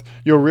fourth,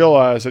 you'll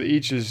realize that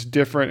each is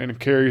different and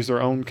carries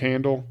their own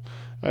candle,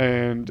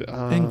 and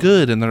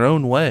good in their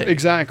own way.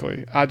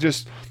 Exactly.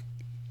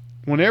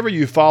 Whenever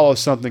you follow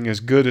something as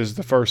good as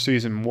the first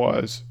season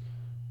was,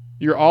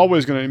 you're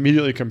always going to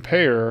immediately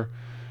compare,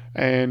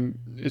 and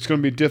it's going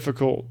to be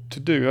difficult to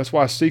do. That's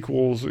why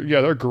sequels,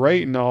 they're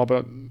great and all,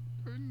 but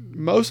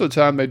most of the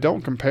time they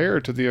don't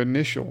compare to the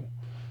initial,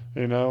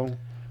 And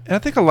I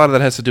think a lot of that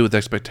has to do with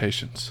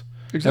expectations.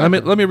 Exactly.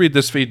 And let me read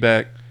this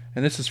feedback,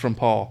 and this is from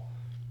Paul.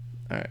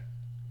 All right.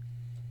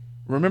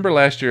 Remember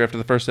last year after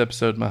the first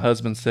episode, my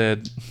husband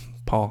said,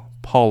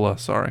 Paula,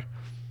 sorry.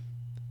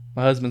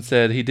 My husband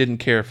said he didn't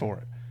care for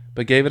it,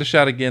 but gave it a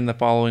shot again the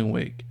following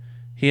week.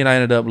 He and I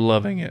ended up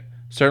loving it.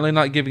 Certainly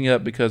not giving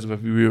up because of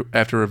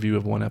after a review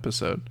of one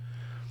episode.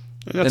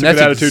 And that's a good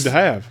attitude to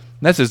have.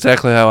 That's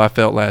exactly how I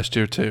felt last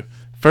year, too.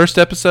 First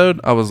episode,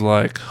 I was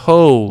like,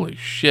 holy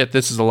shit,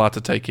 this is a lot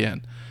to take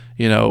in.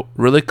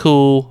 Really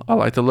cool. I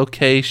like the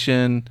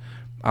location.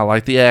 I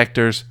like the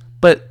actors.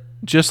 But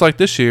just like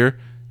this year,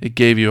 it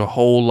gave you a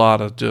whole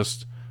lot of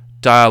just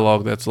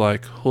dialogue that's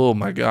like, oh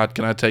my God,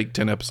 can I take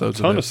 10 episodes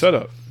of this? Ton of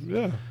setup.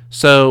 Yeah.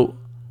 So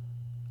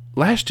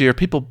last year,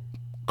 people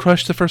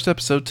crushed the first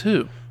episode,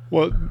 too.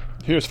 Well,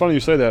 it's funny you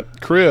say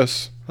that.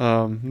 Chris,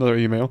 another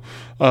email,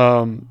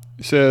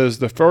 says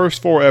the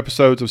first 4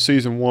 episodes of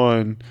season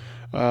 1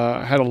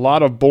 had a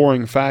lot of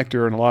boring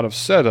factor and a lot of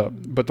setup,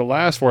 but the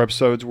last 4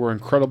 episodes were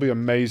incredibly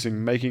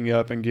amazing, making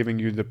up and giving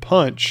you the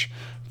punch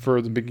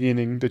for the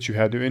beginning that you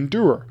had to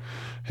endure.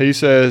 He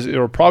says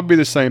it'll probably be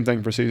the same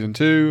thing for season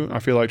 2. I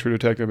feel like True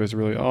Detective is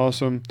really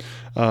awesome.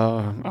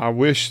 I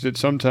wish that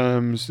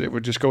sometimes it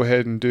would just go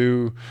ahead and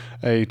do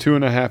a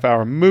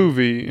 2.5-hour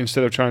movie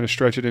instead of trying to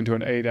stretch it into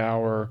an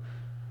 8-hour,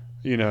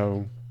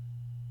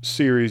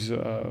 series.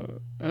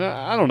 And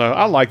I don't know.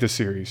 I like the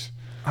series.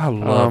 I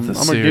love the I'm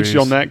series. going to get you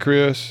on that,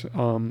 Chris.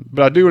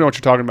 But I do know what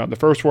you're talking about. The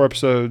first 4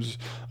 episodes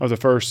of the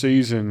first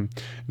season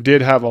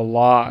did have a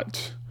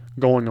lot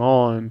going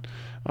on.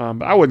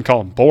 But I wouldn't call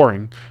them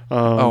boring.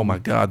 Oh my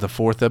God, the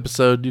 4th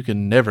episode, you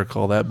can never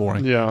call that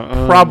boring.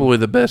 Yeah. Probably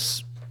the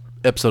best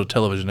episode of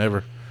television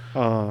ever.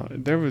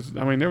 There was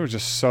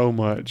just so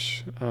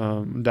much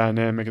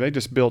dynamic. They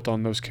just built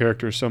on those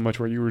characters so much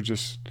where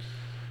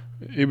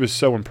it was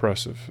so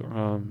impressive.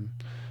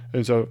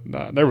 And so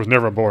there was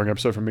never a boring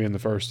episode for me in the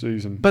first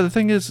season. But the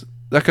thing is,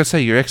 like I say,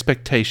 your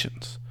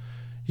expectations.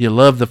 You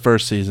love the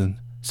first season,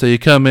 so you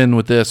come in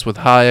with this with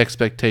high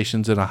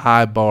expectations and a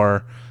high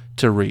bar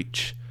to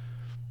reach.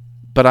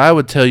 But I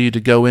would tell you to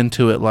go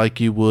into it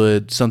like you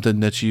would something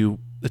that you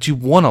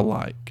want to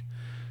like.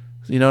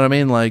 You know what I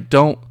mean? Like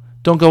don't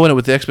go in it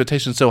with the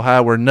expectations so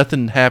high where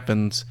nothing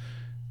happens.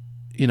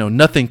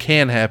 Nothing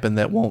can happen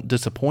that won't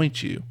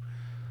disappoint you.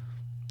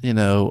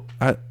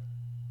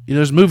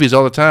 There's movies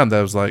all the time that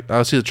I was like,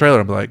 I'll see the trailer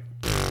and be like,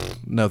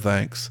 no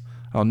thanks,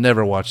 I'll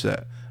never watch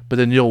that. But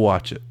then you'll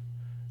watch it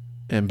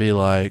and be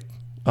like,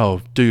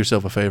 oh, do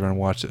yourself a favor and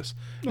watch this.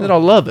 And then I'll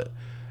love it.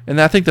 And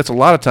I think that's a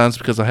lot of times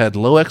because I had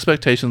low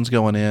expectations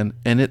going in,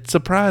 and it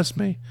surprised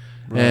me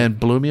and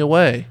blew me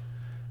away.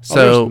 So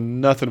there's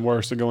nothing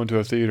worse than going to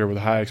a theater with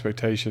high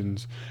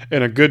expectations,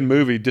 and a good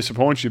movie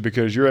disappoints you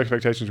because your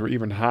expectations were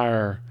even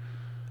higher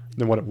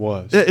than what it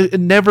was. It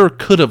never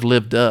could have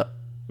lived up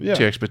to Yeah.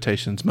 your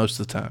expectations most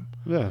of the time.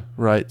 Yeah.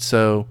 Right?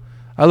 So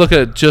I look at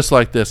it just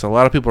like this. A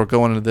lot of people are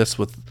going into this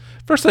with,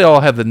 first they all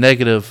have the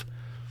negative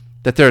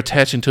that they're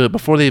attaching to it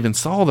before they even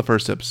saw the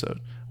first episode,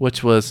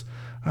 which was,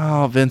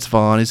 oh, Vince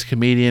Vaughn, he's a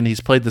comedian. He's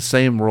played the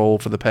same role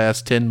for the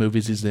past 10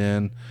 movies he's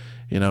in.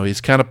 He's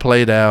kind of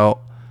played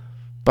out.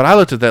 But I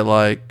looked at that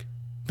like,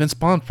 Vince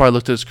Vaughn probably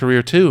looked at his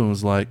career too and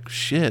was like,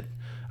 shit,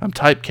 I'm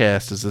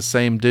typecast as the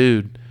same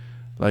dude.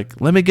 Like,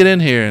 let me get in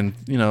here and,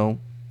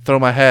 throw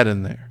my hat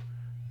in there,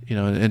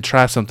 and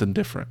try something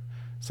different.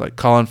 It's like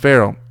Colin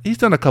Farrell. He's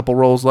done a couple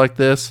roles like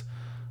this.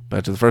 But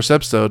after the first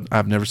episode,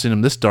 I've never seen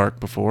him this dark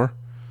before.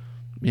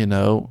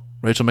 Rachel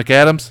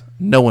McAdams,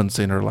 no one's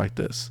seen her like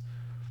this.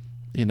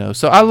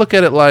 So I look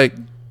at it like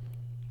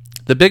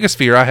the biggest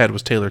fear I had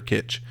was Taylor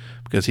Kitsch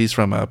because he's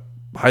from a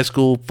high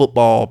school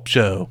football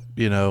show.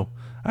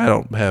 I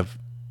don't have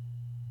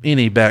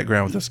any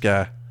background with this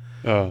guy.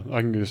 I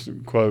can just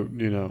quote,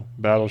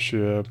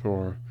 Battleship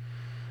or.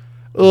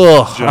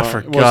 I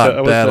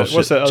forgot Battleship.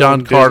 what's that other John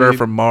one, Carter Disney?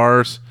 from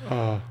Mars.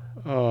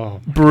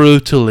 Oh,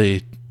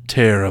 Brutally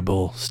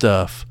terrible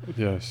stuff.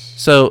 yes.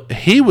 So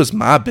he was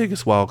my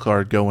biggest wild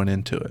card going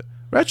into it.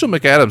 Rachel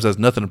McAdams has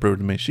nothing to prove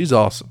to me. She's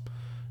awesome.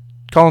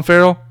 Colin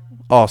Farrell,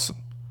 awesome.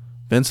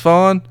 Vince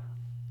Vaughn,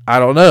 I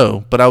don't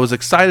know, but I was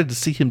excited to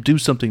see him do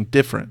something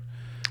different.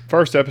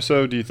 First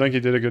episode, do you think he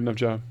did a good enough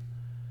job?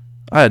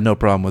 I had no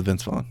problem with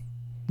Vince Vaughn.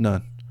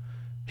 None.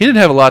 He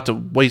didn't have a lot to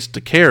waste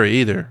to carry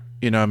either.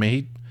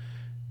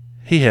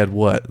 He had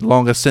what?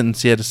 Longest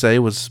sentence he had to say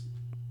was,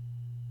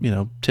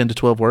 10 to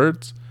 12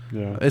 words.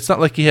 Yeah. It's not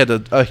like he had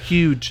a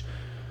huge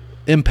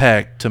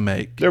impact to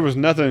make. There was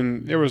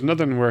nothing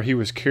where he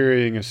was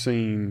carrying a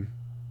scene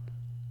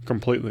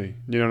completely.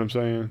 You know what I'm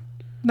saying?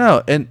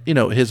 No, and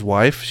his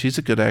wife, she's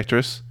a good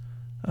actress.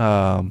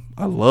 I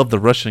love the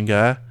Russian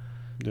guy.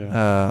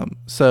 Yeah.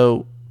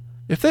 So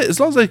as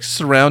long as they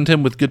surround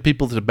him with good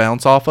people to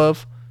bounce off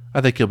of,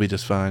 I think he'll be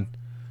just fine.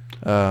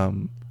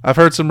 I've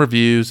heard some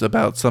reviews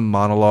about some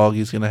monologue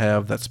he's going to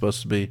have that's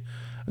supposed to be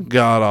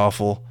god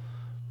awful,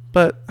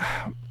 but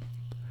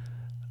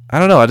I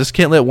don't know. I just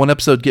can't let one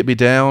episode get me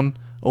down,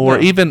 or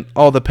even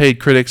all the paid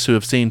critics who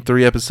have seen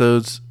 3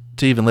 episodes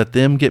to even let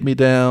them get me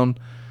down.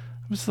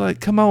 I'm just like,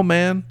 come on,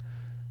 man.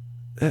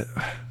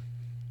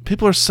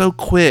 People are so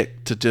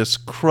quick to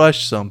just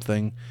crush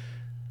something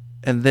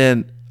and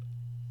then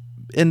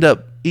end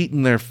up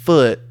eating their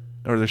foot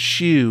or their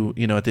shoe,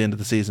 at the end of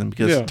the season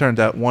because it turned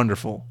out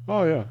wonderful.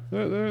 Oh, yeah.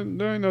 There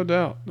ain't no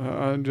doubt.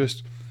 I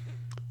just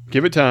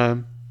give it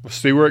time. We'll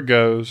see where it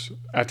goes.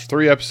 After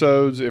 3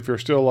 episodes, if you're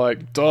still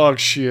like, dog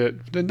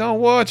shit, then don't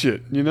watch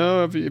it.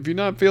 If you're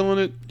not feeling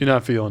it, you're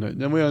not feeling it.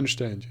 Then we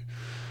understand you.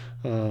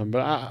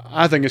 But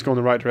I think it's going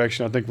the right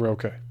direction. I think we're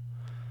okay.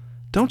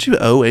 Don't you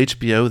owe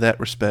HBO that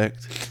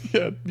respect?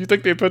 Yeah. You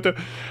think they put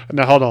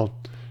Now, hold on.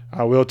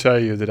 I will tell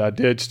you that I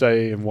did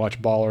stay and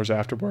watch Ballers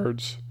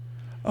afterwards.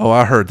 Oh,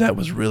 I heard that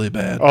was really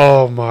bad.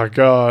 Oh, my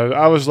God.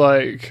 I was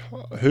like,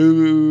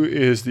 who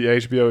is the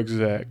HBO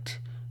exec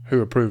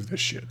who approved this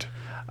shit?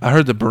 I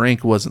heard the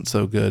Brink wasn't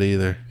so good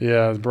either.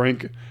 Yeah, the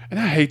Brink. And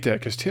I hate that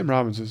because Tim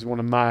Robbins is one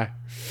of my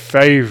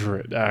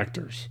favorite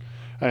actors.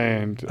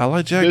 And I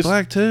like Jack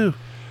Black too.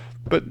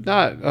 But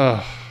not...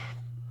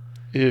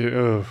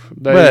 they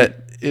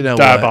but,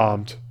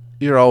 dive-bombed.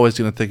 you're always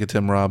going to think of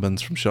Tim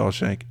Robbins from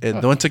Shawshank.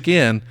 And once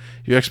again,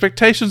 your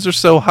expectations are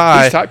so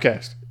high, He's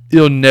typecast.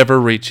 you'll never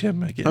reach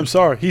him again. I'm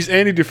sorry. He's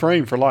Andy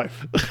Dufresne for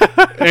life.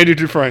 Andy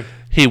Dufresne.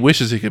 He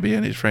wishes he could be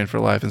Andy Dufresne for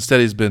life. Instead,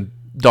 he's been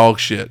dog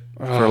shit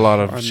for a lot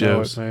of I know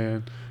shows. it,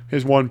 man.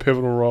 His one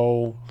pivotal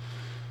role.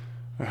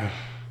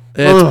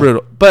 It's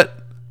brutal.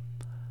 But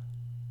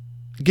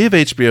give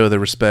HBO the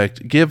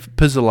respect. Give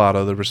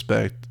Pizzolatto the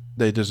respect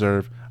they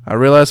deserve. I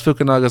realize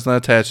Fukunaga's not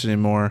attached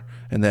anymore,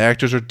 and the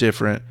actors are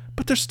different,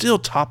 but they're still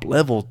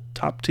top-level,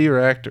 top-tier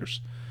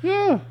actors.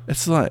 Yeah.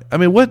 It's like, I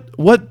mean,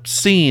 what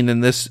scene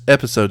in this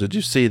episode did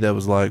you see that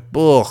was like,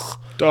 ugh,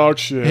 Dog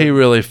shit. he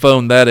really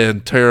phoned that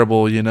in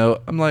terrible, you know?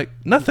 I'm like,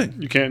 nothing.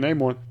 You can't name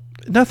one.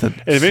 Nothing.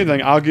 And if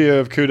anything, I'll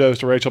give kudos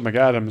to Rachel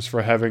McAdams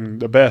for having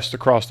the best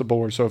across the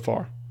board so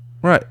far.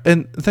 Right.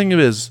 And the thing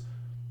is,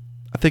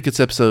 I think it's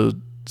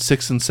episode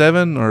 6 and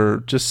 7,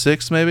 or just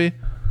 6 maybe.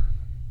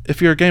 If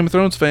you're a Game of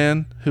Thrones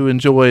fan who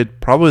enjoyed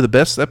probably the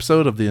best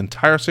episode of the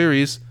entire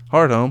series,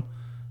 Hard Home,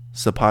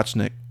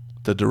 Sapochnik,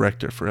 the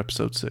director for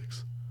episode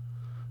 6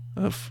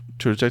 of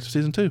True Detective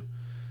Season 2.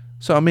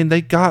 So, I mean,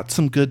 they got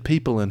some good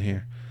people in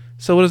here.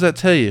 So what does that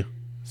tell you?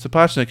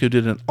 Sapochnik, who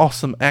did an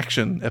awesome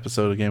action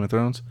episode of Game of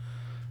Thrones,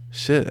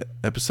 shit,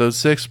 episode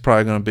 6 is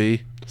probably going to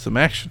be some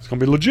action. It's going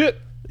to be legit.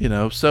 You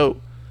know,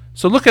 so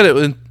look at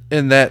it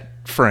in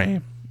that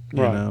frame.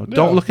 You Right. know, Yeah,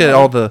 don't look at right.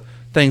 all the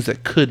things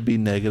that could be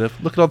negative.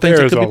 Look at all the things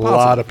There's that a could be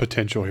positive. lot of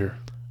potential here.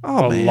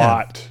 Oh, a man.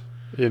 lot.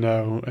 You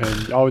know,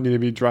 and y'all need to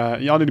be dry.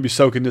 Y'all need to be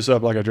soaking this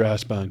up like a dry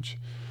sponge.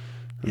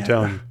 I'm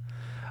telling you.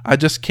 I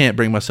just can't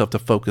bring myself to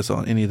focus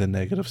on any of the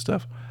negative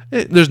stuff.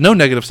 There's no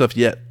negative stuff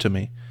yet to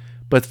me,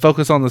 but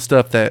focus on the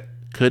stuff that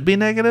could be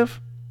negative.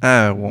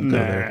 I won't go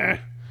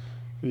there.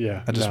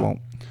 Yeah. I just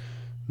won't.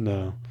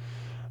 No.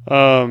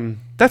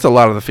 That's a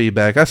lot of the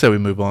feedback. I say we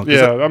move on. 'cause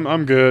Yeah,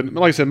 I'm good.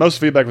 Like I said, most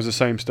feedback was the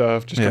same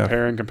stuff. Just Yeah.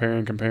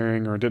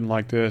 comparing, or didn't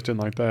like this,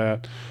 didn't like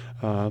that.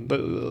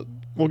 But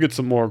we'll get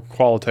some more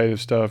qualitative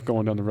stuff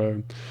going down the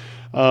road.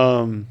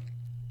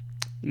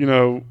 You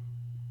know,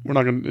 we're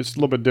not going to, it's a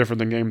little bit different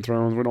than Game of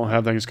Thrones. We don't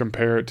have things to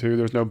compare it to.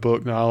 There's no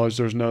book knowledge.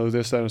 There's no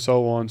this, that, and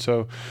so on.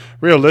 So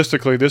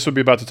realistically, this would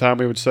be about the time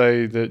we would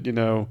say that, you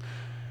know,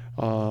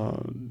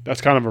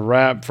 that's kind of a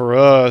wrap for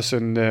us.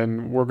 And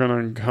then we're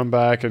going to come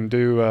back and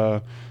do,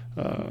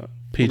 we're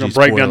PG going to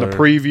break down the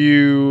spoiler.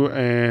 preview,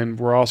 and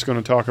we're also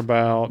going to talk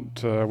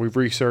about, we've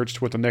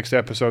researched what the next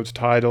episode's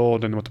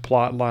titled and what the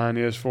plot line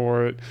is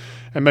for it,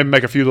 and maybe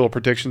make a few little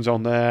predictions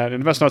on that.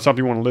 And if that's not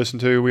something you want to listen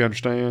to, we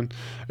understand.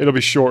 It'll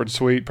be short and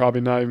sweet,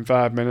 probably not even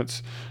 5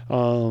 minutes.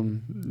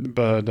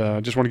 But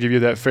just want to give you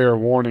that fair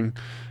warning.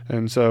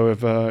 And so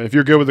if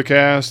you're good with the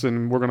cast,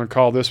 then we're going to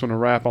call this one a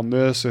wrap on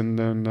this, and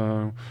then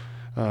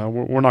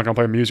we're not going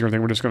to play music or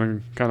anything. We're just going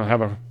to kind of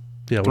have a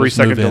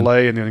 3-second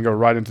delay and then go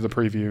right into the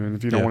preview. And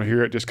if you don't want to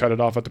hear it, just cut it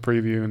off at the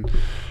preview. And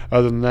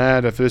other than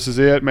that, if this is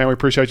it, man, we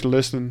appreciate you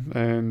listening.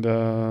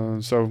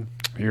 And so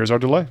here's our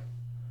delay.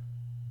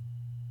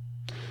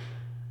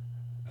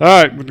 All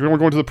right, we're going to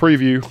go into the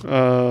preview.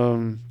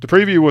 The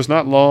preview was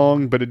not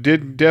long, but it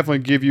did definitely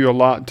give you a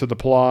lot to the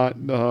plot,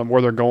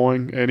 where they're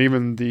going, and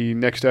even the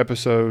next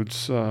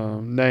episode's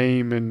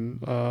name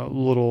and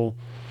little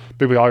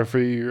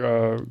bibliography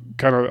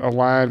kind of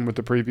align with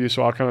the preview.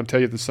 So I'll kind of tell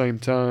you at the same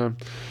time.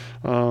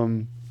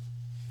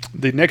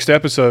 The next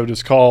episode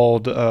is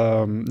called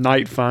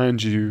Night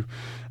Finds You,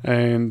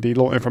 and the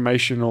little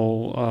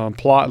informational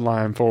plot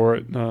line for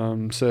it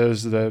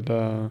says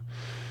that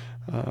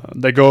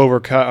they go over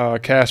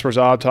Casper's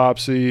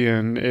autopsy,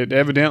 and it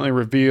evidently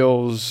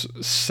reveals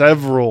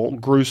several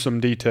gruesome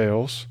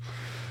details.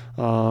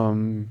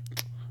 Ray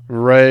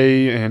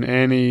and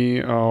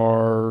Annie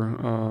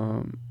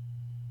are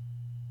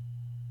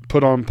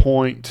put on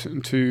point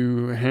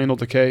to handle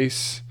the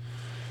case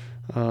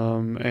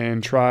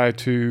and try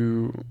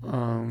to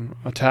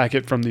attack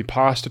it from the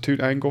prostitute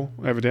angle.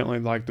 Evidently,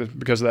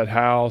 because of that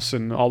house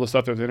and all the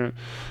stuff that's in it,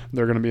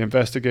 they're going to be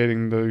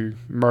investigating the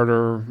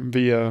murder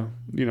via,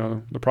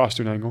 the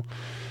prostitute angle.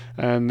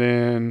 And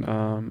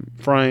then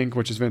Frank,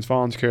 which is Vince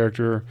Vaughn's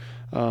character,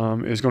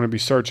 is going to be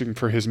searching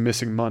for his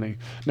missing money.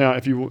 Now,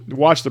 if you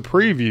watch the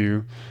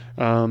preview,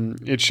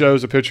 it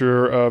shows a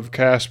picture of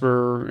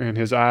Casper, and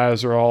his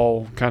eyes are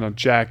all kind of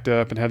jacked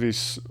up and have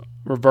these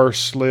reverse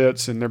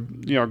slits, and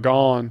they're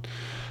gone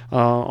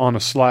on a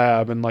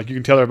slab, and you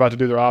can tell they're about to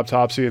do their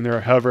autopsy, and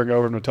they're hovering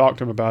over him to talk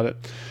to him about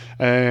it.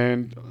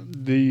 And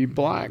the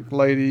black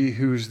lady,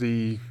 who's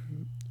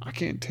I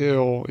can't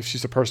tell if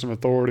she's a person of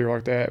authority or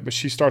like that, but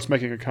she starts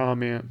making a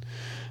comment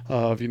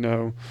of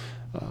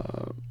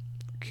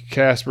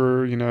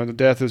Casper, the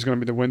death is going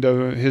to be the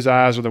window. His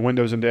eyes are the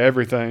windows into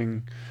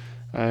everything.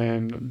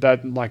 And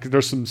that,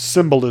 there's some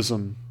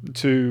symbolism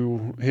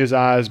to his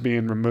eyes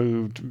being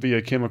removed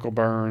via chemical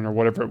burn or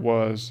whatever it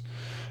was.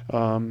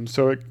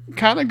 So it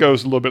kind of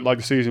goes a little bit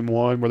like season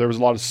 1, where there was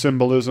a lot of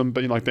symbolism,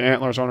 but like the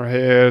antlers on her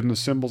head and the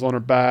symbols on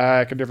her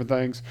back and different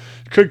things.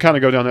 It could kind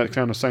of go down that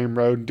kind of same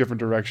road in different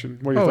direction.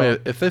 What do you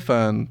think? If they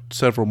find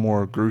several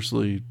more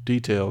gruesome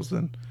details,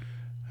 then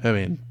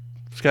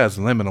sky's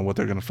the limit on what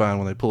they're going to find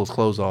when they pull his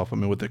clothes off. I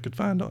mean, what they could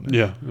find on it.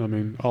 Yeah, I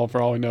mean,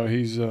 for all we know,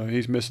 he's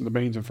missing the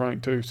beans and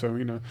Frank too. So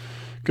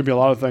could be a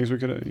lot of things we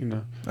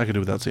could I could do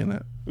without seeing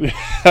that.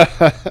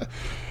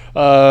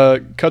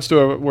 Cuts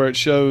to where it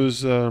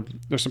shows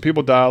there's some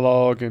people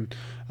dialogue, and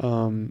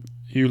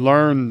you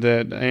learn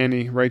that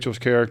Annie, Rachel's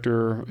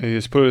character,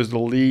 is put as the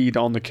lead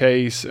on the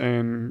case,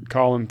 and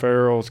Colin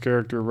Farrell's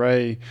character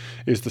Ray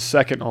is the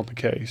second on the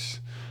case.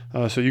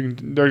 So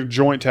they're a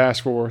joint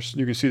task force.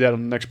 You can see that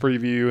on the next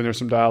preview, and there's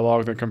some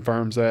dialogue that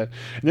confirms that.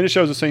 And then it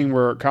shows a scene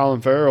where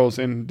Colin Farrell's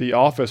in the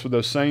office with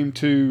those same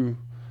two,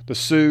 the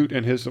suit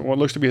and what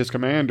looks to be his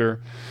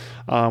commander,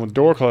 with the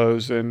door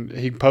closed, and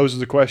he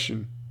poses a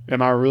question: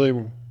 am I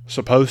really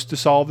supposed to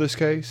solve this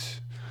case?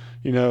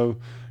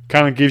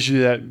 Kind of gives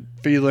you that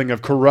feeling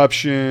of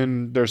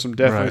corruption. There's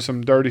definitely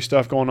some dirty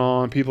stuff going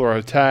on. People are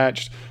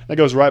attached. That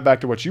goes right back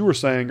to what you were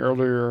saying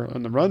earlier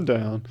in the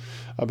rundown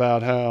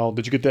about how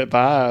did you get that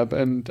vibe,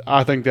 and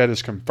I think that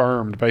is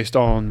confirmed based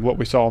on what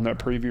we saw in that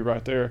preview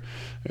right there.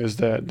 Is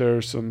that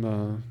there's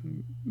some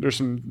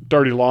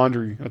dirty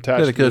laundry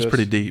attached. Yeah, it goes to this.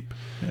 pretty deep.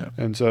 Yeah,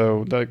 and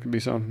so that could be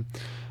something.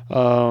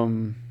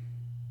 And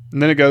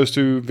then it goes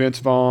to Vince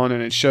Vaughn,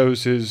 and it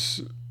shows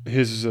his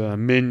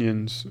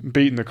minions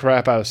beating the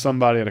crap out of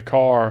somebody in a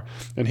car,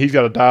 and he's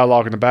got a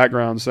dialogue in the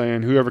background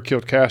saying, "Whoever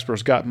killed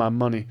Casper's got my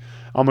money.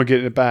 I'm gonna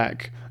get it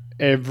back,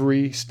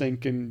 every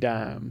stinking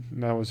dime."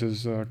 And that was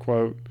his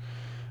quote.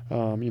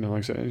 Like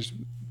I said, he's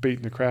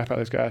beating the crap out of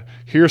this guy.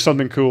 Here's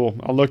something cool.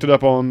 I looked it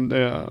up on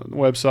the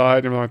website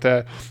and everything like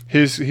that.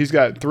 He's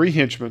got 3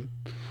 henchmen,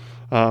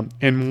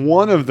 and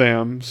one of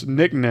them's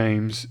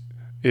nicknames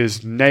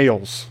is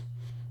Nails.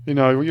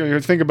 You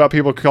think about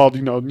people called,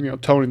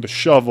 Tony the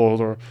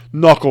Shovel or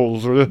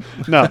Knuckles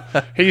no,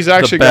 he's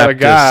actually got a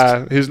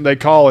guy. They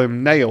call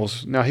him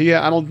Nails. Now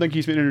I don't think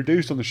he's been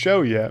introduced on the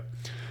show yet.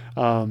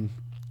 But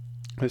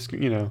this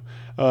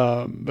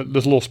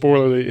little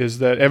spoiler is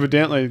that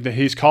evidently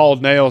he's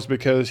called Nails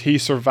because he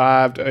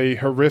survived a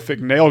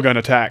horrific nail gun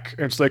attack,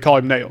 and so they call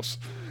him Nails.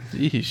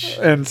 Yeesh.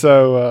 And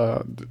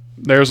so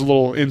there's a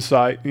little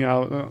insight.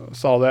 I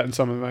saw that in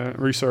some of my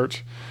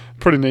research.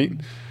 Pretty neat.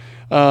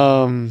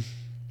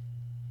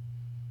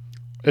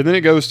 And then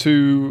it goes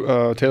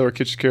to Taylor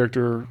Kitsch's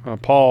character,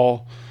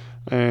 Paul,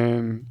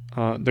 and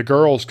the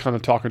girl's kind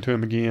of talking to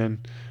him again,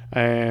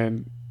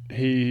 and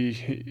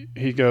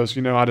he goes,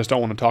 I just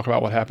don't want to talk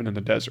about what happened in the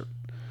desert.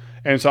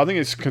 And so I think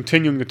it's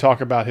continuing to talk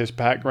about his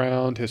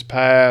background, his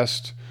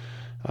past,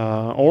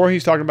 or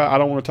he's talking about, I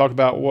don't want to talk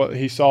about what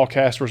he saw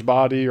Casper's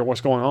body or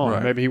what's going on.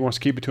 Right. Maybe he wants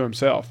to keep it to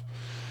himself.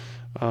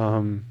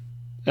 And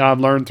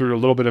I've learned through a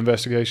little bit of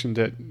investigation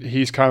that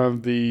he's kind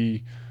of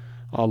the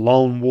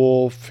lone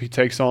wolf. He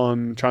takes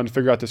on trying to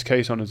figure out this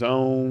case on his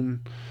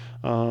own,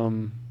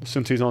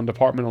 since he's on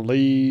departmental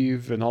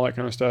leave and all that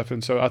kind of stuff.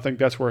 And so I think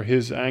that's where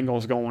his angle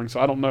is going.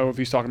 So I don't know if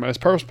he's talking about his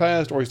personal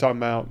past or he's talking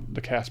about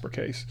the Casper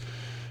case.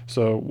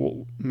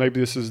 So maybe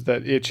this is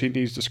that itch he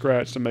needs to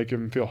scratch to make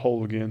him feel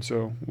whole again.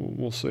 So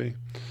we'll see.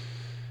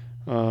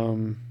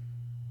 And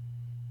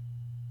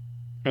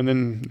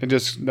then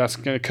that's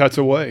kind of cuts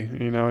away,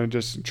 and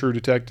just True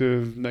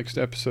Detective, next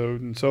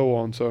episode, and so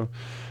on. So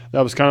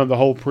that was kind of the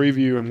whole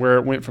preview and where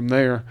it went from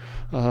there.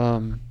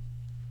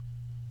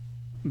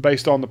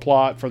 Based on the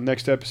plot for the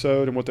next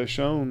episode and what they've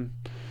shown,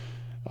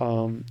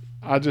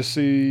 I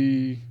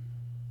see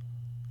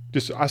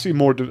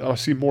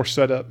more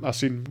setup. I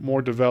see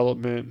more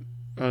development,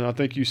 and I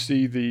think you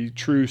see the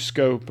true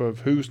scope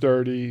of who's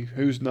dirty,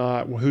 who's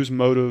not, whose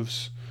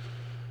motives.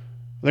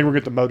 I think we'll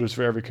get the motives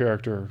for every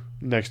character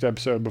next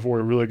episode before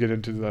we really get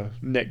into the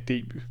neck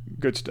deep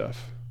good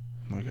stuff.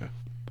 Okay.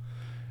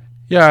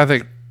 Yeah,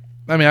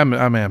 I'm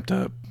amped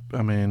up.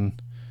 I mean,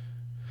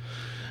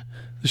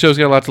 the show's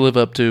got a lot to live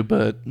up to,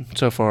 but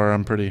so far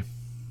I'm pretty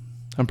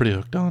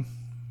hooked on.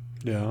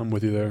 Yeah, I'm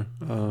with you there.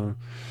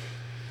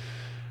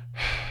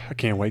 I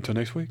can't wait till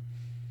next week.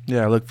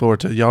 Yeah, I look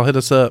forward to it. Y'all hit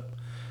us up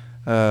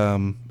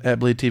at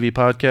Bleed TV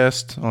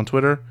Podcast on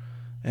Twitter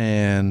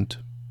and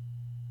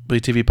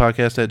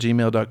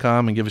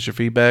bleedtvpodcast@gmail.com and give us your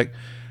feedback.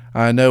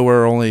 I know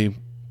we're only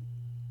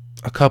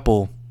a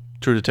couple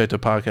True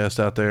Detective podcasts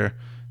out there,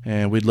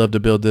 and we'd love to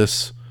build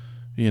this,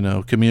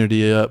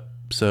 community up.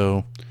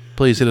 So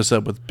please hit us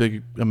up with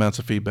big amounts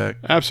of feedback.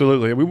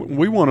 Absolutely.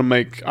 We want to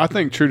make, I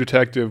think True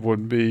Detective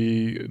would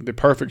be the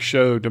perfect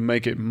show to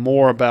make it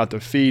more about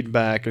the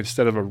feedback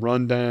instead of a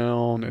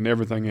rundown and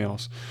everything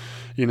else.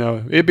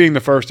 It being the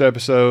first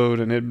episode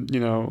and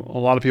a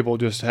lot of people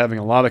just having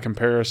a lot of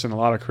comparison, a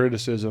lot of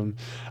criticism.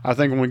 I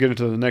think when we get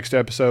into the next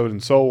episode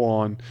and so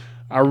on,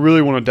 I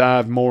really want to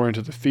dive more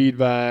into the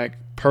feedback,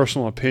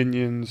 personal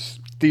opinions,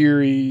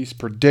 theories,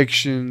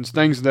 predictions,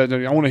 things that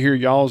I want to hear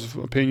y'all's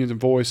opinions and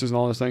voices and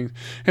all those things,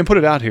 and put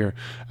it out here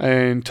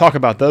and talk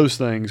about those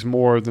things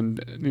more than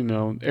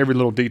every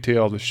little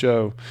detail of the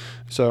show.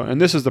 So, and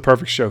this is the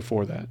perfect show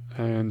for that.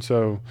 And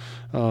so,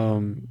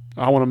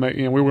 I want to make,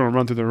 we want to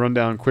run through the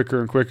rundown quicker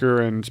and quicker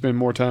and spend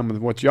more time with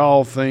what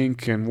y'all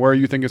think and where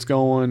you think it's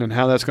going and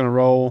how that's going to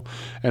roll.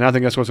 And I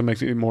think that's what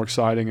makes it even more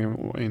exciting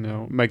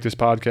and, make this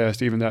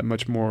podcast even that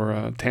much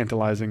more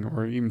tantalizing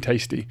or even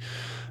tasty.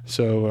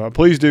 So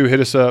please do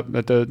hit us up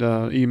at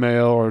the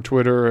email or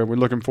Twitter. We're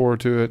looking forward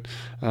to it.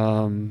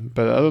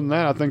 But other than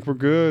that, I think we're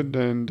good.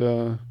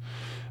 And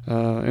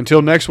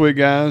until next week,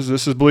 guys,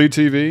 this is Bleed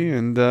TV,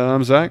 and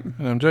I'm Zach.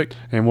 And I'm Jake.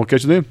 And we'll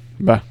catch you then.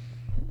 Bye.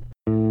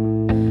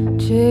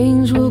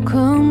 Change will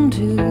come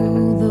to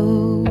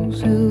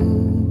those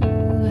who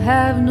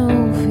have no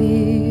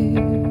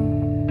fear,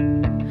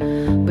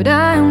 but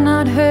I